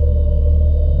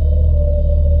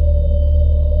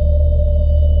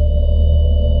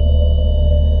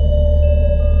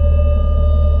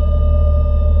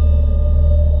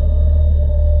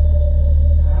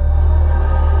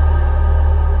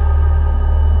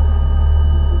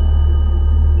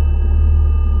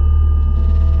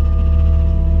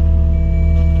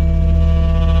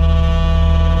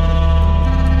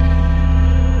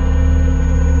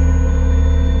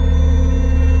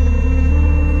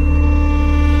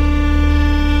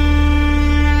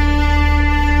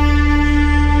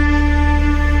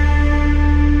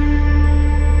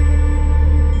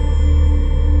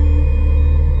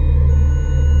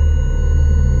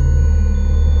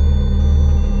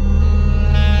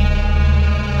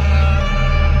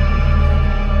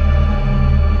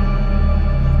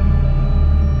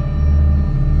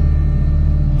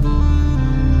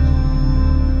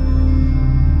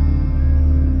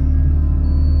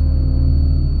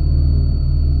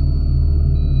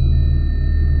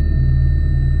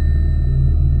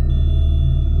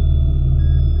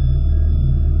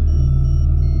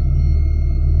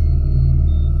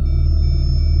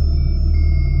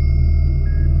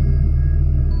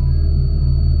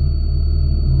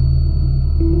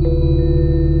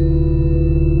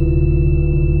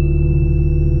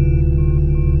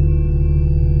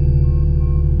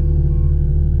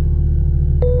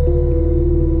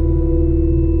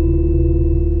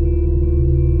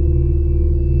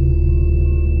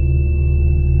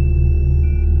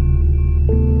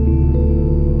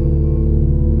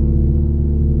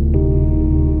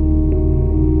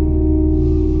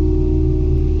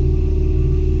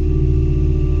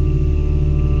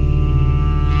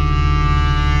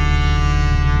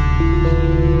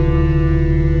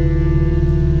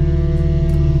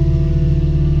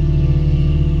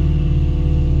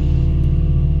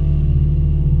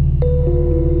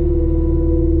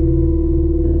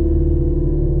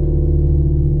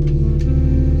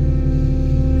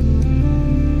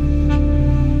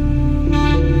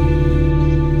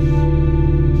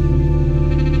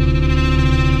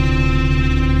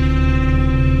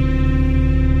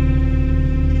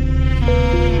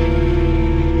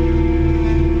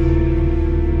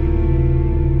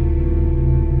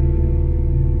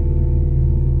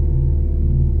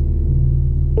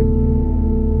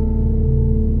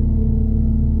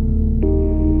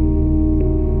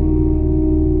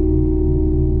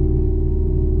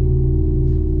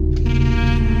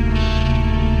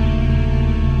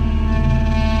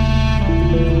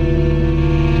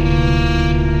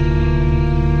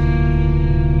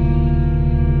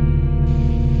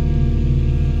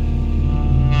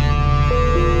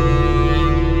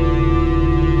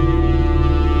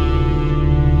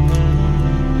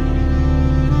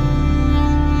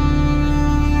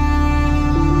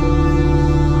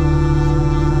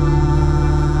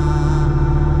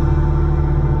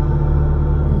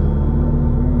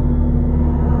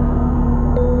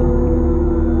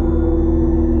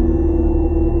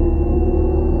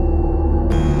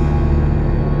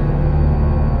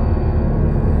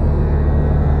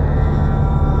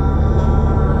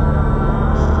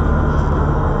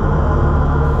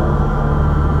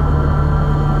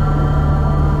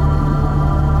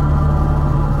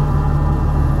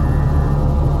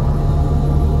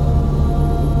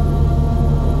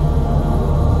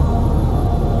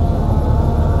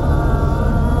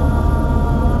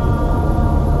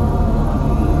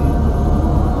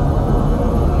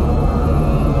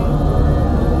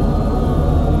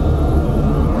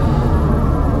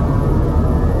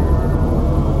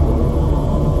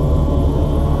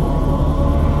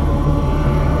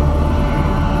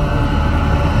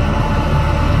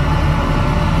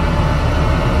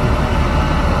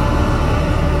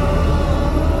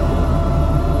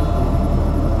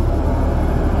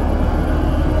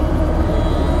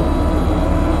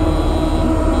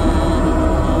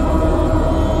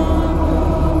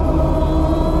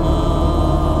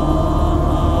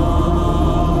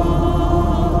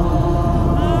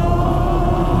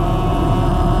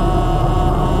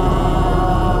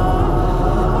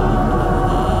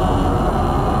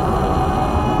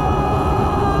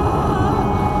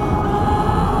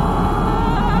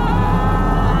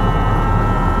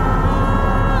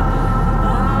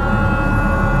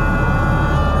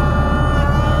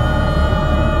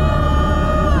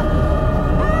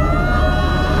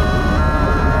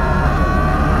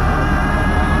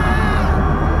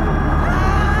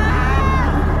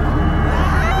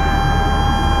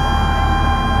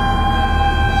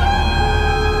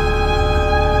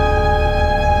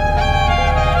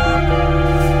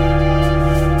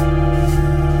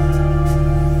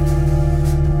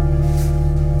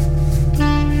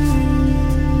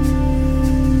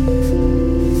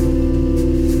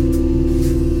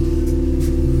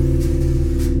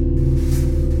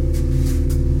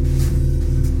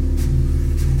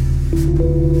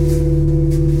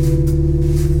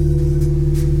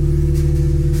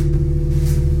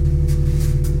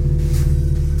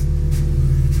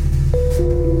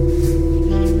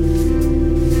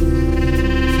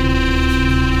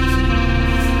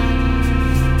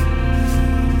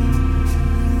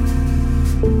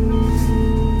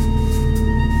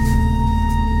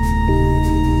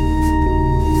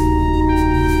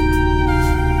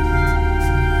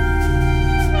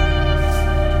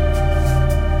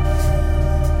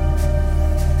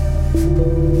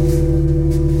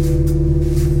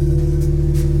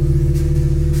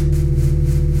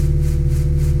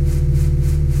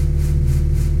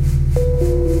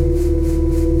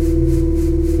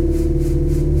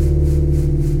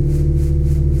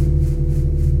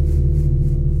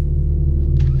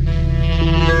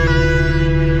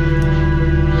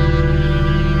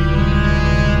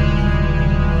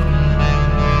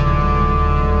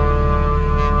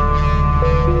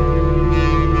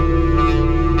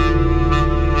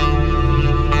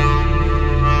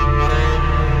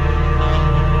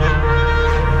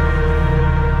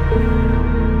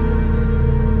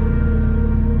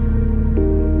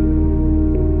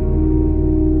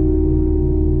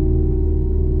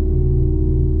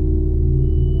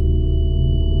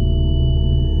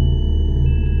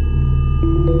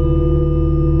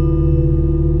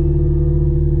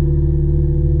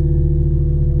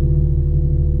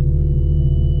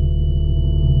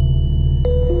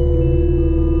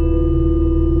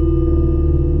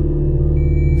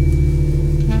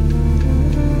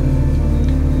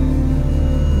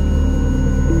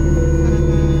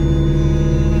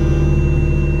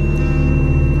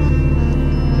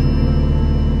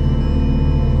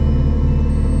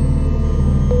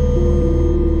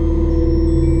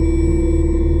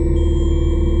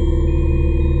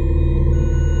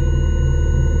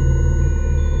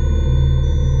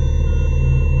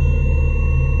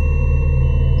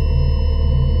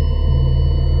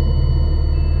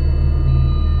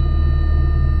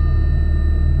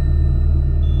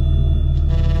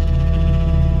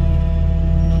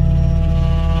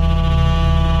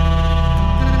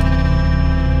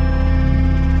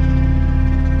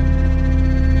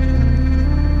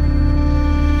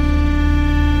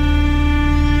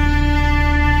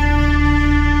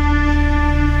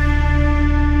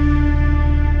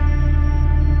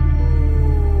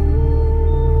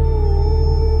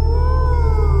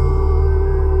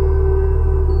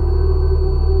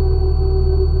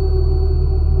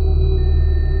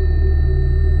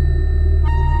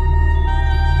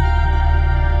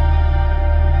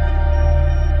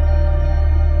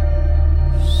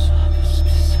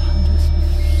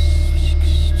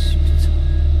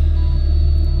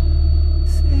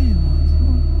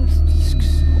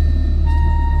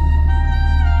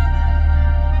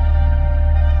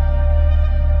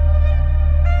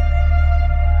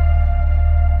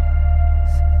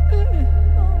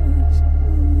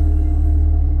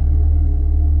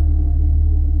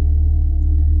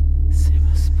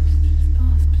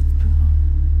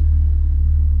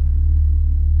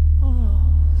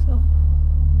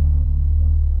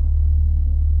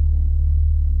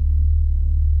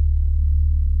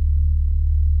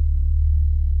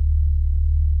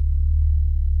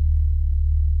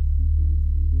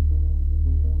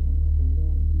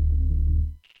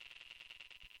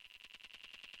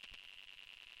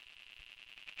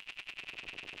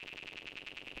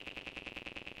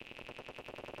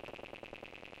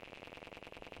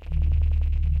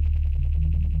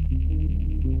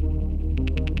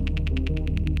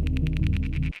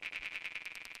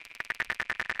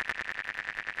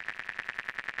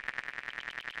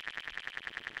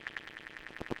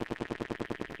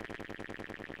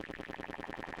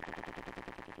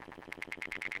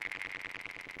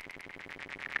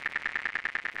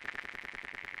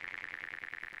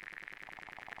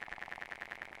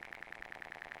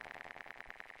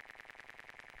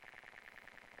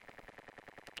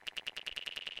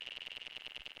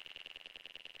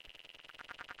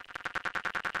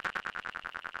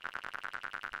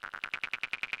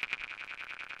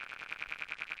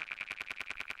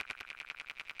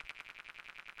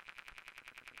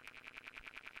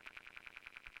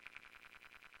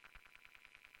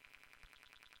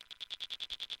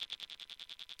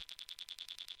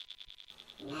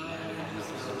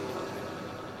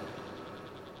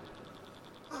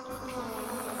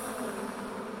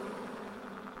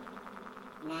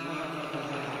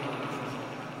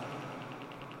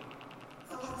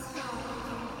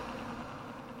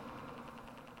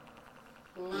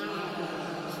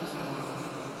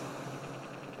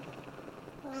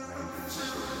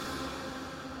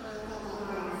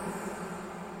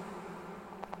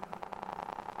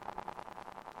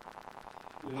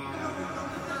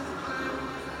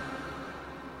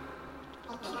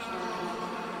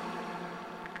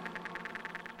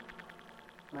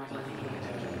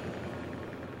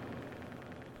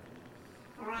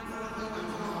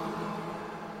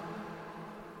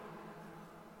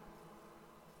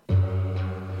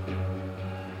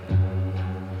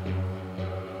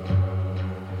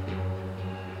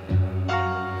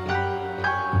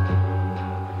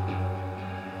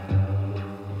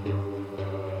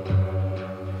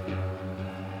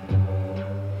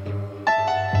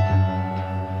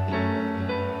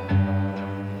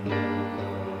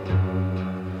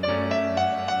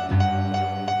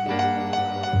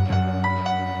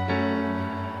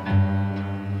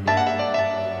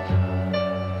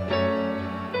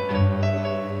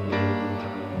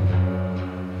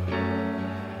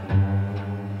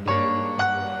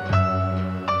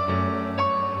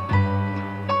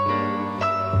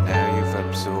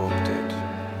 Absorbed it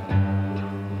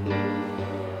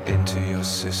into your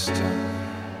system.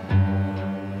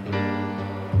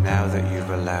 Now that you've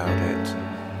allowed it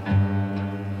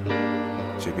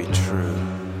to be true,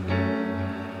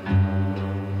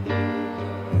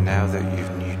 now that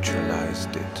you've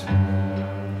neutralized it,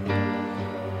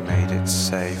 made it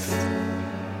safe,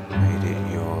 made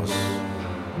it yours,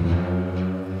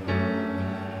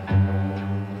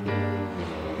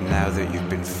 now that you've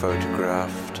been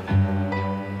photographed,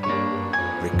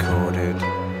 recorded,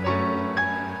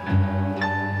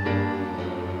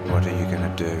 what are you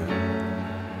gonna do?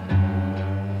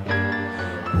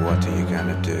 What are you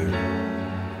gonna do?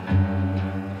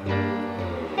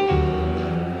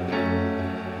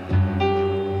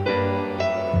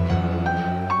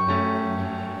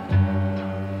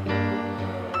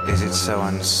 Is it so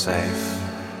unsafe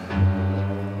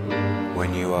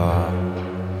when you are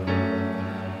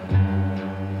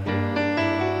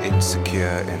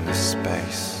insecure in the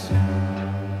space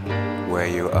where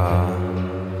you are?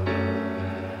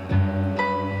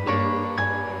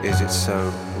 Is it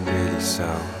so, really so?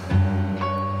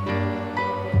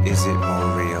 Is it more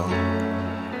real?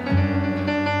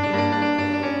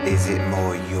 Is it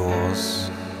more yours?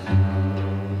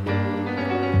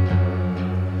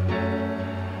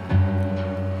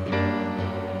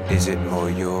 Is it more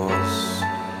yours?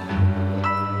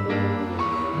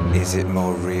 Is it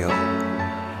more real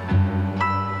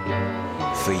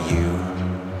for you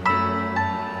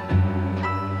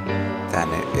than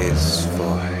it is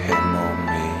for him or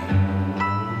me?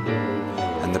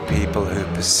 And the people who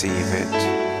perceive it,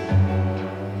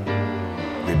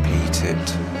 repeat it,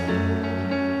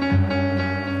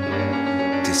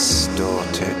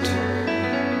 distort it,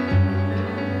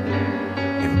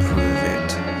 improve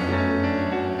it,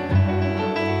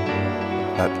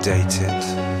 update it,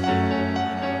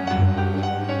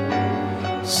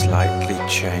 slightly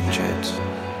change it,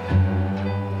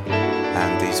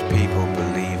 and these people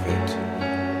believe it.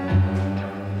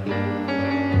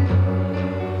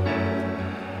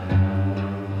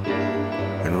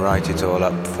 And write it all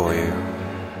up for you.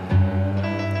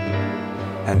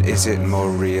 And is it more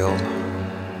real?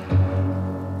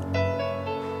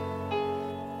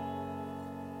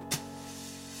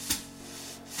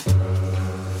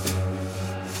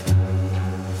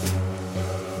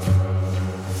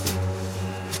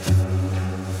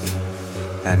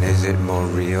 And is it more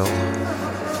real?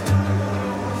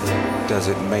 Does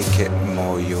it make it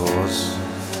more yours?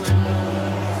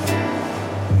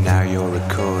 Now you're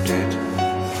recorded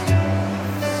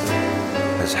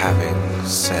as having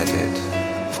said it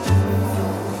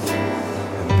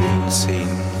and been seen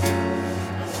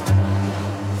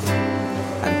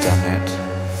and done it.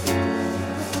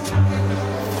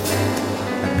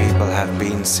 And people have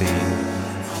been seen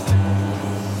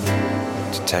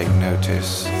to take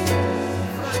notice.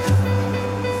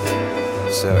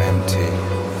 So empty.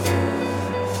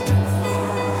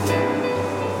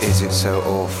 Is it so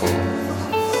awful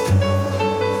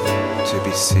to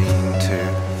be seen to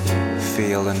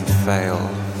feel and fail?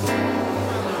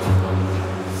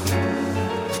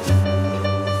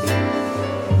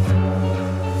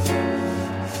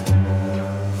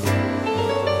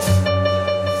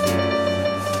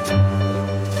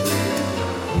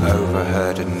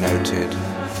 Overheard and noted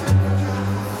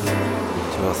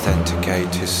to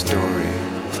authenticate his story.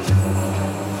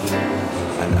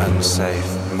 An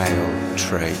unsafe male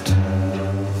trait.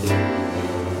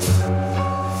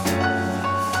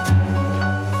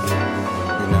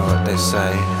 You know what they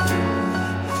say?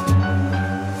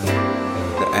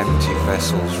 The empty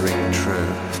vessels ring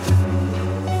true,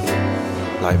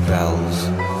 like bells.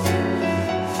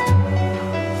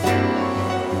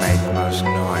 Make most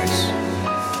noise.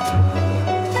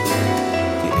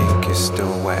 The ink is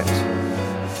still wet.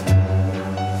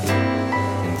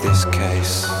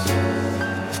 space.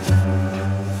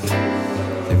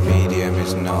 The medium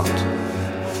is not.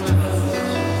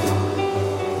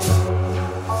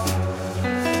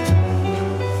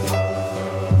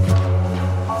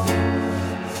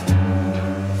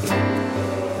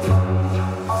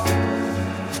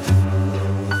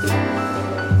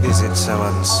 Is it so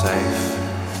unsafe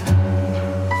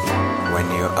when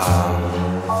you are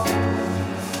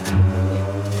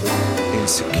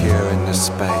insecure in the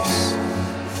space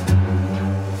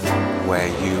where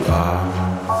you are?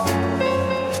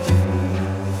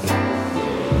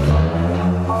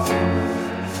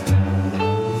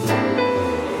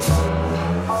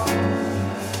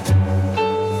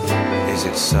 Is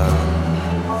it so?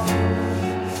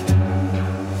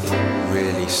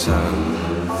 Really so?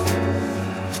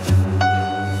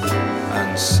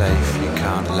 Unsafe, you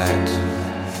can't let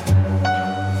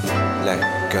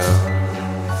go.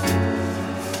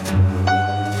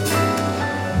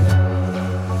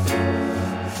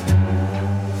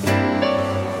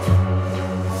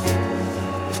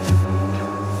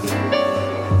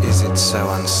 Is it so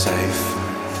unsafe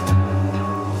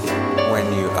when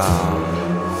you are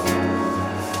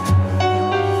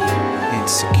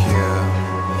insecure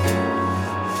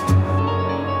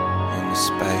in the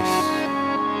space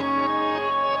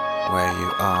where you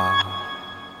are?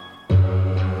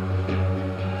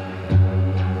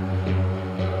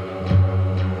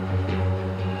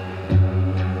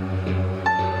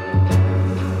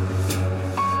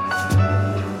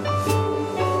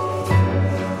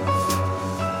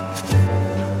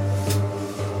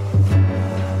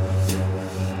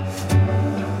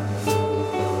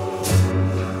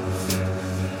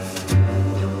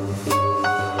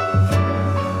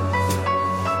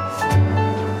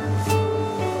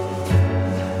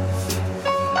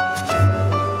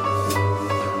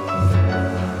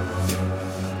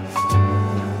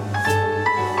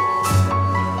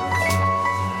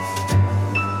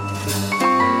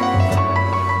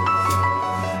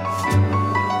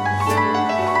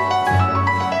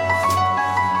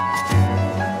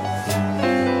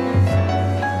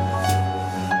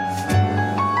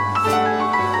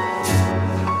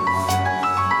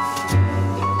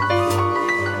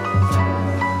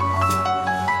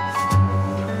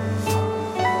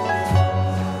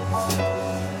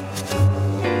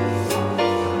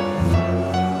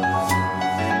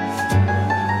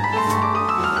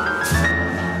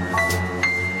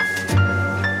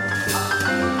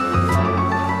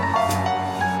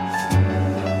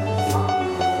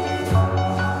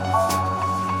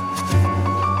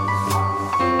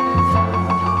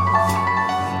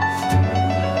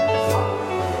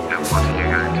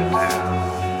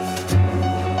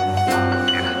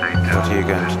 What are you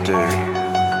going to do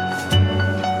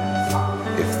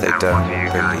if they don't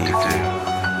believe you?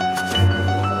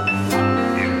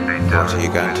 What are you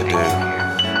going to do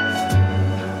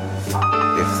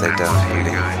if they don't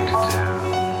believe you?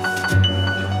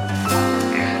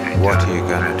 What are you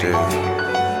going to do?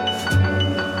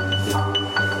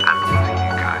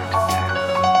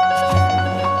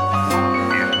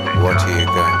 What are you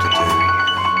going to do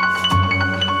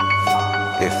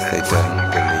if they don't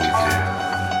believe you?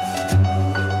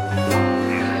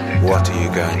 What are you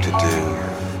going to do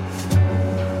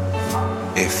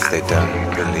if they don't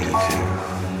believe you?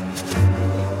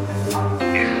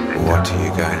 What are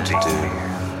you going to do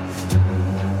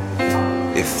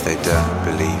if they don't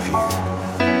believe you?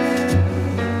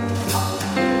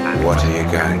 What are you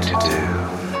going to do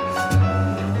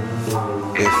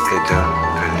if they don't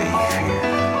believe you?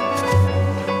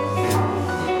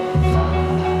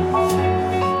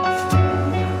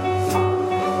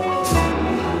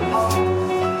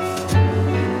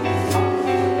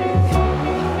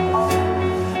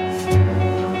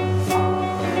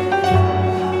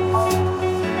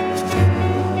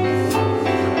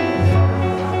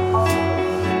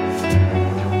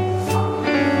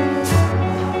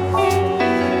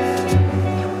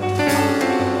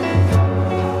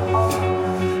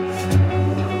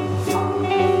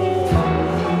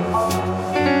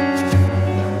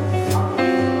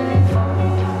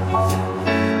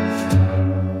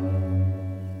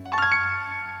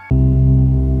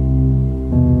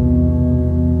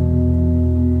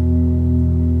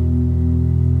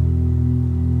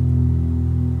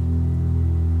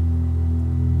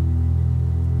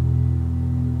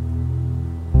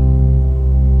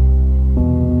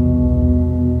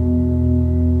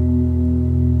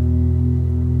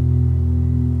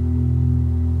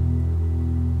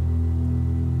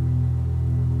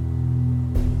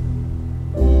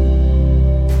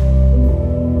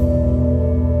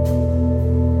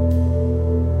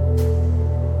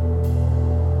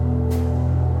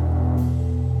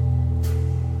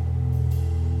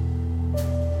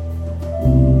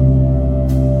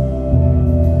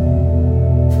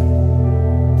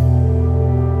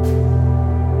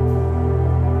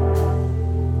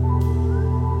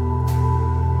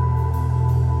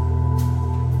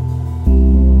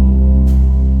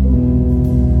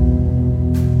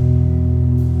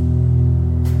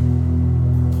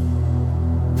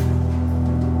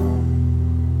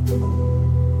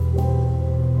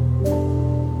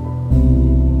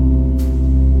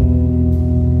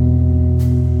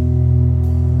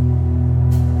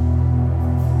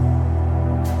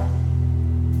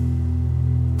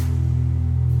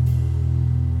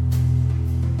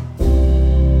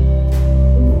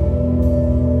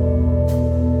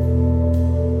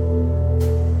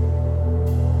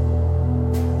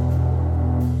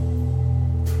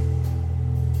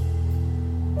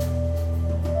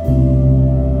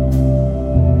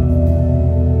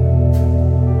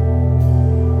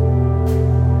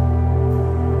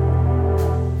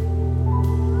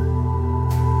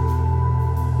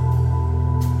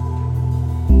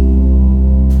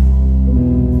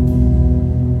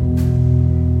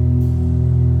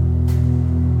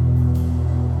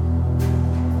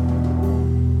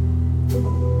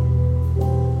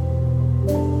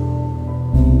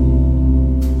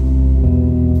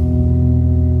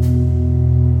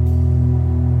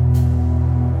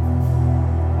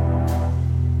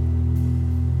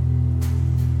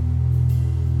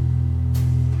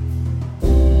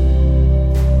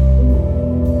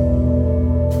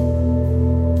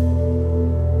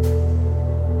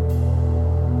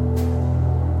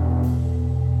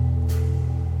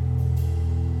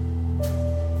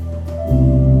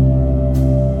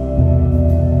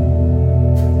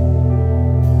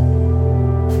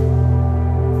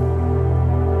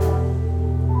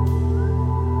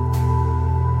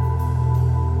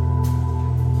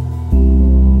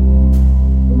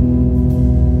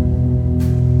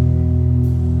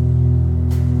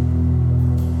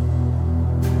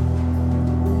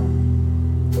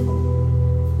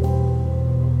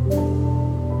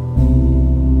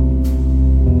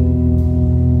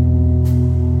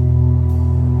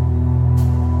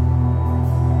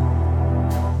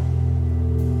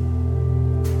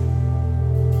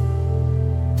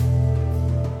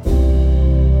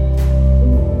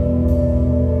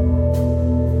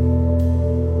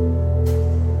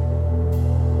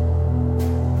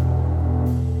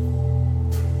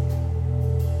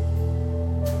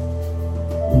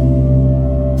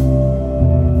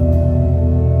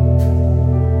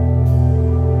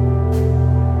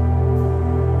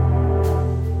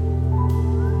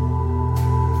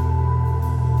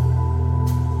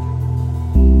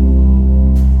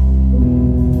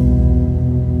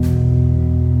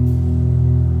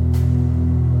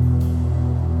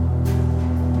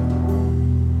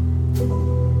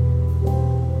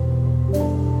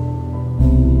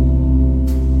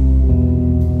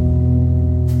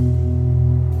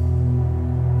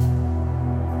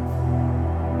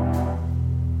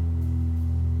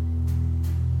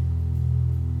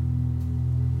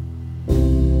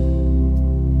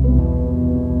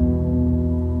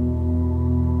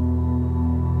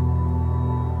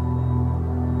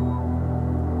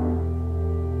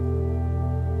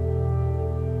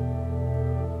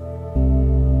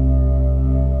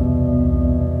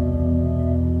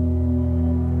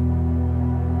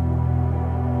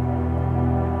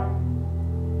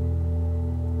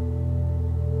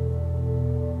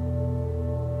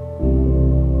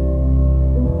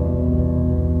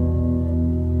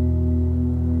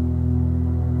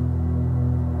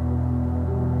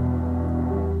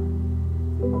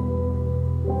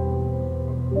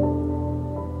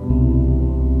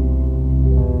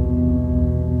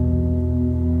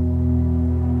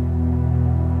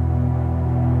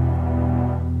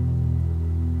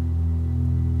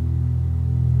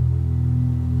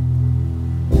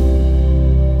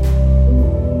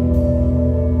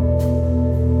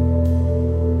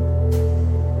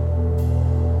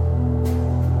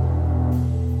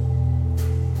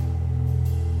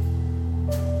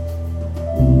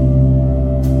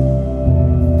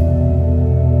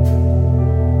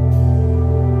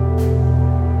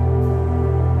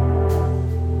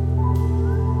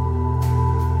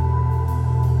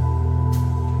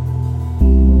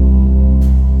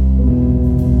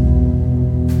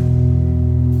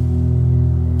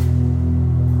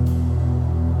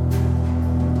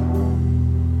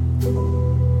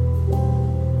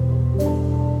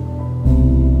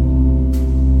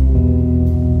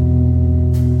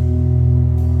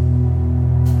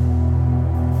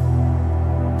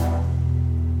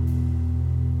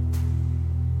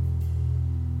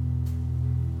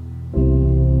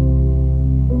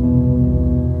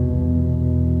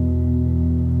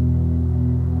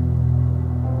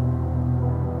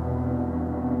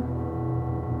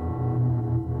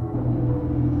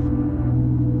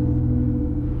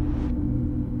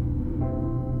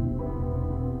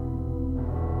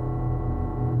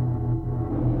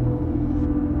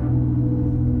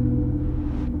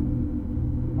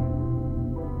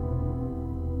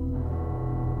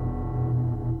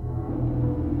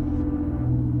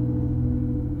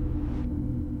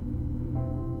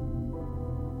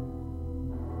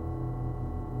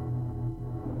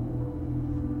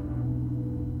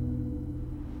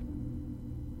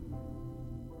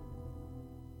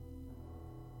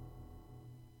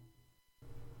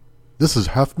 This is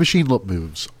Half Machine Lip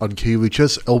Moves on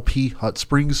KUHS LP Hot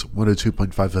Springs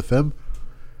 102.5 FM,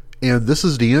 and this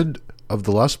is the end of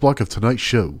the last block of tonight's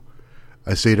show.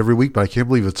 I say it every week, but I can't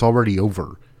believe it's already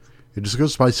over. It just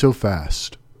goes by so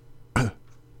fast.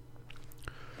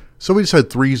 So we just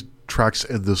had 3 tracks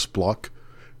in this block.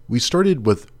 We started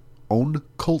with Own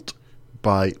Cult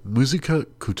by Musica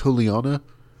Cutoliana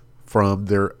from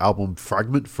their album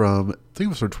Fragment from, I think it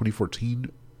was from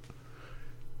 2014.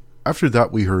 After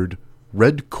that we heard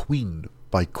Red Queen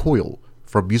by Coil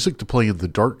from Music to Play in the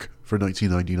Dark for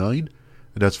 1999.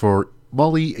 And that's for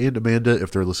Molly and Amanda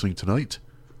if they're listening tonight.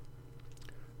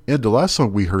 And the last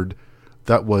song we heard,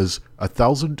 that was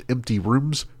 1,000 Empty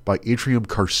Rooms by Atrium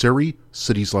Carceri,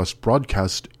 City's Last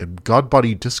Broadcast, and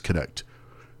Godbody Disconnect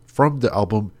from the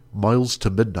album Miles to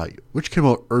Midnight, which came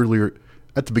out earlier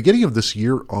at the beginning of this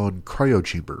year on Cryo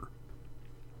Chamber.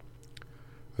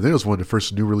 I think it was one of the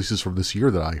first new releases from this year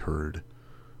that I heard.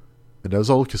 And that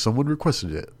was all because someone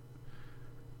requested it.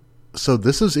 So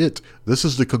this is it. This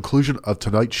is the conclusion of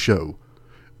tonight's show.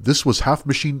 This was Half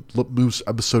Machine Lip Moves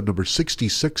episode number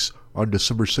 66 on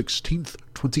December 16th,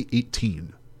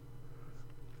 2018.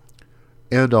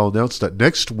 And I'll announce that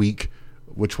next week,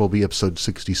 which will be episode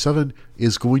 67,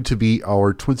 is going to be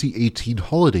our 2018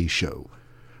 holiday show.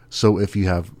 So if you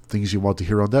have things you want to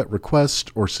hear on that,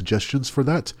 request or suggestions for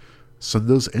that, send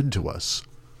those in to us.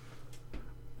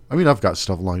 I mean, I've got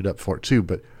stuff lined up for it too,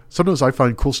 but sometimes I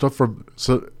find cool stuff from...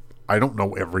 So I don't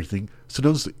know everything.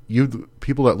 Sometimes you, the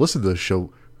people that listen to this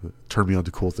show, turn me on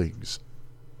to cool things.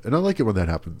 And I like it when that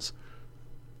happens.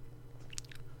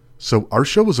 So our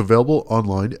show is available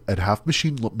online at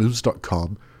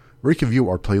halfmachinelipmoves.com, where you can view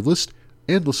our playlist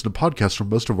and listen to podcasts from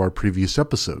most of our previous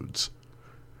episodes.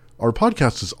 Our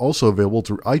podcast is also available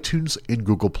through iTunes and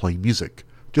Google Play Music.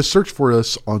 Just search for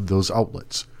us on those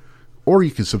outlets. Or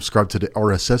you can subscribe to the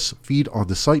RSS feed on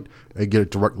the site and get it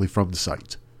directly from the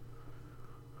site.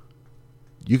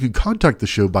 You can contact the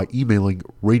show by emailing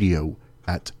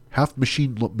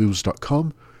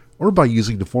radio@halfmachinelipmoves.com or by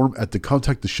using the form at the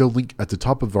Contact the Show link at the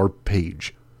top of our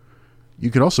page.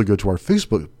 You can also go to our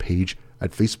Facebook page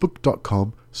at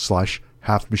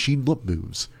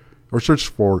facebook.com/halfmachinelipmoves or search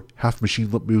for Half Machine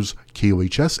Lip Moves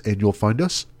KOHS and you'll find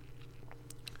us.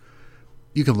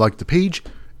 You can like the page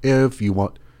if you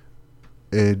want,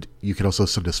 and you can also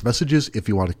send us messages if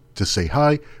you want to say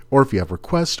hi, or if you have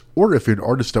requests, or if you're an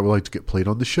artist that would like to get played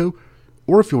on the show,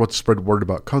 or if you want to spread word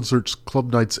about concerts,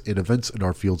 club nights, and events in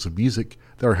our fields of music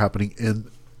that are happening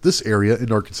in this area, in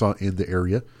Arkansas and the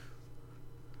area.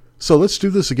 So let's do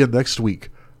this again next week.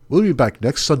 We'll be back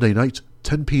next Sunday night,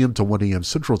 10 p.m. to 1 a.m.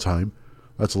 Central Time.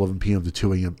 That's 11 p.m. to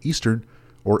 2 a.m. Eastern,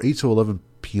 or 8 to 11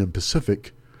 p.m.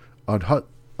 Pacific, on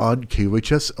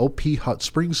KUHS LP Hot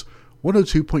Springs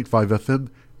 102.5 FM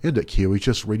and at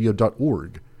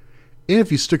KUHSradio.org. And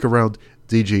if you stick around,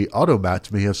 DJ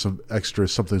Automat may have some extra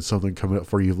something coming up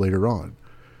for you later on.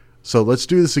 So let's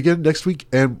do this again next week,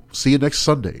 and see you next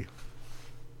Sunday.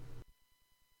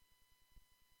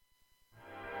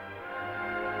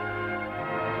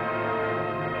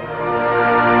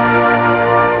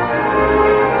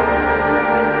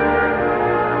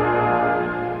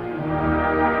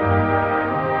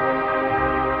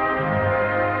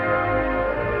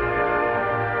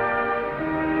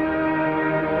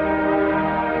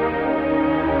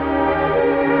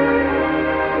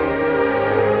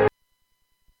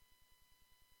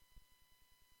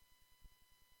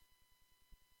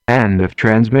 End of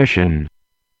transmission.